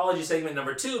for apology segment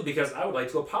number 2 because I would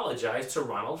like to apologize to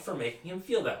Ronald for making him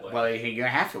feel that way. Well, you're going to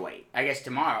have to wait. I guess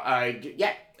tomorrow.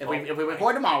 If we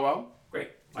record tomorrow.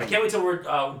 Great. I can't wait till we're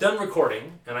done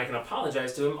recording and I can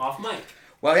apologize to him off mic.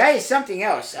 Well, that is something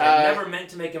else. I never meant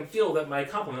to make him feel that my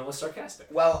compliment was sarcastic.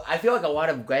 Well, I feel like a lot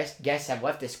of guests have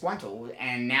left disgruntled,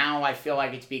 and now I feel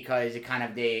like it's because of kind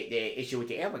of the issue with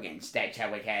the arrogance that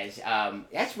Chadwick has.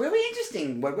 That's really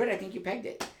interesting, Woodward. I think you pegged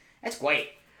it. That's great.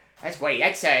 That's great.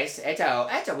 That's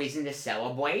a reason to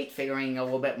celebrate, figuring a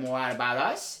little bit more out about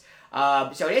us.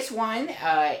 So this one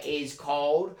is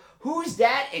called Who's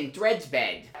That in Thread's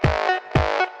Bed?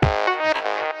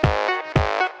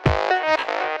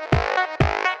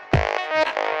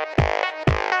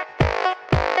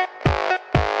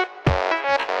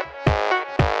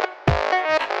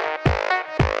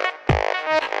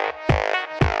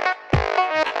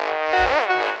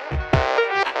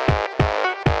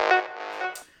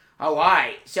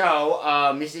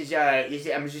 So, this is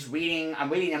I'm just reading. I'm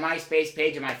reading the MySpace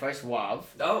page of my first love.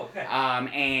 Oh, okay.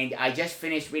 And I just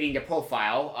finished reading the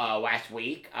profile last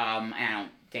week. And I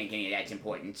don't think any of that's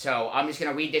important. So I'm just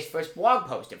gonna read this first blog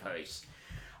post of hers.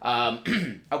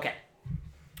 Okay.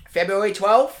 February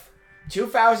 12th,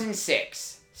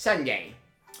 2006, Sunday,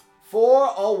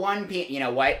 4:01 p.m. You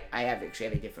know what? I actually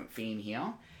have a different theme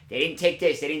here. They didn't take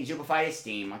this. They didn't Zoopify this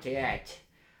theme. I'll tell you that.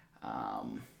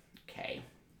 Okay.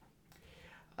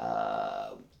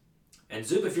 And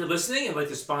Zoop, if you're listening and like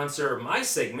to sponsor my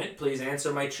segment, please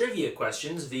answer my trivia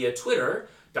questions via Twitter,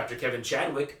 Dr. Kevin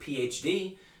Chadwick,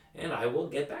 PhD, and I will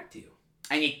get back to you.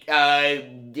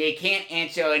 And they can't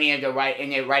answer any of the right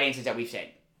answers that we've said.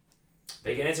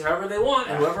 They can answer however they want,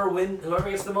 and whoever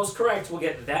gets the most correct will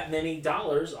get that many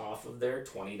dollars off of their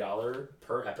 $20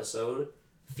 per episode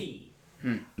fee.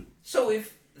 So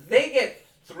if they get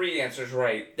 3 answers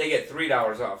right, they get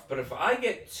 $3 off. But if I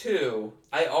get 2,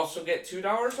 I also get $2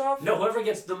 off? No, whoever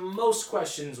gets the most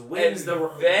questions wins the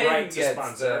right to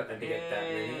sponsor, and they get that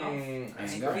many off. I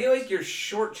feel like you're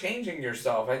shortchanging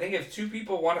yourself. I think if 2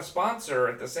 people want to sponsor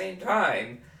at the same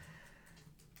time,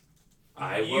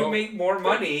 you make more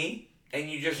money, and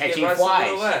you just give us a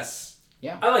little less.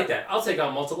 Yeah, I like that. I'll take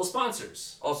on multiple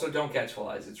sponsors. Also, don't catch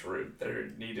flies. It's rude.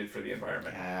 They're needed for the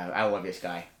environment. I love this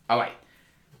guy. All right.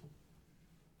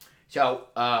 So,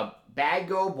 Bad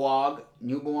Girl Blog,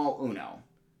 numero uno.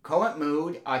 Current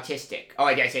mood, artistic. Oh,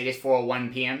 did I say this for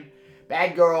 1 p.m.?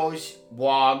 Bad Girls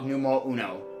Blog, numero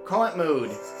uno. Current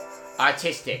mood,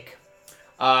 artistic.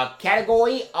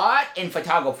 Category, art and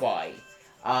photography.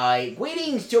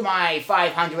 Greetings to my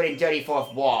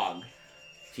 534th blog.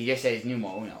 She just says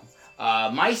numero uno.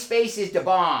 MySpace is the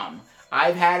bomb.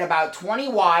 I've had about 20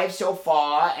 wives so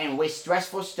far, and wish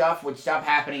stressful stuff would stop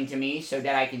happening to me so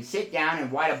that I can sit down and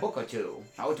write a book or 2.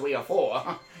 Oh, 3 or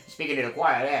 4. Speaking to the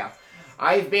choir there.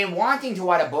 I've been wanting to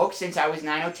write a book since I was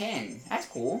 9 or 10. That's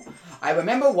cool. I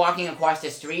remember walking across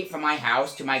the street from my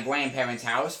house to my grandparents'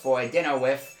 house for a dinner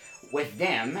with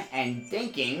them, and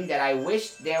thinking that I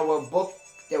wished there were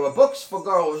books for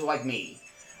girls like me.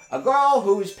 A girl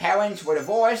whose parents were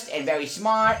divorced and very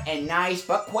smart and nice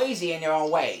but crazy in their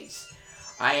own ways.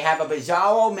 I have a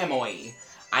bizarro memory.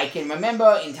 I can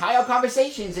remember entire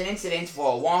conversations and incidents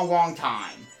for a long, long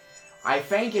time. I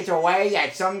think it's a way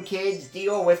that some kids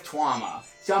deal with trauma.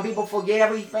 Some people forget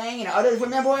everything and others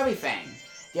remember everything.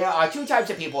 There are 2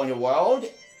 types of people in the world.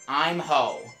 I'm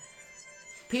Ho.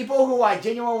 People who are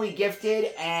genuinely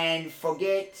gifted and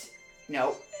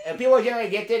people are generally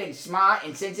gifted and smart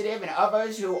and sensitive, and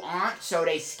others who aren't, so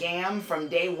they scam from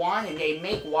day one and they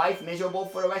make life miserable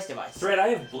for the rest of us. Fred, I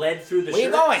have bled through the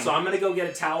shirt, going? So I'm going to go get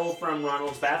a towel from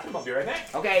Ronald's bathroom. I'll be right back.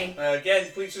 Okay.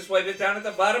 Again, please just wipe it down at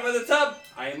the bottom of the tub.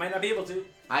 I might not be able to.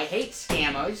 I hate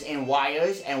scammers and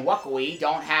wires, and luckily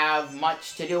don't have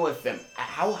much to do with them.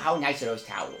 How nice are those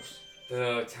towels?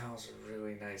 The towels are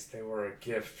really nice. They were a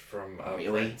gift from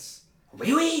really? Prince.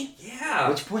 Really? Yeah.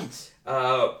 Which Prince?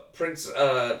 Prince,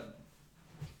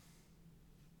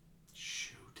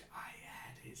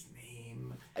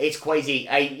 It's crazy.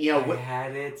 I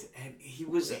had it, and he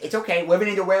was... It's okay. Living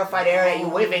in the rarefied area you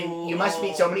live in, you must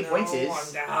meet so many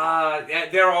princes. Yeah,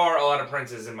 there are a lot of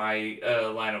princes in my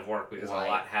line of work, because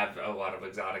have a lot of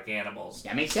exotic animals.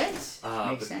 That makes sense.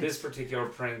 This particular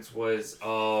prince was,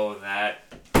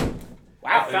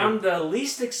 Wow, I found the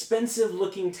least expensive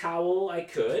looking towel I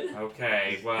could.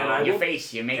 Okay, well... And your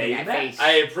face, you're making that face.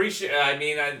 I appreciate...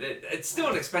 it's still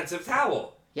an expensive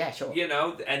towel. Yeah, sure.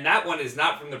 And that one is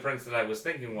not from the prince that I was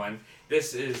thinking one.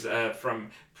 This is from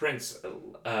Prince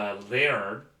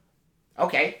Leonard.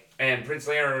 Okay. And Prince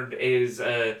Leonard is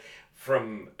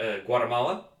from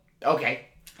Guatemala. Okay.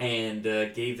 And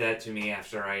gave that to me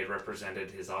after I had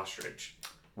represented his ostrich.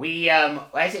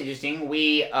 That's interesting.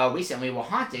 We recently were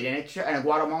haunted in a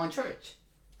Guatemalan church.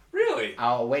 Really?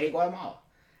 Away to Guatemala.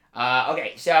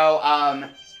 Okay, so,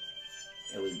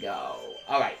 here we go.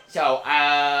 Alright, so,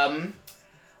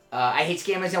 I hate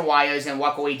scammers and wires, and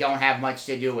luckily don't have much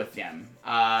to do with them.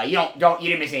 You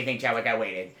didn't miss anything, Chadwick. I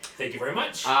waited. Thank you very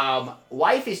much.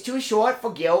 Life is too short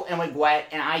for guilt and regret,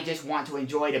 and I just want to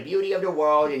enjoy the beauty of the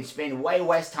world and spend way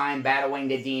less time battling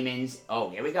the demons. Oh,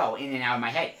 here we go. In and out of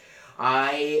my head.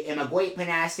 I am a great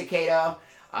pronosticator,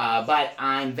 but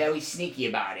I'm very sneaky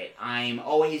about it. I'm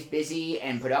always busy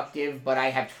and productive, but I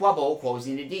have trouble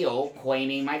closing the deal,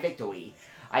 claiming my victory.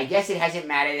 I guess it hasn't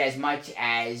mattered as much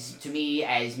to me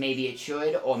as maybe it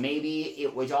should, or maybe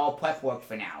it was all prep work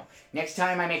for now. Next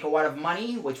time I make a lot of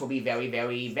money, which will be very,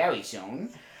 very, very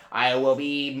soon, I will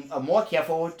be more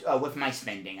careful with my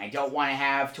spending. I don't want to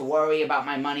have to worry about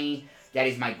my money That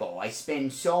is my goal. I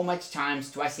spend so much time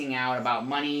stressing out about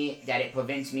money that it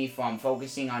prevents me from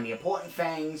focusing on the important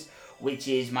things, which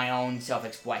is my own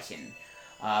self-expression.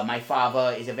 My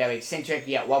father is a very eccentric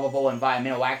yet lovable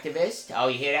environmental activist. Oh,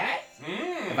 you hear that?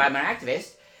 Environmental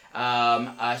activist.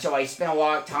 So I spent a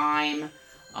lot of time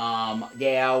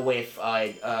there with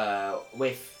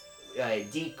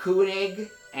Dee Koenig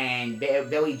and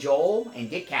Billy Joel and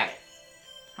Dick Cavett.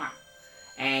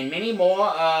 And many more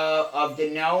of the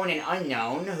known and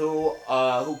unknown who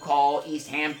call East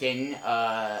Hampton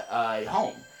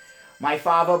home. My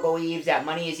father believes that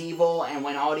money is evil, and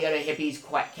when all the other hippies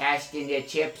cashed in their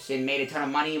chips and made a ton of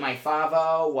money, my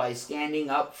father was standing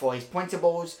up for his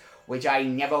principles, which I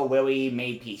never really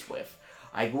made peace with.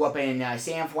 I grew up in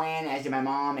San Fran, as did my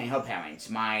mom and her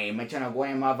parents. My maternal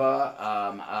grandmother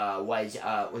was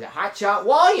a hotshot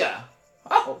lawyer.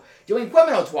 Oh, doing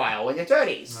criminal trial in the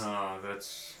 30s. Oh,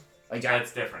 that's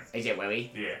different. Is it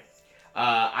really? Yeah.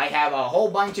 I have a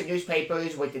whole bunch of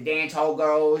newspapers with the dance hall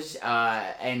girls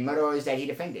and murderers that he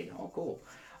defended. Oh, cool.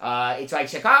 It's like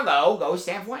Chicago goes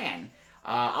San Fran.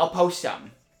 I'll post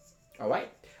some. All right.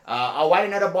 I'll write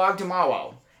another blog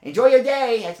tomorrow. Enjoy your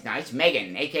day. That's nice.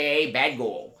 Megan, a.k.a. Bad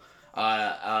Ghoul.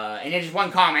 And there's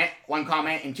one comment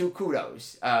and 2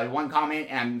 kudos. One comment,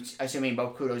 and I'm assuming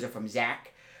both kudos are from Zach.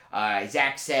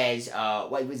 Zach says,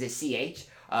 what was it, CH?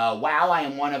 Wow, I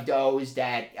am one of those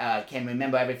that can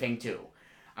remember everything too.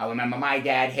 I remember my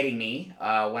dad hitting me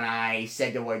when I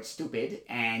said the word stupid,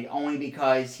 and only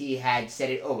because he had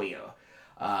said it earlier.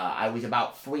 I was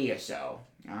about 3 or so.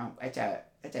 That's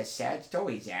a sad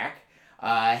story, Zach.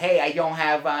 Hey, I don't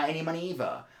have any money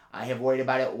either. I have worried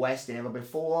about it less than ever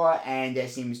before, and there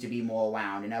seems to be more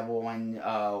around. Another one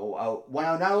of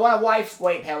life's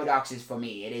great paradoxes for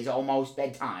me. It is almost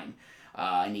bedtime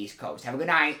in the East Coast. Have a good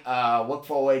night. Look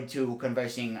forward to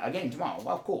conversing again tomorrow.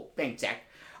 Well, cool. Thanks, Zach.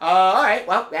 All right.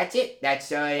 Well, that's it. That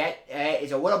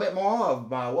is a little bit more of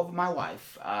love of my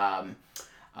life.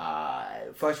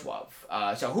 First love.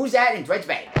 So who's that in Dredge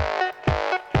Bay?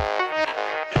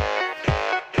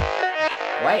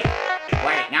 Wait.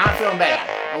 Now I'm feeling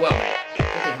better. A little bit.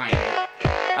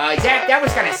 Zach, that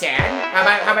was kind of sad. How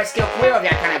about still clear of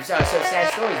that kind of so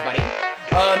sad stories, buddy?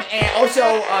 And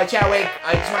also, Chadwick,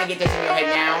 I just want to get this in your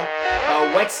head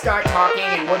now. Let's start talking,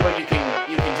 and Woodward, you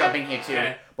can jump in here too.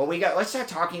 Okay. But let's start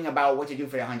talking about what to do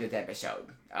for the 100th episode.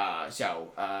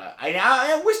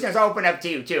 Listeners, I'll open up to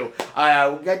you too.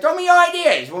 Throw me your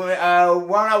ideas. We're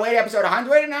on our way to episode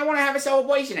 100, and I want to have a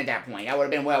celebration at that point. That would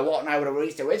have been where Walt and I would have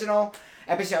released the original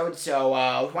episode, so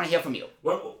I want to hear from you.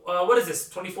 What is this,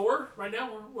 24 right now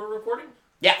we're recording?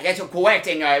 Yeah, that's correct.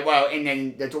 And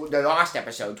then the last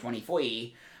episode,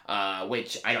 23,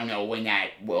 which I don't know when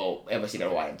that will ever see the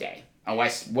light of day.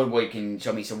 Unless Woodward can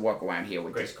show me some work around here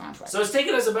with this contract. So it's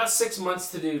taken us about 6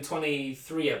 months to do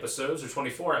 23 episodes or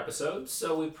 24 episodes,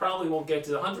 so we probably won't get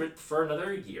to the 100th for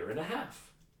another year and a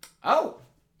half. Oh,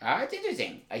 that's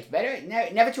interesting. It's better,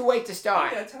 never too late to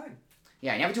start. Yeah, time.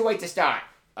 Yeah, never too late to start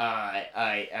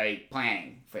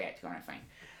planning for that kind of thing.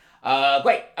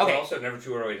 Great, okay. But also never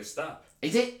too early to stop.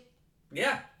 Is it?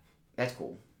 Yeah. That's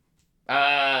cool.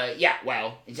 Yeah,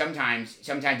 well, sometimes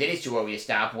it is too early to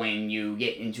stop when you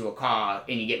get into a car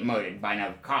and you get murdered by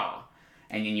another car.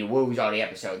 And then you lose all the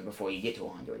episodes before you get to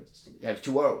 100. That's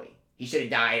too early. He should have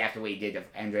died after we did the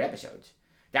 100 episodes.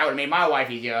 That would have made my life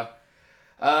easier.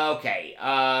 Okay,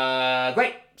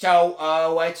 great.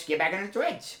 So, let's get back into the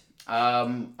threads.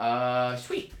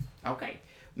 Sweet. Okay.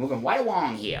 Moving right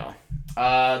along here.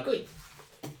 Good.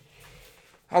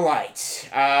 Alright.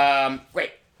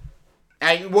 Great.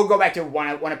 And we'll go back to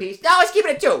one apiece. No, let's keep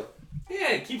it at 2.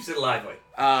 Yeah, it keeps it lively.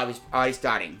 I was already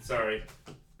starting. Sorry.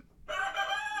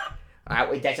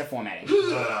 Wait, that's a formatting.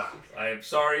 I am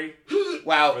sorry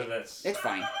for this. It's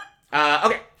fine.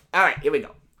 Okay. Alright, here we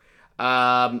go.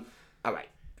 Alright.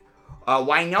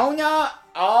 Winona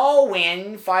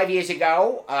Allwyn 5 years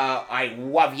ago. I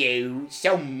love you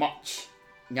so much.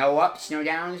 No ups, no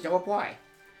downs, no reply.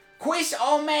 Chris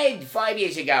Ahmed 5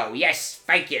 years ago. Yes,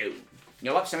 thank you.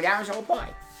 No ups, no downs, no reply.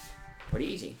 Pretty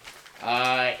easy.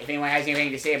 If anyone has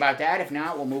anything to say about that, if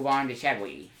not, we'll move on to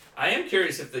Chadwick. I am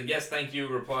curious if the yes, thank you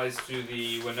replies to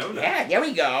the Winona. Yeah, there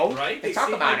we go. Right? Let's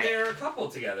talk about it. They're a couple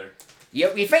together.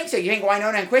 You think so? You think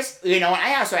Winona and Chris? You know,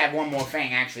 I also have one more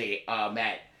thing, actually,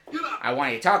 that I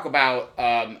wanted to talk about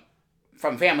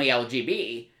from Family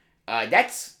LGB.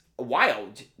 That's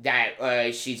wild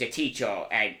that she's a teacher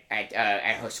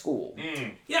at her school.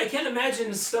 Yeah, I can't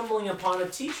imagine stumbling upon a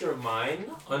teacher of mine,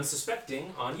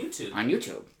 unsuspecting, on YouTube. On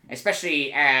YouTube,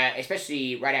 especially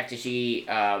right after she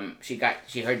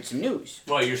heard some news.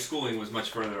 Well, your schooling was much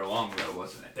further along, though,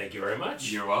 wasn't it? Thank you very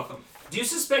much. You're welcome. Do you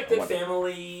suspect that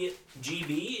Family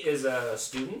GB is a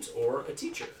student or a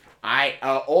teacher?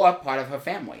 Or part of her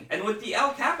family. And with the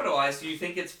L capitalized, do you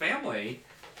think it's family?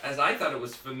 As I thought it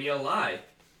was familial.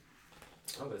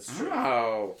 Oh, that's true.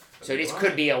 Oh, so this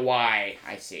could be a Y.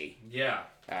 I see. Yeah.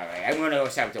 All right, I'm gonna go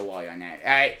start with the Y on that.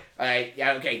 All right,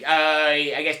 okay.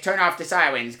 I guess turn off the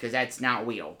sirens because that's not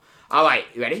real. All right,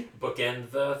 you ready?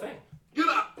 Bookend the thing. Get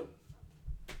up.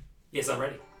 Yes, I'm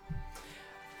ready.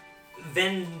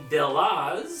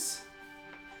 Vendelaz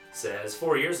says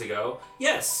 4 years ago,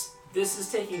 yes, this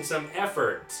is taking some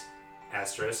effort.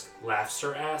 Asterisk laughs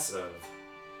her ass of.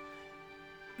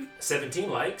 17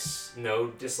 likes, no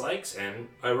dislikes, and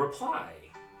a reply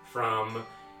from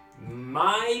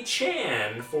My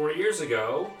Chan 4 years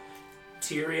ago.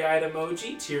 Teary-eyed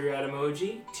emoji, teary-eyed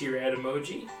emoji, teary-eyed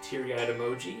emoji, teary-eyed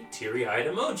emoji, teary-eyed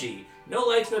emoji. No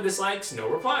likes, no dislikes, no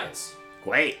replies.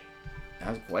 Great. That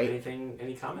was great.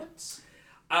 Any comments?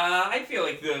 I feel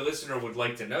like the listener would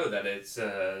like to know that it's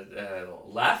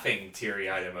laughing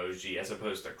teary-eyed emoji as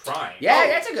opposed to crying. Yeah,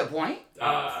 that's a good point.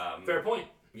 Fair point.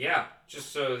 Yeah,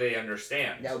 just so they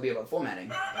understand. That would be about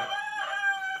formatting.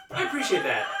 I appreciate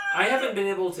that. I haven't been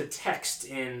able to text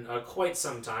in quite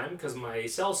some time because my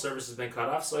cell service has been cut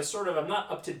off, so I'm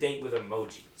not up to date with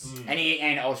emojis.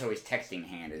 And also his texting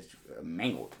hand is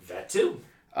mangled. That too.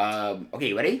 Okay,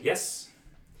 you ready? Yes.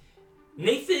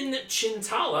 Nathan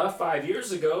Chintala 5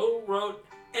 years ago wrote,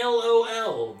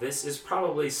 LOL, this is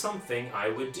probably something I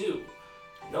would do.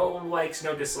 No likes,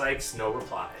 no dislikes, no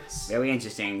replies. Very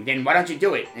interesting. Then why don't you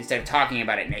do it instead of talking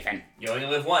about it, Nathan? You only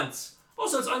live once.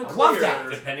 Also, it's unclear. I love that.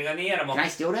 Depending on the animal. Can I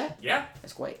steal that? Yeah.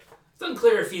 That's great. It's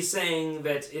unclear if he's saying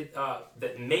that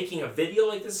that making a video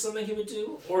like this is something he would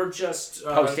do, or just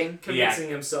posting, convincing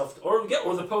himself, or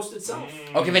the post itself.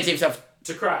 Or convincing himself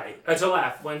to cry, to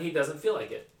laugh when he doesn't feel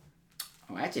like it.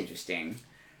 Oh, that's interesting.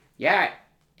 Yeah.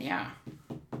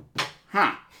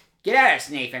 Huh. Get at us,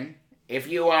 Nathan. If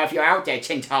you're out there,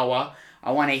 Chintawa,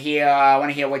 I want to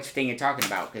hear what thing you're talking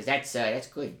about because that's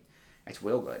good. That's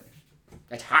real good.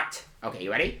 That's hot. Okay,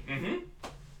 you ready? Mm-hmm.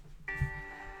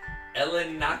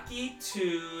 Elenaki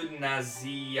to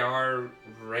Nazir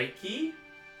Reiki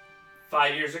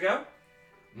 5 years ago.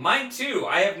 Mine too.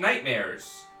 I have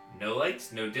nightmares. No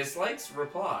likes, no dislikes.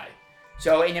 Reply.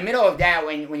 So in the middle of that,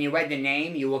 when you read the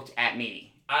name, you looked at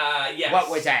me. Yes. What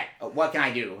was that? What can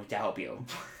I do to help you?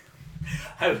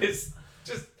 I was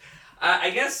just, I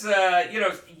guess,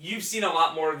 you've seen a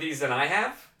lot more of these than I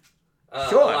have.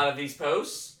 Sure. A lot of these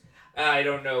posts. I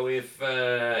don't know if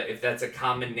that's a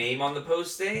common name on the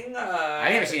posting.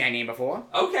 I've never seen that name before.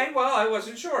 Okay, well, I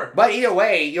wasn't sure. But either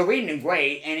way, you're reading them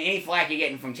great, and any flack you're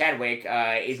getting from Chadwick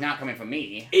is not coming from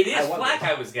me. It is flack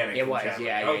I was getting. It from was, Chadwick.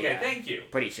 yeah. Okay, thank you.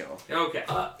 Pretty sure. Okay.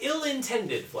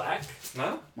 Ill-intended flack.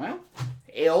 Well,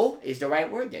 ill is the right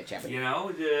word there, Chadwick. You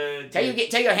know, tell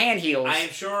your hand heals. I am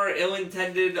sure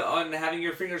ill-intended on having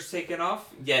your fingers taken off,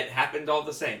 yet happened all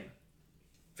the same.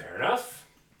 Fair enough.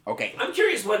 Okay. I'm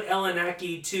curious what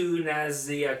Elenaki to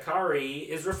Naziakari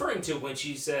is referring to when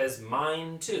she says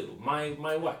mine too. My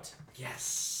what?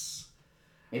 Yes.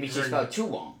 Maybe she spelled too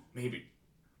long. Maybe.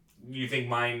 You think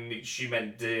mine, she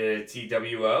meant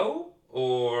TWO?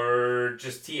 Or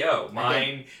just TO?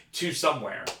 Mine to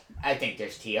somewhere. I think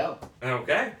there's TO.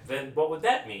 Okay. Then what would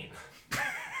that mean?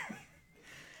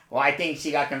 Well, I think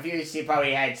she got confused. She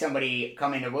probably had somebody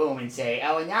come in the room and say,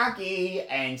 Elenaki,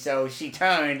 and so she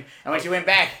turned, and when she went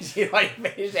back, she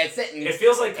finished that sentence. It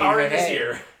feels like Karin is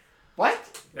here. What?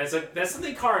 That's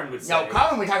something Karin would say. No,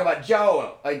 Karin would talk about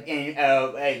Joe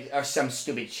or some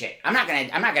stupid shit. I'm not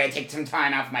gonna take some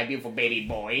time out for my beautiful baby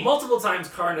boy. Multiple times,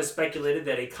 Karin has speculated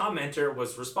that a commenter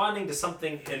was responding to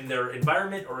something in their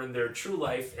environment or in their true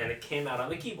life, and it came out on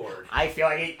the keyboard. I feel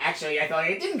like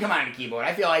it didn't come out on the keyboard.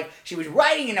 I feel like she was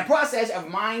writing in the process of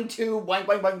mine to blank,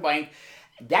 blank, blank, blank.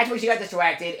 That's when she got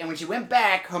distracted, and when she went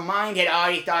back, her mind had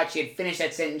already thought she had finished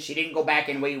that sentence. She didn't go back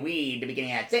and reread the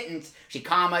beginning of that sentence. She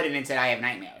commaed and then said, I have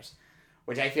nightmares.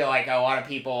 Which I feel like a lot of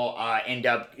people end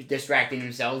up distracting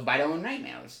themselves by their own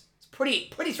nightmares. It's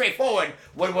pretty straightforward,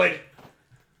 Woodward.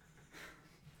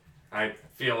 I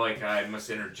feel like I must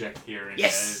interject here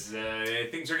as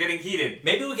things are getting heated.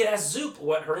 Maybe we could ask Zoop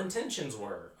what her intentions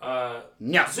were.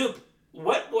 No. Zoop,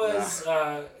 what was...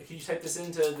 can you type this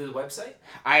into the website?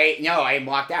 I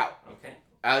blocked out. Okay.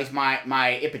 At least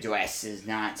my IP address is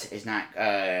not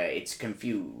it's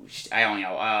confused. I don't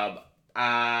know.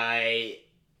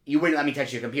 you wouldn't let me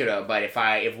touch your computer, but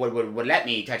if Woodward would let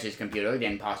me touch his computer,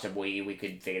 then possibly we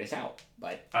could figure this out.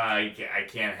 But I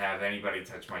can't have anybody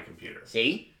touch my computer.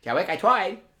 See? Chadwick, I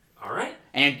tried. All right.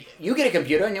 And you get a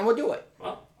computer, and then we'll do it.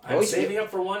 Well, I'm saving up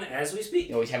for one as we speak.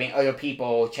 You're always having other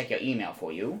people check your email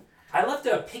for you. I left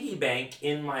a piggy bank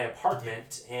in my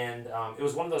apartment, and it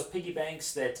was one of those piggy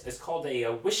banks that is called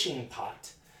a wishing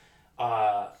pot.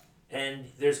 And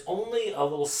there's only a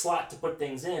little slot to put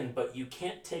things in, but you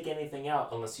can't take anything out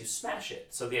unless you smash it.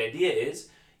 So the idea is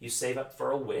you save up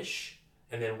for a wish,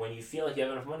 and then when you feel like you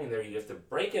have enough money in there, you have to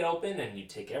break it open and you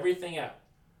take everything out.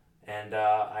 And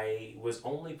I was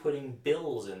only putting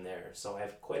bills in there, so I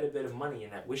have quite a bit of money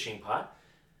in that wishing pot.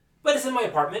 But it's in my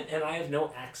apartment, and I have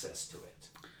no access to it.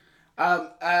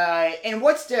 And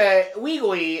what's the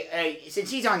legally, since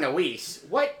he's on the lease,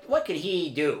 what could he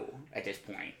do at this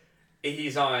point?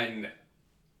 He's on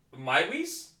my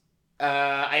lease?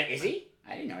 Is he?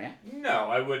 I didn't know that. No,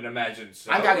 I wouldn't imagine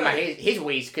so. I'm talking about his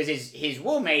lease, because his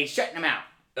roommate's shutting him out.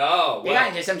 Oh, well. They got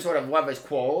into some sort of lover's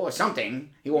quarrel or something.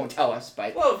 He won't tell us,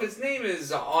 but... Well, if his name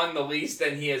is on the lease,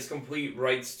 then he has complete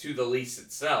rights to the lease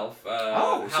itself.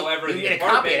 However, you get a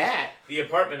copy of that. The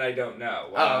apartment, I don't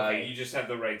know. Okay. You just have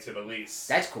the right to the lease.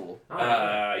 That's cool.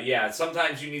 Yeah,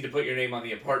 sometimes you need to put your name on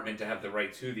the apartment to have the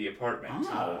right to the apartment.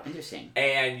 Oh, interesting.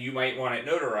 And you might want it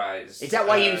notarized. Is that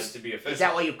why to be official. Is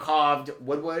that why you carved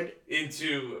Woodward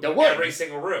into the wood? Every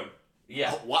single room?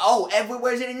 Yeah.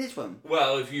 Where's it in this room?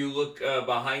 Well, if you look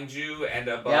behind you and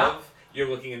above, you're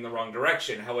looking in the wrong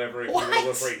direction. However, if you were to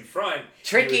look right in front,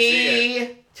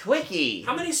 Tricky.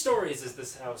 How many stories is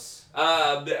this house?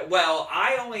 Well,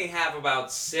 I only have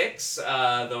about 6.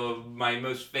 Though my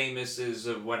most famous is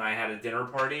when I had a dinner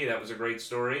party. That was a great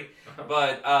story.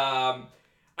 But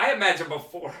I imagine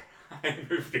before I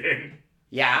moved in.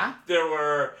 Yeah. There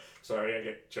were. Sorry, I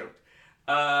get choked.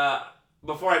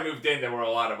 Before I moved in, there were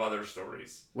a lot of other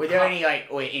stories. Were there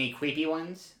any creepy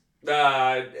ones?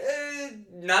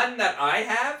 None that I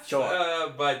have. Sure.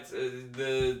 But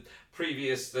the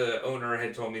previous owner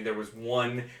had told me there was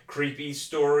one creepy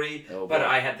story, but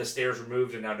I had the stairs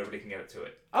removed and now nobody can get to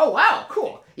it. Oh, wow.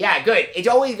 Cool. Yeah, good. It's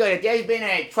always good. If there's been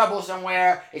a trouble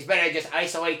somewhere, it's better to just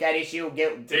isolate that issue,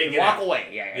 walk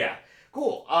away. Yeah.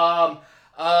 Cool.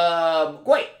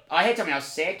 Great. I had something else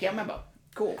to say. I can't remember.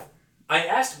 Cool. I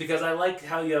asked because I like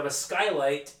how you have a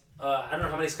skylight. I don't know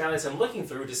how many skylights I'm looking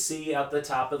through to see out the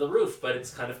top of the roof, but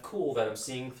it's kind of cool that I'm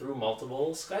seeing through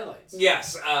multiple skylights.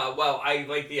 Yes. Well, I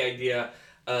like the idea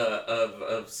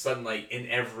of sunlight in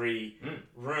every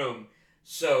room.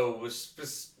 So,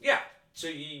 yeah. So,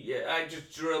 I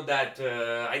just drilled that.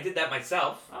 I did that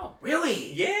myself. Oh,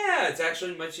 really? Yeah. It's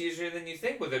actually much easier than you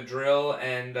think with a drill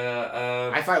and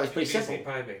I thought it was pretty simple.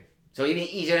 Piping. So even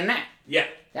easier than that? Yeah.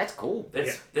 That's cool.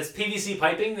 That's PVC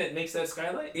piping that makes that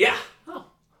skylight? Yeah. Oh.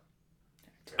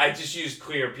 I just used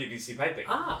clear PVC piping.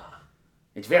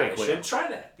 It's very clear. I should try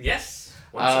that. Yes.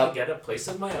 Once I get a place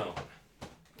of my own.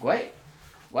 Wait.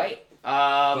 Well,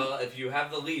 if you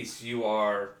have the lease, you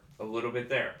are a little bit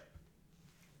there.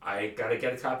 I gotta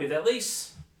get a copy of that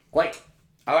lease. Great.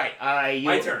 All right.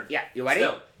 My turn. Yeah. You ready?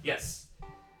 Still, yes.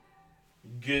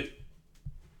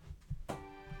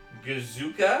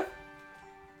 Gazuka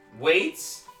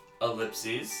waits,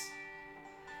 ellipses.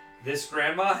 This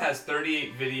grandma has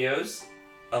 38 videos,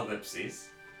 ellipses.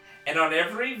 And on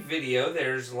every video,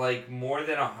 there's like more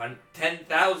than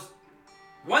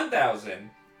 1,000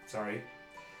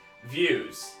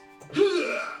 views.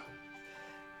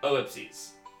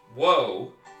 Ellipses.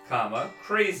 Whoa, comma,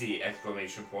 crazy,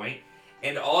 exclamation point.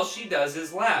 And all she does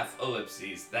is laugh,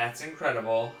 ellipses. That's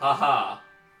incredible, haha.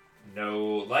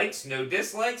 No likes, no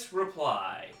dislikes,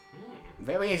 reply.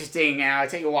 Very interesting. I'll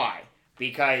tell you why.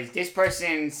 Because this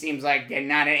person seems like they're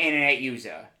not an internet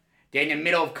user. They're in the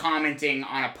middle of commenting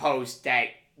on a post that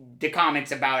the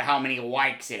comments about how many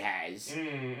likes it has.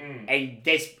 And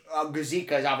this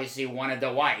Gazika is obviously one of the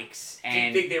likes.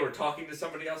 And do you think they were talking to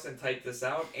somebody else and typed this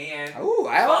out? And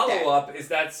follow-up, is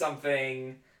that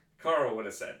something Carl would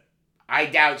have said? I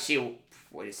doubt she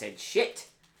would have said shit.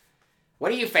 What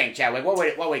do you think, Chadwick? What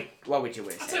would you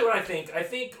have said? I'll tell you what I think. I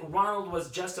think Ronald was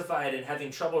justified in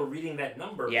having trouble reading that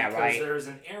number because there's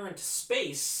an errant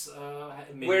space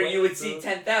where you would see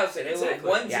 10,000.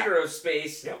 Exactly. 10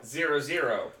 space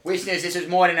 00. Listeners, this was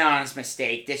more than an honest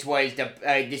mistake. This was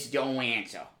this is the only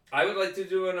answer. I would like to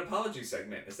do an apology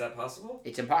segment. Is that possible?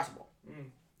 It's impossible.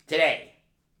 Today.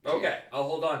 Okay, I'll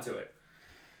hold on to it.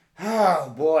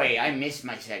 Oh boy, I miss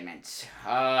my segments.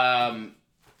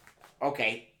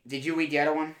 Okay. Did you read the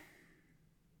other one?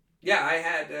 Yeah, I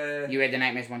had... You read the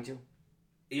Nightmares one too?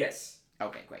 Yes.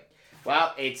 Okay, great.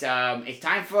 Well, it's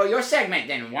time for your segment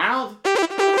then, Ronald. So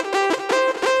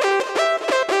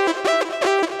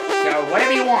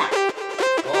whatever you want.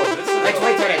 Oh, this is. Let's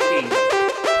wait till that theme.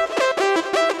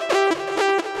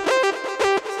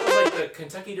 Sounds like the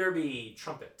Kentucky Derby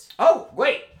trumpet. Oh,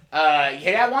 great. You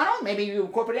hear that, Ronald? Maybe you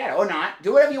incorporate that or not.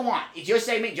 Do whatever you want. It's your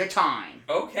segment, your time.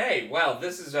 Okay, well,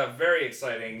 this is a very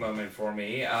exciting moment for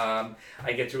me. I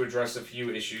get to address a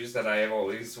few issues that I have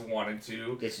always wanted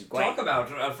to talk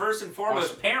about. First and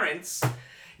foremost, parents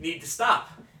need to stop.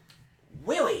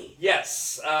 Really?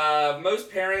 Yes. Most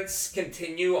parents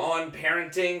continue on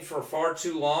parenting for far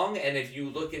too long, and if you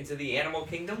look into the animal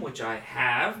kingdom, which I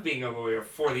have, being a lawyer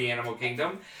for the animal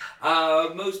kingdom,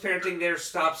 most parenting there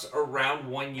stops around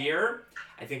 1 year.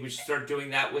 I think we should start doing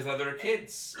that with other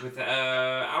kids, with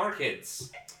our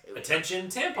kids. Attention,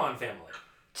 tampon family.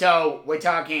 So, we're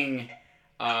talking,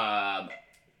 well,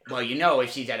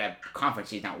 if she's at a conference,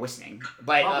 she's not listening.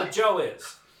 But Joe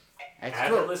is. That's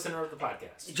Avid true. listener of the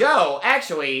podcast. Joe,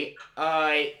 actually,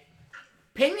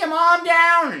 pin your mom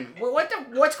down.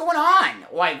 What's going on?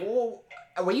 Like,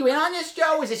 were you in on this,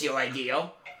 Joe? Is this your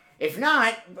idea? If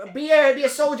not, be a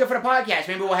soldier for the podcast.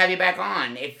 Maybe we'll have you back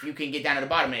on if you can get down to the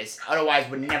bottom of this. Otherwise,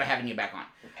 we're never having you back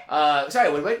on.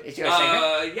 Sorry, Woodward, it's your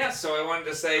segment. Yes, so I wanted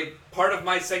to say part of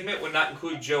my segment would not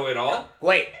include Joe at all.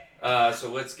 Great.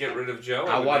 So let's get rid of Joe.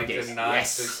 I would love like this. to not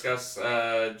Yes. discuss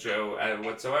Joe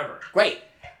whatsoever. Great.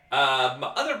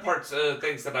 Other parts of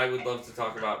things that I would love to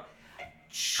talk about.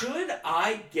 Should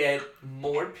I get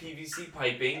more PVC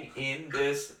piping in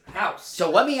this house?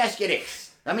 So let me ask you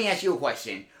this. Let me ask you a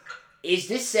question. Is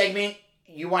this segment,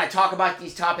 you want to talk about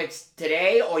these topics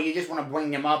today, or you just want to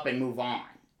bring them up and move on?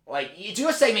 Like, it's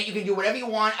your segment. You can do whatever you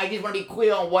want. I just want to be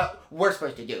clear on what we're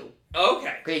supposed to do.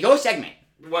 Okay. Because it's your segment.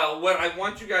 Well, what I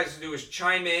want you guys to do is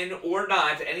chime in or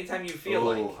not anytime you feel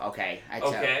like. Okay.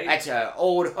 That's an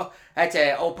old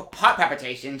heart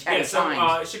palpitation. Yeah,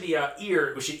 so it should be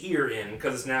ear. We should ear in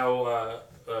because it's now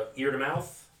ear to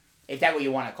mouth. Is that what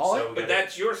you want to call it? But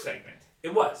that's your segment.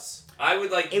 It was. I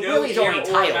would like it no really is ear only or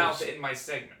titles. mouth in my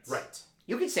segments. Right.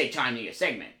 You can say chime in your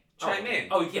segment. Chime in.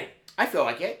 Oh, you can. I feel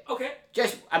like it. Okay.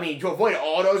 Just, to avoid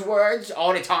all those words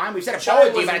all the time. We've said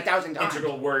apology about 1,000 times.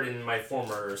 Integral word in my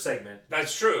former segment.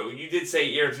 That's true. You did say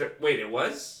ear to... Wait, it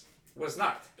was? Was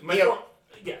not.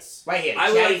 Yes. Right here.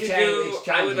 I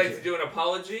would like to do an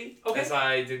apology, as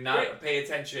I did not pay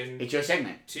attention... It's your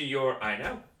segment. To your... I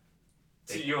know.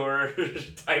 To your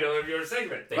title of your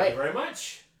segment. Thank you very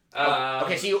much.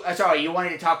 Okay, so you wanted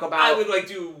to talk about... I would like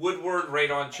to Woodward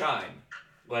Right on Chime.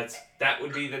 That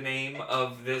would be the name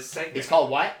of this segment. It's called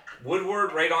what?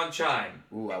 Woodward Right on Chime.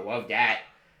 Ooh, I love that.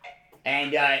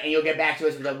 And you'll get back to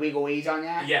us with a legalese on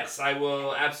that? Yes, I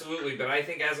will, absolutely. But I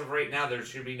think as of right now, there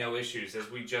should be no issues.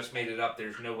 As we just made it up,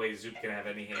 there's no way Zoop can have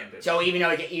any hand in it. So even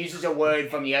though it uses a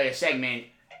word from the other segment,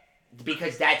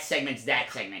 because that segment's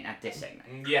that segment, not this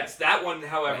segment. Yes, that one,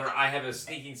 however, I have a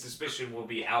sneaking suspicion will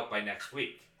be out by next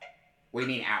week. What do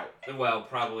you mean out? Well,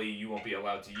 probably you won't be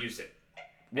allowed to use it.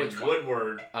 Which and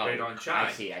Woodward Right on Chime.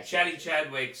 I see. Chatty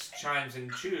Chadwick's Chimes and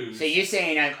Chews. So you're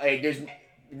saying there's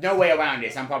no way around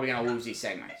this. I'm probably going to lose these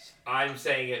segments. I'm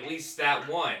saying at least that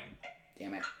one.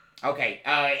 Damn it. Okay.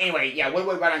 Anyway, yeah,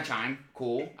 Woodward Right on Chime.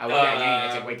 Cool. I love that name.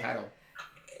 That's a great title.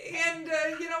 And,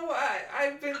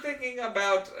 I've been thinking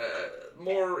about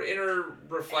more inner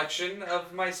reflection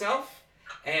of myself.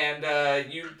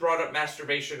 And you brought up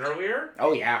masturbation earlier.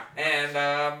 Oh, yeah. And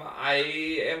I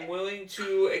am willing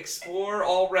to explore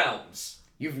all realms.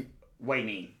 What do you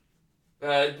mean?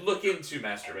 Look into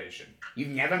masturbation. You've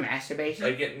never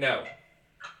masturbated? No.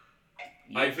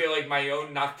 I feel like my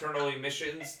own nocturnal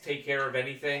emissions take care of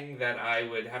anything that I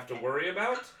would have to worry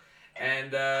about.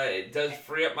 And it does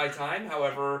free up my time.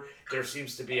 However, there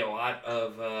seems to be a lot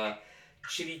of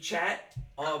chitty chat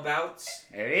about...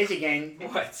 There it is again.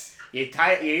 What?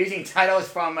 You're using titles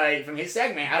from his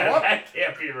segment. I love that.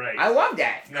 Can't be right. I love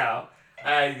that. No.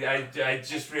 I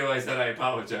just realized that I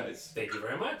apologize. Thank you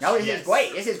very much. No, this is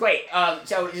great. This is great.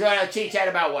 So you want to chitty chat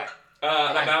about what?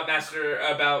 I've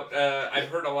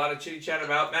heard a lot of chitty chat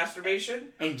about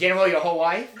masturbation. In general, your whole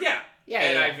life? Yeah. Yeah.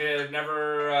 And I've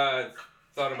never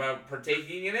thought about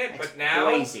partaking in it, but now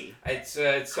crazy. It's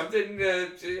something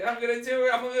I'm gonna do.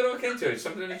 I'm a little look into it.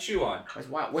 Something to chew on.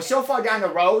 We're so far down the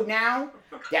road now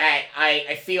that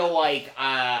I feel like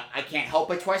I can't help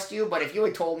but trust you. But if you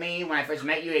had told me when I first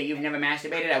met you that you've never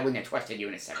masturbated, I wouldn't have trusted you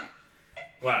in a second.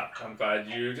 Well, I'm glad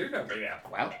you did know me now.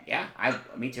 Well, yeah,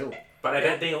 me too. But I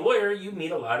bet being a lawyer, you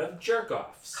meet a lot of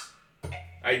jerk-offs.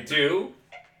 I do.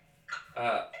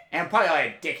 And probably a lot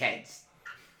of dickheads.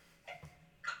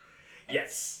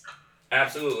 Yes,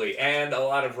 absolutely, and a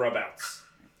lot of rub-outs.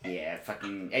 Yeah,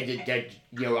 fucking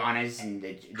Your Honors and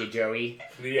the jury.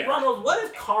 Yeah. Ronald, what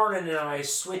if Karin and I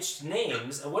switched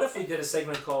names, and what if we did a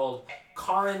segment called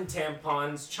Karin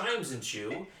Tampons Chimes and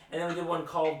Chew, and then we did one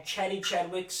called Chatty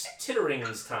Chadwick's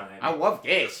Tittering's Time? I love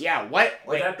this. Yeah, what?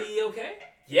 Would that be okay?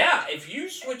 Yeah, if you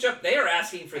switch up, they are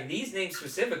asking for these names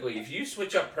specifically. If you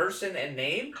switch up person and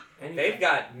name, they've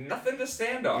got nothing to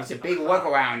stand on. It's a big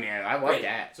workaround there. I love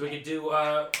that. So we could do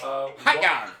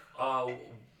Hot dog.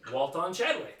 Walt on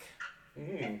Chadwick.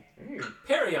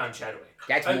 Perry on Chadwick.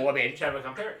 That's morbid. Chadwick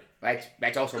on Perry.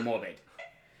 That's also morbid.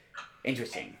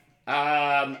 Interesting.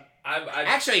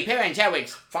 Actually, Perry and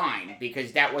Chadwick's fine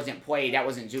because that wasn't played. That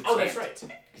wasn't Zoop's. Oh, that's right.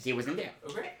 Because he wasn't there.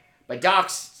 Okay. But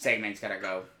Doc's segment's gotta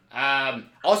go.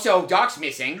 Also, Doc's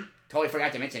missing. Totally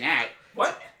forgot to mention that.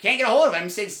 What? Can't get a hold of him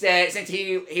since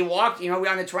he walked. You know, we were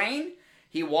on the train.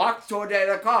 He walked toward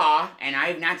the car, and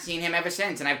I've not seen him ever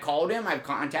since. And I've called him, I've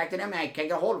contacted him, and I can't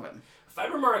get a hold of him.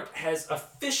 Fibermark has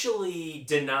officially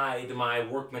denied my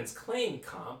workman's claim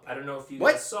comp. I don't know if you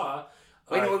guys saw.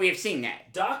 Wait, we have seen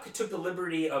that. Doc took the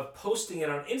liberty of posting it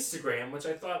on Instagram, which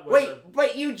I thought was...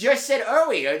 But you just said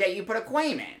earlier that you put a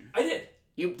claim in. I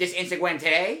did. This Instagram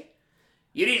today?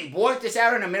 You didn't blurt this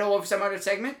out in the middle of some other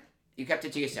segment? You kept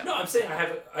it to yourself. No, I'm saying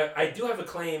I do have a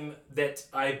claim that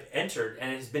I've entered,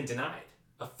 and it's been denied.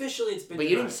 Officially, it's been denied. But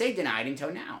you didn't say denied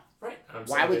until now. Right.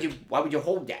 Why would you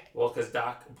hold that? Well, because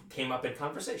Doc came up in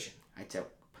conversation.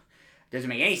 Doesn't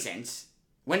make any sense.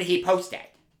 When did he post that?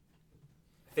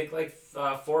 I think like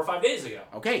 4 or 5 days ago.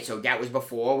 Okay, so that was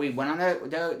before we went on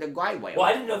the glide whale. Well,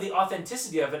 I didn't know the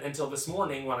authenticity of it until this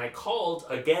morning when I called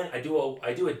again. I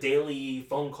do a daily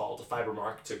phone call to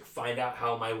Fibermark to find out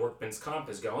how my workman's comp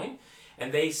is going,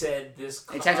 and they said this.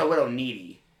 It sounds a little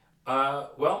needy.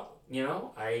 Well, you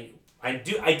know, I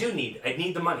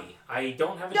need the money. I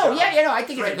don't have a job. No, yeah, I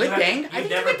think it's a good thing. You've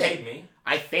never paid me.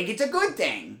 I think it's a good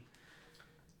thing.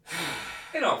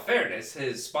 In all fairness,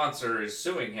 his sponsor is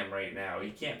suing him right now.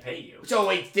 He can't pay you. So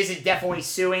wait, this is definitely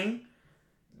suing?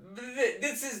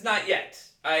 This is not yet.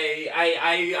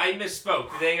 I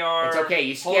misspoke. They are. It's okay.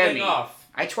 You scared me. Off.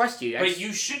 I trust you. But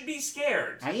you should be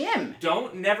scared. I am.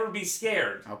 Don't never be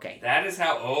scared. Okay. That is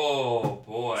how. Oh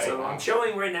boy. So I'm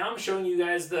showing you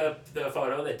guys the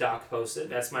photo that Doc posted.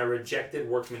 That's my rejected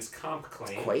workman's comp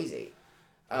claim. It's crazy.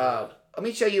 Let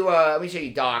me show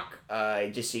you Doc,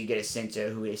 just so you get a sense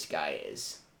of who this guy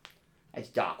is. That's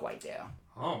Doc right there.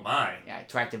 Oh my. Yeah,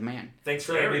 attractive man. Thanks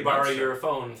for letting me borrow your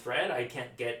phone, Fred. I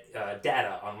can't get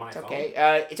data on my phone. Okay.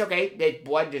 It's okay. The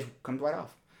blood just comes right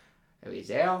off. There he's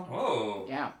there. Oh.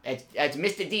 Yeah. It's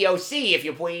Mr. DOC, if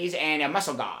you please, and a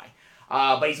muscle guy.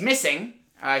 But he's missing.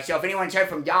 So if anyone's heard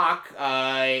from Doc,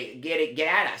 get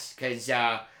at us, because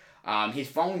his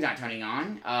phone's not turning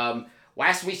on.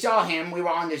 Last we saw him, we were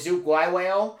on the Zoop glide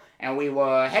whale, and we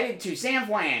were headed to San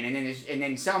Juan, and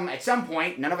then at some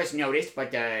point, none of us noticed,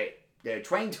 but the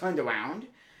train turned around,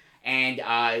 and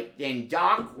then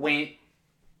Doc went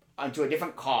onto a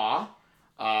different car.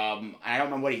 I don't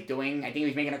remember what he's doing. I think he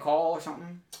was making a call or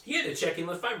something. He had to check in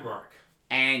with Fibermark.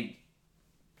 And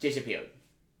disappeared.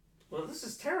 Well, this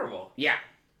is terrible. Yeah.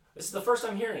 This is the first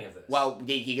I'm hearing of this. Well,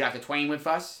 did he get off the train with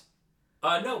us?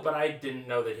 No, but I didn't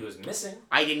know that he was missing.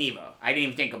 I didn't either. I didn't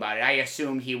even think about it. I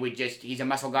assumed he would he's a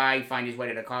muscle guy, find his way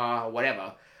to the car or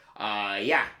whatever.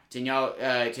 Yeah, to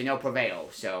no prevail.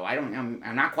 So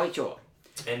I'm not quite sure.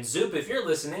 And Zoop, if you're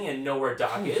listening and know where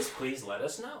Doc is, please let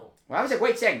us know. Well, that was a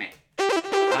great segment.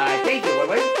 Thank you,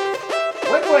 Woodward.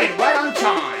 Woodward, right on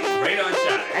time. Right on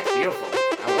time. That's beautiful.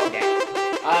 I love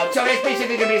that. So that's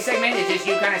basically going to be a segment. It's just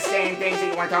you kind of saying things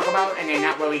that you want to talk about and then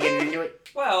not really getting into it.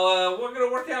 Well, we're gonna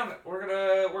work on it. We're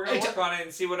gonna work on it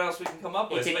and see what else we can come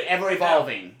up with. It's ever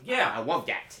evolving. Yeah, I love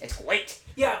that. It's great.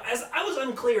 Yeah, as I was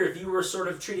unclear if you were sort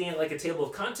of treating it like a table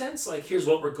of contents, like here's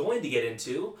what we're going to get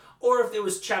into, or if it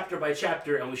was chapter by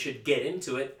chapter and we should get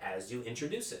into it as you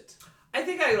introduce it. I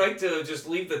think I like to just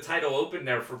leave the title open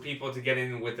there for people to get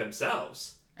in with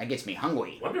themselves. That gets me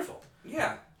hungry. Wonderful.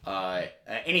 Yeah.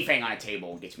 Anything on a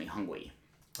table gets me hungry.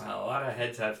 Well, a lot of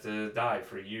heads have to die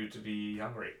for you to be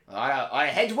hungry. A lot of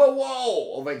heads will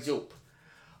roll over at Zoop.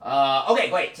 Okay,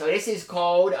 great. So this is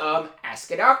called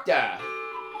Ask a Doctor.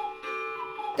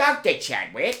 Dr.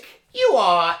 Chadwick, you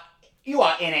are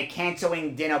in a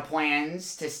canceling dinner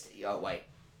plans to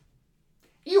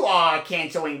You are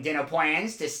canceling dinner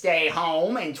plans to stay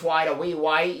home and try to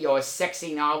rewrite your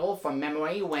sexy novel from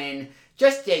memory when,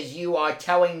 just as you are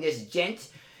telling this gent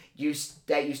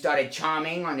that you started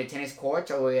charming on the tennis courts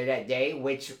earlier that day,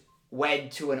 which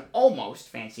led to an almost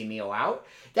fancy meal out,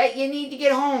 that you need to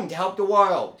get home to help the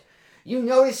world. You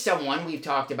notice someone we've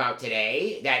talked about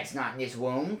today that's not in this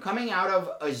room coming out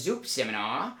of a Zoop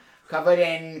seminar covered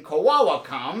in koala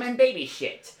cum and baby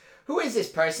shit. Who is this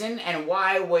person, and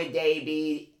why would they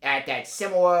be at that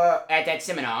seminar?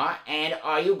 And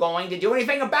are you going to do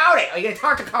anything about it? Are you going to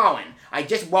talk to Colin? I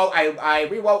just wrote. I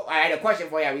rewrote. I had a question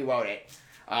for you. I rewrote it.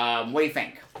 What do you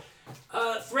think?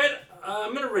 Fred,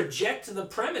 I'm going to reject the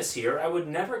premise here. I would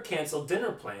never cancel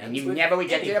dinner plans. And you never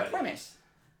rejected a premise.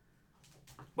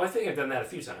 Well, I think I've done that a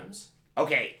few times.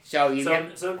 Okay, so you.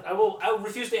 So I will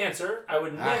refuse to answer. I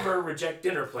would never reject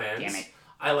dinner plans. Damn it.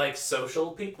 I like social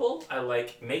people, I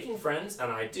like making friends,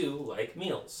 and I do like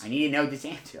meals. I need to know this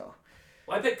answer.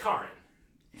 Well, I picked Karen.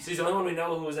 She's the only one we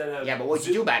know who was at a... Yeah, but what would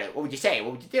you do about it? What would you say?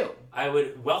 What would you do? I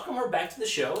would welcome her back to the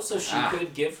show so she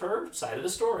could give her side of the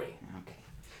story. Okay.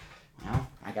 Well,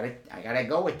 I gotta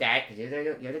go with that, because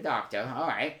you're the doctor. All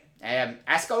right.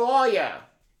 Ask a lawyer.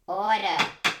 Order.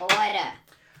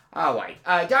 All right.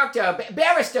 Dr.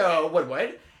 Barrister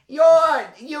Woodward, you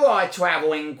are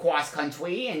traveling cross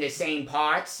country in the same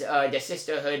parts the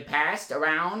sisterhood passed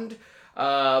around. You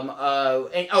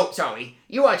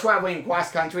are traveling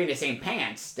cross country in the same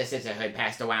pants the sisterhood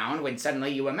passed around when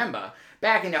suddenly you remember.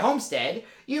 Back in the homestead,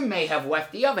 you may have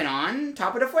left the oven on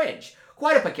top of the fridge.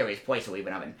 Quite a precarious place to leave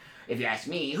an oven. If you ask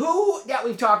me, who that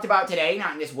we've talked about today,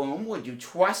 not in this room, would you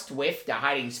trust with the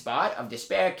hiding spot of the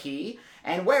spare key,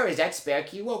 and where is that spare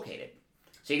key located?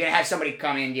 So you're going to have somebody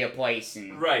come into your place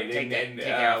and take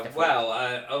it off the fridge. Well,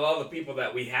 of all the people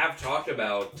that we have talked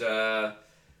about, I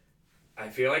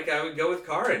feel like I would go with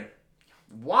Karen.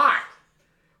 Why?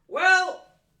 Well,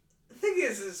 the thing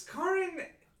is Karen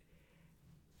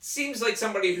seems like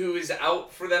somebody who is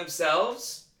out for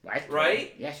themselves,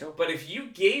 right? Yeah, sure. But if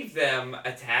you gave them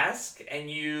a task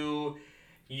and you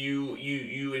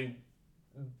embodied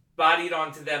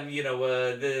onto them,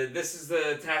 this is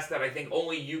the task that I think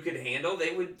only you could handle,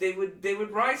 they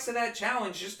would rise to that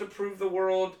challenge just to prove the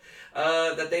world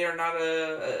that they are not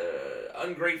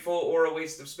ungrateful or a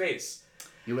waste of space.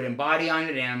 You would embody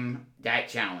onto them that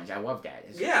challenge. I love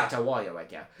that. That's a warrior right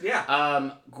there.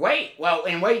 Yeah. Great. Well,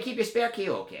 and where do you keep your spare key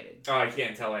located? Oh, I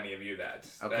can't tell any of you that.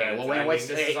 Okay.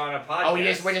 This is on a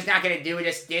podcast. We're just not going to do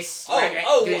this. We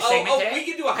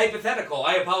can do a hypothetical.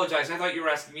 I apologize. I thought you were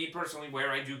asking me personally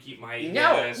where I do keep my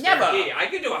never. Key. I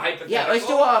could do a hypothetical. Yeah, let's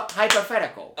do a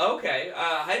hypothetical. Okay.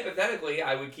 Hypothetically,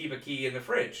 I would keep a key in the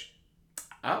fridge.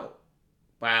 Oh.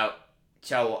 Well,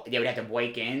 so they would have to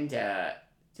break in to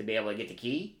be able to get the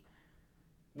key?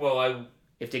 Well,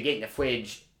 if they get in the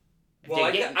fridge...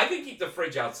 I could keep the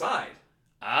fridge outside.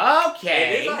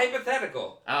 Okay. It is a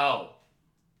hypothetical. Oh.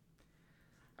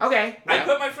 Okay. I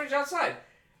put my fridge outside.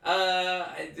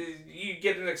 You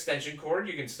get an extension cord,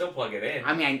 you can still plug it in.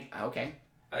 Okay.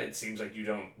 It seems like you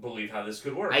don't believe how this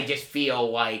could work. I just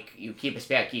feel like you keep a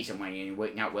spare key somewhere and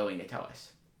you're not willing to tell us.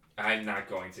 I'm not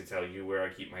going to tell you where I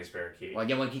keep my spare key. Well,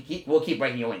 then we'll keep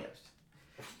breaking your windows.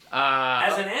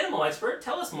 As an animal expert,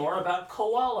 tell us more about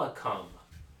koala cum.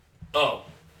 Oh.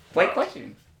 Great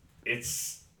question.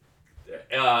 It's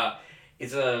a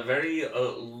very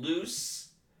loose,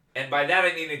 and by that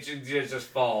I mean it just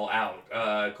fall out.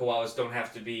 Koalas don't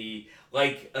have to be,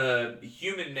 like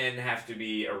human men have to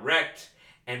be erect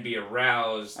and be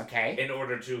aroused in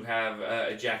order to have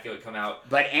ejaculate come out.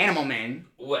 But animal men,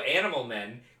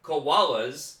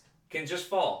 koalas can just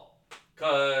fall.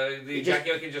 The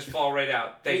ejaculate can just fall right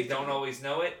out. They don't always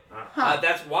know it.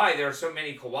 That's why there are so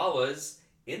many koalas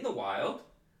in the wild.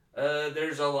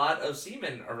 There's a lot of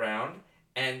semen around,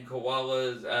 and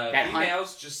koalas,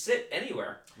 females just sit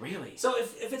anywhere. Really? So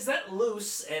if it's that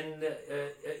loose and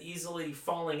easily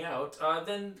falling out,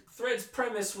 then Thread's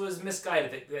premise was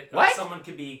misguided. That someone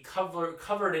could be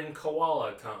covered in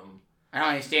koala cum. I don't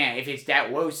understand. If it's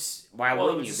that loose, why wouldn't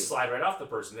you be? It would just slide right off the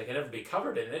person. They can never be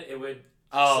covered in it. It would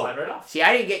slide right off. See,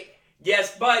 I didn't get...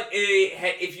 Yes, but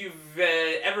if you've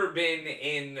ever been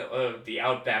in the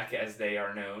outback, as they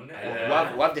are known...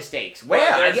 love the steaks.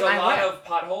 Where? There's a lot of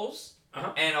potholes,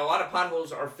 and a lot of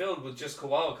potholes are filled with just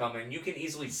koala cum, and you can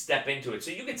easily step into it.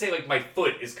 So you can say, like, my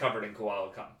foot is covered in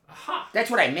koala cum. Aha!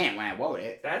 That's what I meant when I wrote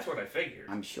it. That's what I figured.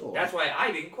 I'm sure. That's why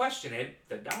I didn't question it.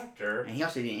 The doctor... And he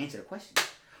also didn't answer the question.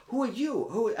 Who are you?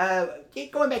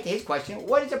 Going back to his question,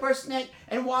 what is the person that...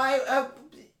 And why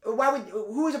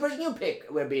who is the person you pick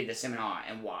would be at the seminar,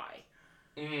 and why?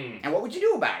 And what would you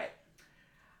do about it?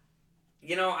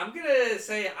 I'm gonna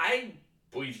say I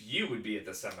believe you would be at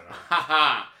the seminar.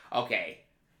 Haha. Okay.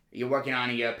 You're working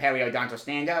on your periodontal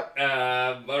stand-up?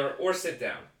 Or sit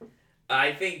down.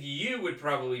 I think you would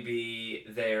probably be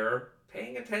there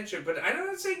paying attention, but I'm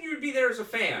not saying you would be there as a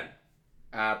fan.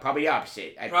 Probably the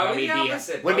opposite. I'd probably the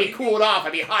opposite. Wouldn't be cooled off.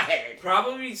 I'd be hot-headed.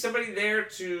 Probably somebody there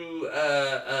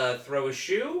to throw a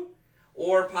shoe,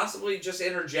 or possibly just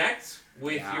interject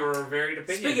with your varied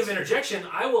opinions. Speaking of interjection,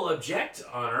 I will object,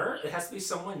 Honor. It has to be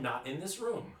someone not in this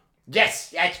room. Yes,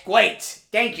 that's great.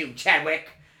 Thank you, Chadwick.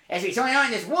 As he's only not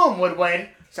in this room, Woodward.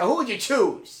 So who would you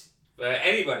choose?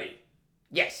 Anybody.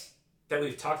 Yes. That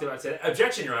we've talked about today.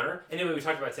 Objection, Your Honor. Anybody we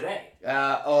talked about today.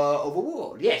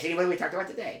 Overruled. Yes, anybody we talked about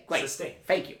today. Great. Sustained.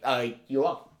 Thank you. You're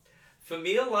welcome.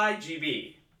 Famila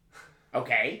GB.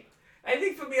 Okay. I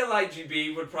think Famila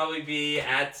GB would probably be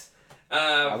at...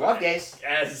 I love this.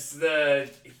 As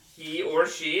he or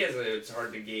she, as it's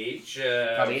hard to gauge.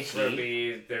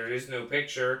 Probably there is no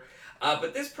picture.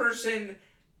 But this person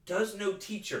does know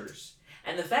teachers.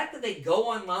 And the fact that they go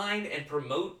online and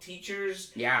promote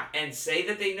teachers and say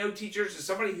that they know teachers is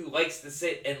somebody who likes to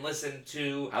sit and listen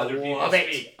to other people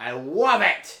speak. I love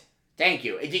it. Thank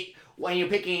you. When you're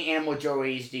picking animal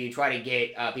juries, do you try to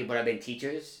get people that have been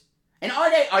teachers? And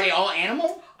are they all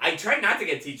animal? I try not to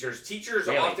get teachers. Teachers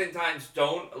really? Oftentimes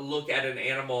don't look at an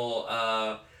animal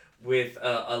with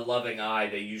a loving eye.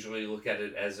 They usually look at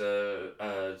it as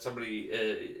a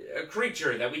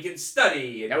creature that we can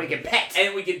study. And that we can pet.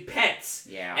 And we can pet.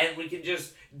 Yeah. And we can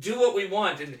just do what we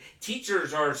want. And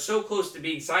teachers are so close to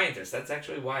being scientists. That's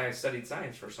actually why I studied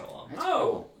science for so long. That's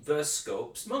cool. The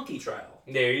Scopes monkey trial.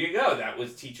 There you go. That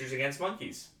was Teachers Against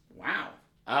Monkeys. Wow.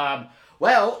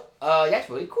 That's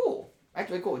really cool. That's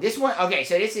really cool. This one, okay,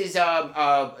 so this is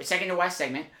second to last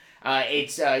segment.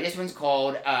 This one's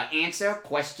called Answer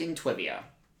Question Trivia.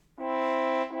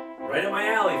 Right up my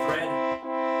alley, Fred.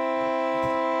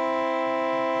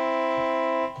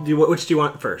 Which do you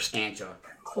want first? Answer.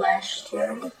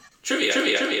 Question. Trivia. Okay,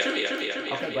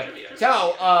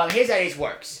 so here's how this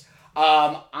works.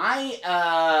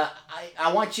 I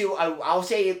want you. I'll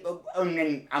say,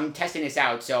 and I'm testing this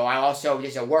out. So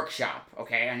there's a workshop,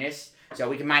 okay, on this. So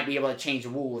we might be able to change the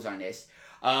rules on this.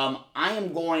 I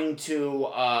am going to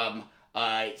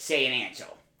say an answer,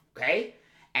 okay?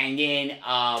 And then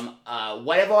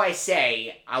whatever I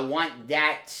say, I want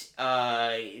that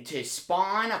to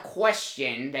spawn a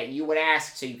question that you would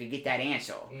ask so you could get that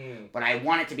answer. But I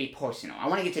want it to be personal. I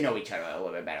want to get to know each other a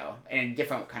little bit better in a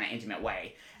different kind of intimate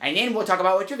way. And then we'll talk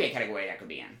about what trivia category that could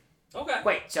be in. Okay.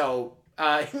 Great. So...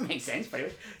 it makes sense, but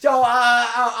anyway. So,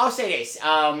 I'll say this,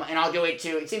 and I'll do it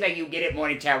too. It seems like you get it more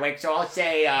than Chadwick, so I'll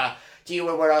say, to you,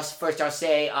 what else? First, I'll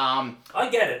say, I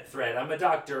get it, Fred. I'm a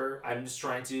doctor. I'm just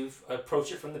trying to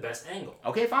approach it from the best angle.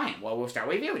 Okay, fine. Well, we'll start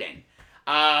with you then.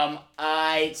 I'll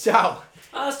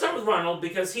start with Ronald,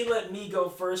 because he let me go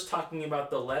first talking about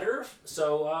the letter,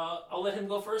 so I'll let him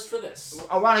go first for this.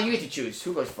 Oh, Ronald, you get to choose.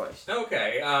 Who goes first?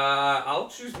 Okay, I'll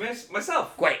choose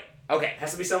myself. Great. Okay.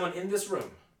 Has to be someone in this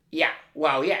room. Yeah,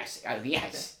 well, yes.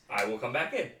 Yes. I will come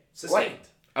back in. Sustained.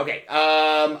 Okay,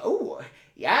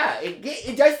 yeah,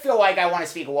 it does feel like I want to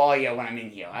speak warrior when I'm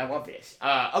in here. I love this.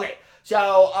 Okay,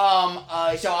 so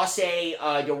I'll say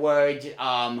the word,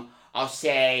 I'll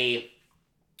say,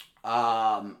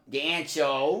 the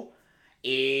answer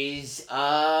is,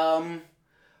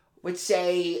 let's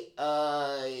say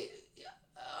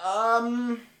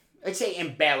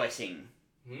embarrassing.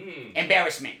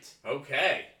 Embarrassment.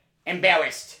 Okay.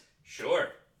 Embarrassed. Sure.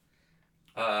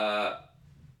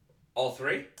 All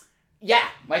three? Yeah,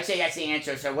 let's say that's the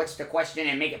answer. So what's the question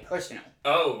and make it personal?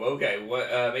 Oh, okay.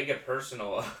 What? Make it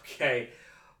personal. Okay.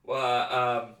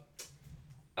 Well,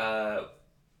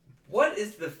 what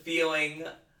is the feeling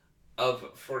of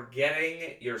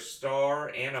forgetting your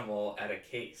star animal at a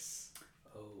case?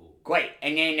 Oh. Great.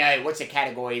 And then what's the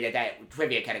category that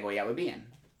trivia category that would be in?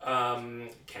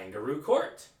 Kangaroo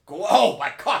Court. Oh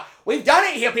my God, we've done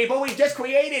it here, people. We've just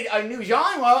created a new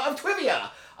genre of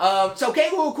trivia. So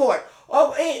Kangaroo Court.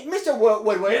 Oh, hey, Mr.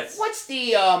 Woodward, yes. What's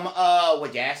the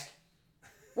what'd you ask?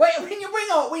 When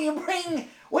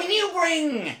you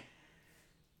bring.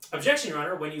 Objection, Your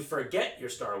Honor. When you forget your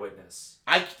star witness.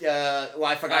 I forgot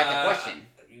the question.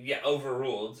 Yeah,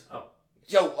 overruled. Oh.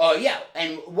 So yeah,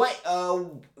 and what?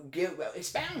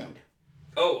 Expound.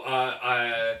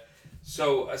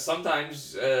 So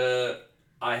sometimes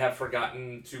I have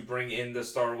forgotten to bring in the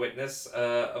star witness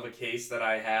of a case that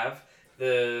I have.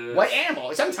 What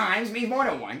animal? Sometimes means more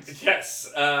than once.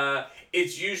 Yes.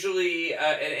 It's usually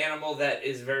an animal that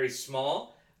is very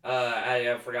small. I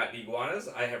have forgotten iguanas.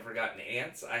 I have forgotten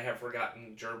ants. I have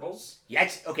forgotten gerbils.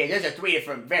 Yes. Okay, those are three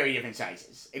very different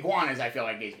sizes. Iguanas, I feel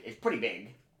like, is pretty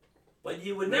big. But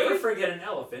you would never forget an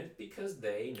elephant because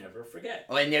they never forget.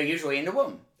 Well, and they're usually in the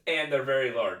womb. And they're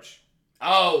very large.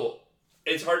 Oh.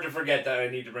 It's hard to forget that I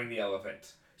need to bring the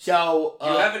elephant. So you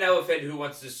have an elephant who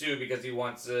wants to sue because he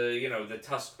wants, the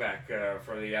tusk back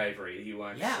for the ivory. He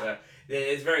wants. Yeah.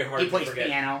 It's very hard to forget. He plays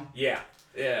piano. Yeah.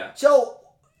 Yeah. So,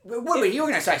 Woodward, you were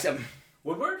gonna say something.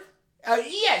 Woodward?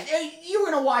 Yes, you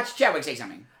were gonna watch Chadwick say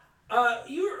something.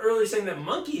 You were earlier saying that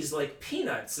monkeys like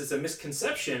peanuts. It's a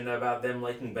misconception about them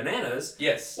liking bananas.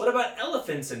 Yes. What about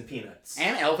elephants and peanuts?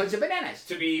 And elephants and bananas.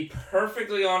 To be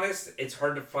perfectly honest, it's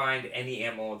hard to find any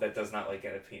animal that does not like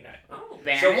a peanut. Oh.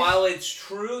 Bananas? So while it's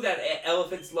true that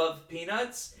elephants love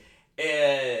peanuts,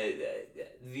 the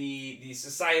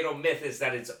societal myth is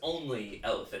that it's only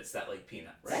elephants that like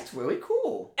peanuts. That's really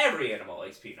cool. Every animal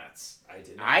likes peanuts. I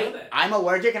did not know that. I'm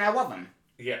allergic and I love them.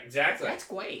 Yeah, exactly. That's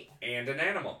great. And an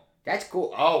animal. That's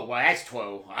cool. Oh, well, that's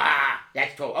true.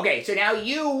 That's true. Okay, so now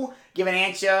you give an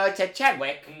answer to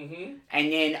Chadwick,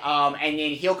 and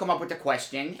then he'll come up with the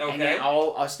question, and then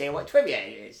I'll say what trivia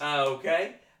it is.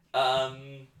 Okay.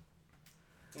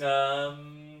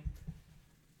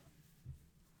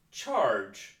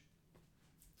 Charge.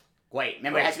 Wait,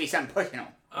 remember it has to be something personal.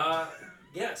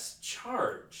 Yes,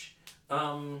 charge.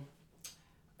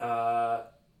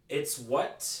 It's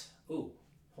what? Ooh,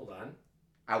 hold on.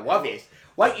 I love this.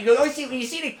 What you always see when you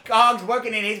see the cogs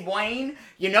working in his brain,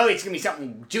 you know it's gonna be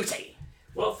something juicy.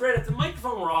 Well, Fred, if the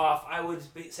microphone were off, I would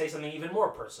say something even more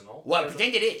personal. Well,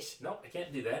 pretend it is. No, I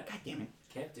can't do that. God damn it.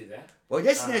 Can't do that. Well,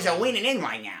 listeners are leaning in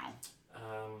right now.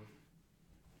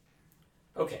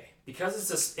 Okay, because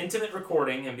it's an intimate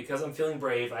recording and because I'm feeling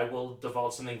brave, I will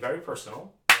divulge something very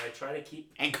personal. I try to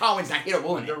keep. And Colin's not here to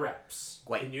ruin it. Reps.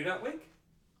 Wait. Can you not wink?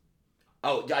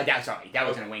 Oh, sorry. That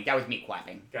wasn't a wink. That was me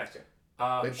clapping. Gotcha.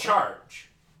 Charge.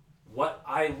 What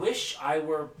I wish I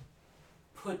were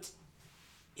put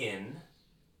in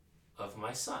of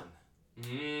my son.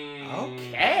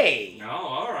 Okay. No,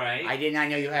 all right. I did not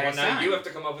know you had a son. Now you have to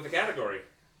come up with a category.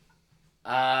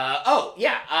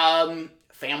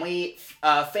 Family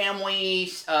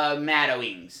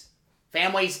matterings.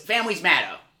 Families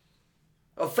matter.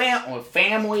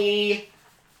 Family.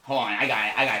 Hold on, I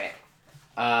got it.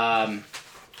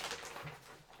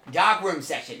 Dark room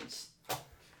sessions.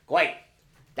 Great.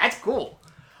 That's cool.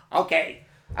 Okay.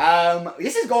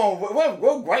 This is going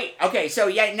real great. Okay, so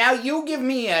yeah, now you give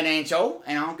me an answer,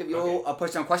 and I'll give you a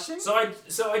personal question. So I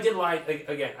did lie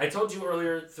again. I told you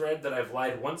earlier, Thread, that I've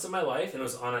lied once in my life, and it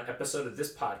was on an episode of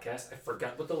this podcast. I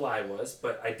forgot what the lie was,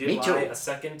 but I did lie a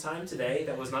second time today.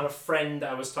 That was not a friend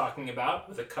I was talking about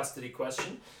with a custody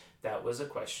question. That was a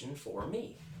question for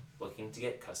me, looking to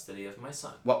get custody of my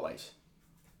son. What was?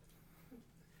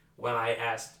 When I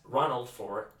asked Ronald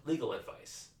for legal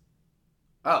advice.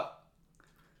 Oh.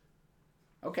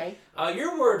 Okay.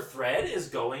 Your word, Thread, is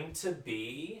going to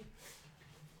be...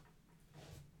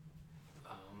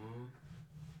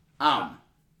 How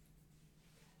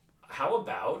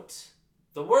about...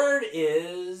 The word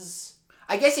is...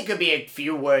 I guess it could be a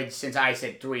few words since I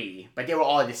said 3, but they were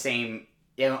all the same...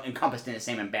 They were encompassed in the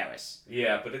same embarrass.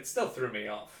 Yeah, but it still threw me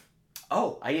off.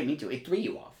 Oh, I didn't mean to. It threw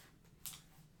you off.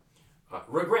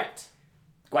 Regret.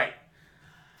 Great.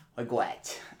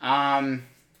 Regret. I'm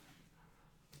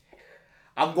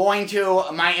going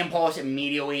to... My impulse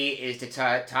immediately is to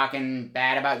talking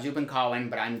bad about Zoop and Colin,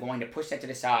 but I'm going to push that to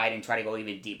the side and try to go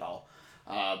even deeper.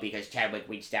 Because Chadwick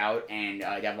reached out and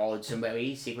divulged some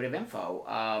very secretive info.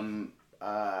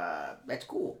 That's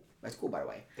cool. That's cool, by the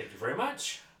way. Thank you very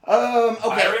much. Okay.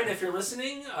 Byron, if you're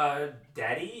listening,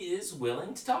 Daddy is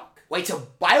willing to talk. Wait, so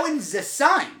Byron's the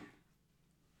son?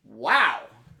 Wow.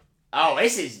 Oh,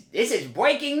 this is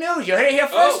breaking news. You heard it here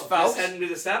first, folks. This hadn't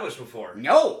been established before.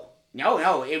 No.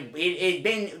 It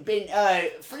been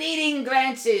fleeting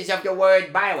glances of the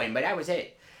word Byron, but that was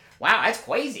it. Wow, that's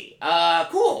crazy.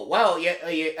 Cool. Well,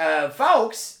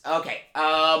 folks. Okay.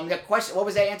 The question. What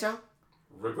was that answer?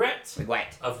 Regret.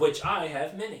 Of which I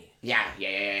have many. Yeah.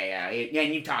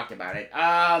 And you talked about it.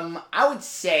 I would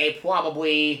say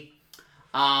probably,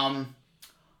 one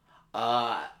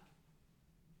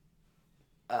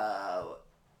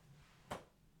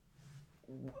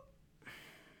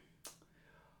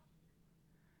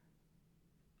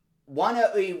of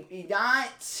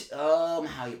not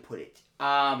how you put it.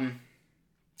 I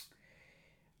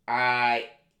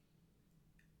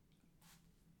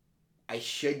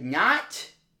should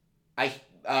not.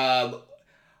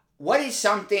 What is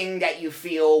something that you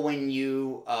feel when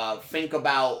you think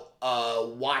about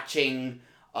watching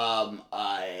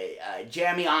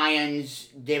Jeremy Irons,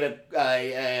 David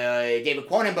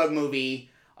Cronenberg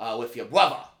movie with your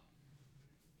brother?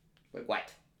 Wait,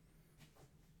 what?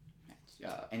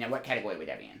 And then what category would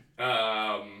that be in?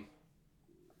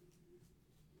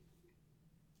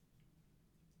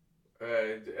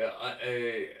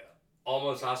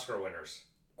 Almost Oscar winners.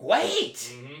 Great!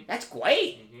 Mm-hmm. That's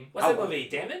great! Mm-hmm. What's that movie?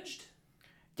 Damaged?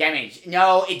 Damaged.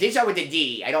 No, it did start with a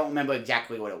D. I don't remember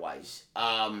exactly what it was.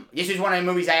 This is one of the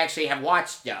movies I actually have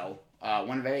watched, though.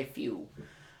 One of very few.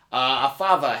 a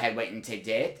father had went into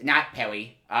it, not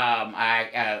Perry,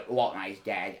 Walt and I's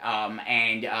dad,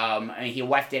 and he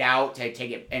left it out to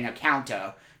take it in a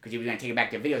counter because he was going to take it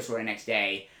back to the video store the next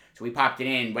day. So we popped it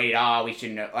in, rated R. We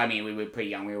shouldn't. I mean, we were pretty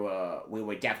young. We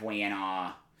were definitely in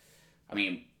our,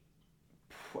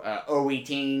 early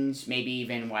teens, maybe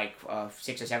even like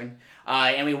 6 or 7.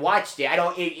 And we watched it.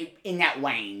 In that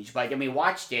range, but then we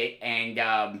watched it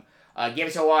and. Give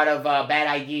us a lot of bad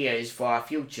ideas for our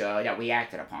future that we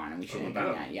acted upon, and we shouldn't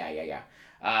do that. Yeah.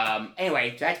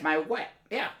 Anyway, so that's my wet.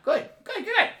 Yeah, good.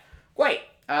 Great.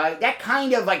 That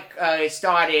kind of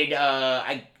started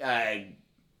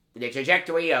the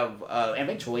trajectory of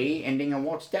eventually ending in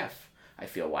Walt's death. I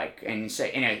feel like, in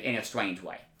a strange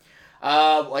way.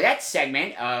 Well, that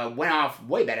segment went off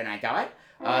way better than I thought.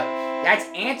 That's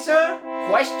answer,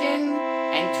 question,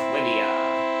 and trivia.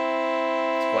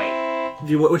 It's great.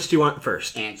 Which do you want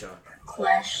first? Answer.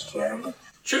 Question.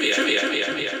 Trivia.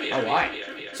 All right.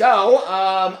 So,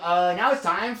 now it's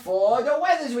time for the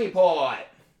weather's report.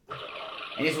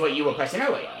 And this is what you were pressing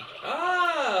earlier.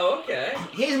 Oh, okay.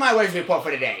 Here's my weather's report for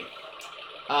today.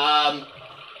 Colin,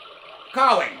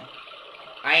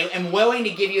 I am willing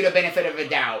to give you the benefit of the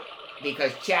doubt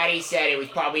because Chatty said it was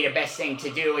probably the best thing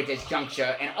to do at this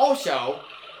juncture, and also,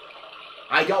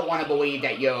 I don't want to believe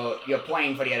that you're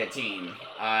playing for the other team.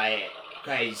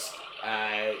 Because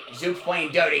Zoop's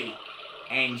playing dirty.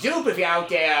 And Zoop, if you're out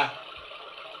there,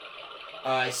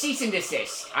 cease and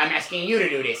desist. I'm asking you to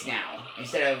do this now,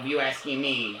 instead of you asking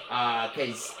me.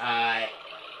 Because,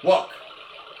 look,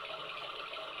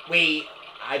 I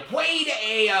played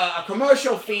a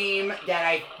commercial theme that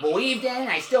I believed in,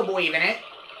 I still believe in it,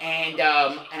 and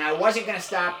I wasn't going to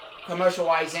stop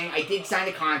commercializing. I did sign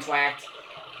a contract,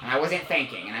 and I wasn't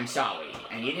thinking, and I'm sorry.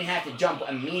 And you didn't have to jump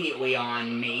immediately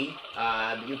on me.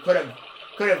 You could have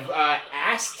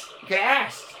asked. You could have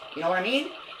asked. You know what I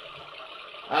mean?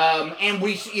 And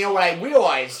what I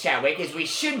realized, Chadwick, is we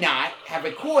should not have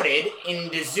recorded in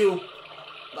the Zoop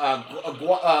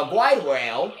glide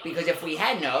rail, because if we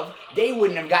hadn't have, they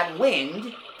wouldn't have gotten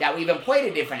wind that we even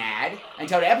played a different ad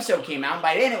until the episode came out.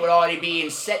 By then, it would already be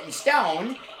set in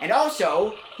stone. And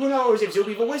also, who knows if Zoop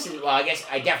even listens? Well, I guess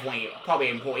probably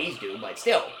employees do, but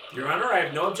still. Your Honor, I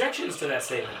have no objections to that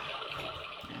statement.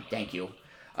 Thank you.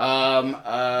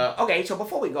 Okay, so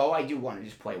before we go, I do want to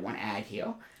just play one ad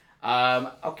here.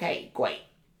 Okay, great.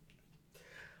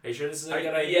 Are you sure this is a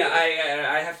good idea?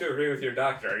 Yeah, I have to agree with your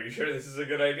doctor. Are you sure this is a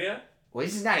good idea? Well,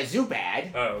 this is not a Zoop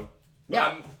ad. Oh.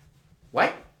 Yeah.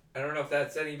 What? I don't know if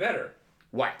that's any better.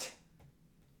 What?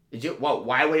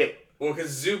 Why would it... Well,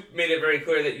 because Zoop made it very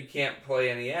clear that you can't play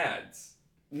any ads.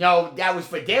 No, that was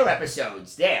for their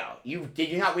episodes. Did you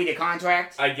not read the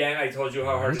contract? Again, I told you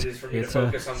how hard it is for me to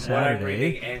focus on what I'm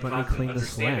reading and constantly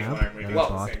understanding what I'm reading.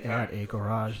 Bought at a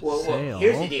garage sale.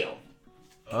 Here's the deal.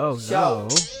 Oh, no.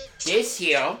 This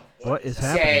here what is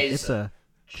happening? says it's a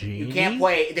genie? You can't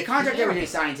play... The contract originally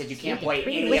signed said you can't play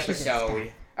any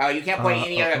episode... you can't play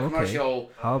any other commercial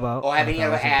or have any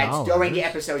other ads during the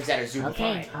episodes that are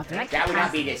Zoop-ified. That would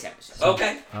not be this episode.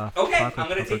 Okay. I'm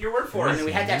going to take your word for it. And then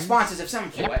we had to have sponsors of some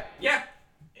for it. Yeah.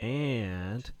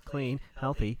 And clean,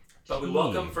 healthy. But we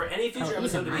welcome for any future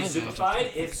episode to be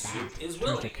Zoop-ified if Zoop is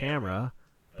willing. Not a camera,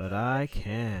 but I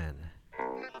can.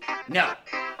 No.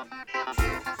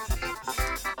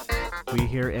 We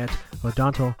here at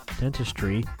Odontal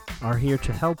Dentistry are here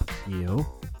to help you.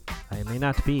 I may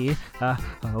not be a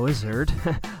wizard,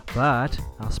 but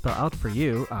I'll spell out for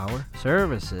you our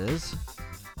services.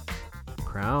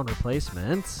 Crown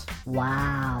replacements.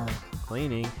 Wow.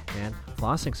 Cleaning and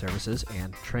flossing services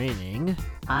and training.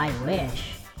 I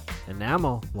wish.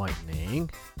 Enamel whitening.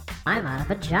 I'm out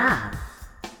of a job.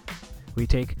 We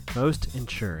take most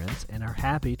insurance and are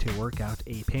happy to work out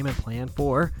a payment plan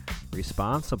for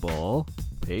responsible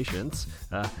patients.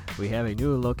 We have a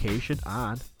new location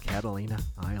on Catalina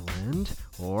Island,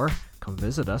 or come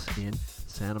visit us in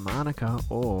Santa Monica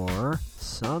or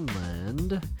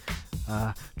Sunland.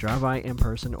 Drive by in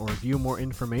person or view more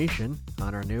information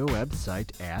on our new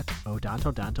website at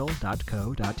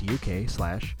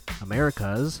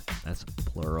odontodental.co.uk/Americas, that's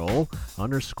plural,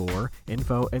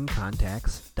 _info and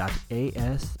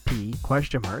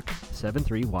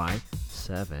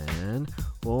contacts.asp?73Y7,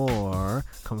 or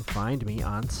come find me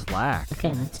on Slack.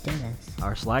 Okay, let's do this.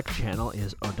 Our Slack channel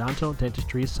is Odontal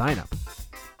Dentistry Sign Up.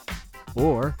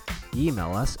 Or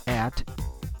email us at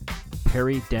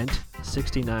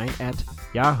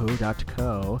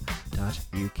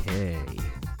perrydent69@yahoo.co.uk.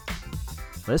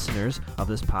 Listeners of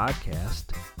this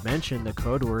podcast mention the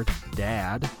code word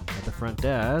DAD at the front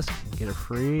desk and get a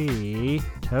free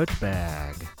tote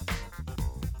bag.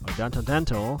 Odontal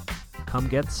Dental, come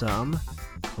get some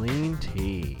clean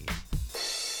tea.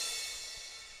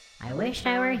 I wish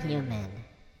I were human.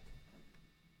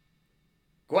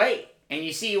 Great. And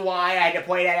you see why I had to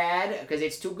play that ad? Because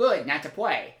it's too good not to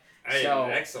play.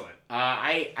 Excellent.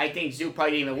 I think Zoo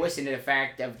probably didn't even listen to the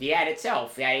fact of the ad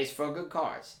itself. That is for a good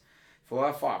cause. For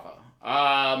a father.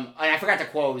 And I forgot to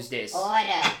close this.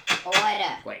 Order.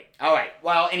 Great. All right.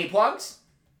 Well, any plugs?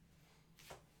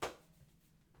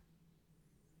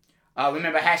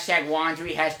 Remember, hashtag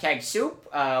laundry, hashtag soup,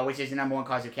 which is the #1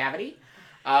 cause of cavity.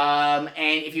 And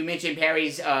if you mention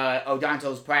Perry's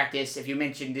Odonto's practice, if you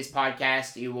mention this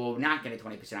podcast, you will not get a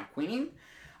 20% off cleaning.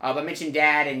 But mention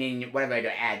Dad and then whatever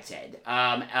the ad said.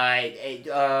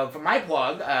 For my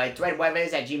plug,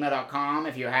 threadweathers@gmail.com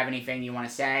if you have anything you want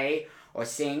to say or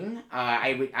sing.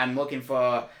 I'm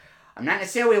not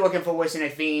necessarily looking for listener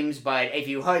themes, but if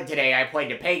you heard today, I played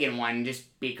the pagan one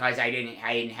just because I didn't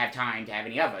have time to have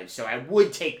any others. So I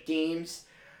would take themes,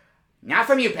 not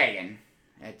from you, pagan.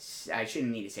 I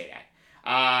shouldn't need to say that.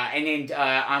 And then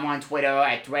I'm on Twitter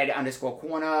at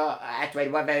 @thread_corner, at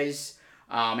threadweathers,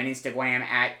 and Instagram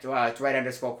at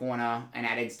thread_corner, and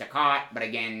at Instacart. But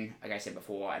again, like I said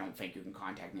before, I don't think you can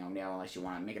contact me on there unless you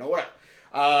want to make an order.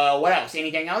 What else?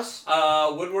 Anything else?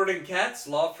 Woodward and Katz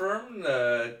Law Firm.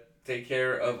 Take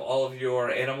care of all of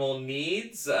your animal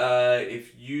needs.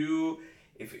 If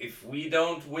we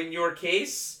don't win your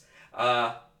case,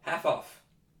 half off.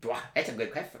 Wow, that's a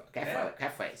good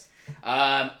catchphrase.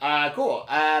 Cool.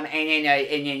 And then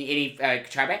any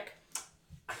Tribeca?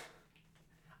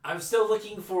 I'm still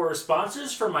looking for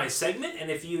sponsors for my segment,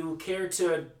 and if you care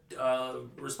to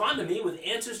respond to me with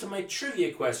answers to my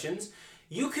trivia questions,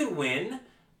 you could win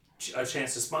a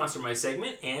chance to sponsor my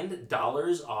segment and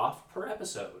 $1 off per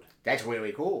episode. That's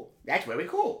really cool. What's your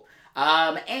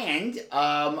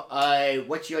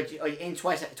in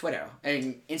Twitter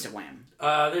and Instagram?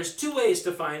 There's 2 ways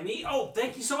to find me. Oh,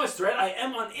 thank you so much, Thread. I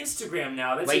am on Instagram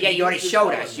now. But yeah, you already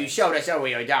showed us. You showed us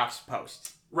earlier Doc's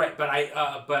post. Right, but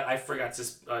I forgot to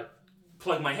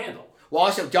plug my handle. Well,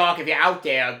 also, Doc, if you're out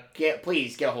there,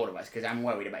 please get a hold of us, because I'm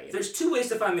worried about you. There's 2 ways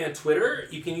to find me on Twitter.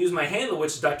 You can use my handle,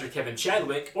 which is Dr. Kevin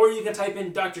Chadwick, or you can type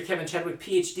in Dr. Kevin Chadwick,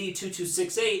 PhD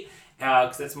 2268,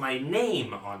 because that's my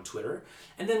name on Twitter.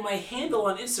 And then my handle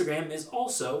on Instagram is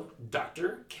also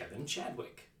Dr. Kevin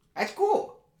Chadwick. That's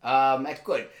cool. That's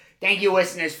good. Thank you,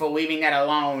 listeners, for leaving that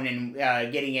alone and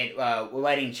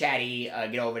letting Chatty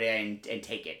get over there and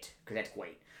take it, because that's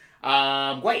great.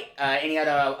 Great. Any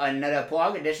another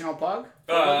plug? Additional plug?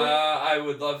 I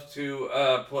would love to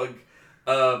plug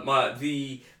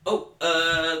the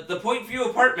Point View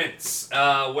Apartments,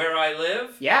 where I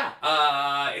live. Yeah.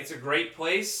 It's a great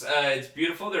place. It's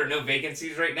beautiful. There are no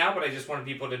vacancies right now, but I just wanted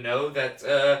people to know that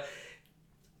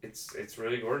it's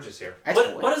really gorgeous here.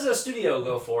 What does a studio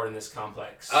go for in this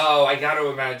complex? Oh, I got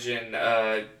to imagine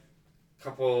a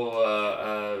couple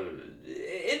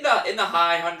in the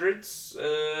high hundreds,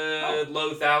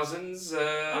 low thousands,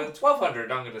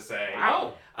 1,200. I'm gonna say.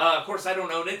 Wow. Of course, I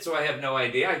don't own it, so I have no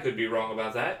idea. I could be wrong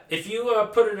about that. If you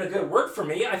put in a good word for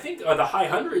me, I think the high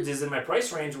hundreds is in my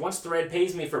price range. Once Thread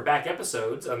pays me for back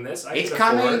episodes on this, It's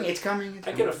coming.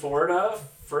 I could afford a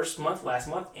first month, last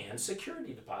month, and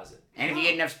security deposit. And if you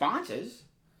get enough sponsors.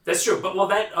 That's true, but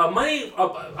that money,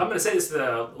 I'm going to say this to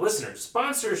the listeners,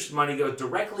 sponsors money goes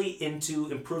directly into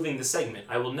improving the segment.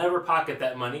 I will never pocket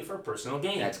that money for personal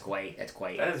gain. That's great.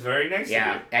 That is very nice of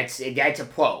you. That's a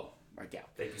pro right there.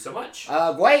 Thank you so much.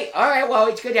 Great. All right, well,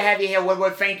 it's good to have you here,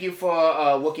 Woodward. Thank you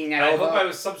for looking that over. I hope I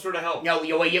was some sort of help. No,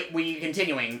 we're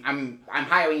continuing. I'm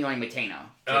hiring you on retainer.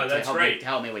 That's right. To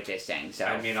help me with this thing. So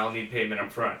I mean, I'll need payment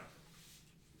up front.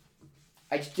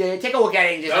 Take a look at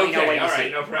it and just let me know what you see. All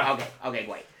right, no problem. Okay,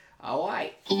 great. All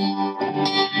right.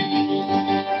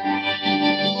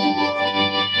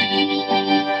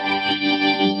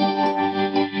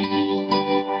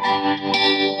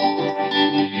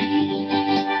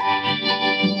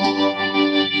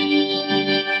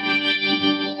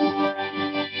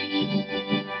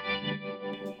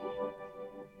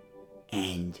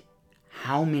 And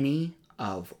how many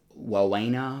of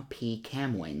Rowena P.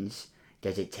 Camwins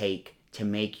does it take to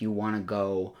make you want to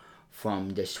go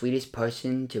from the sweetest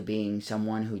person to being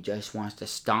someone who just wants to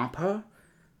stomp her?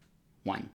 1.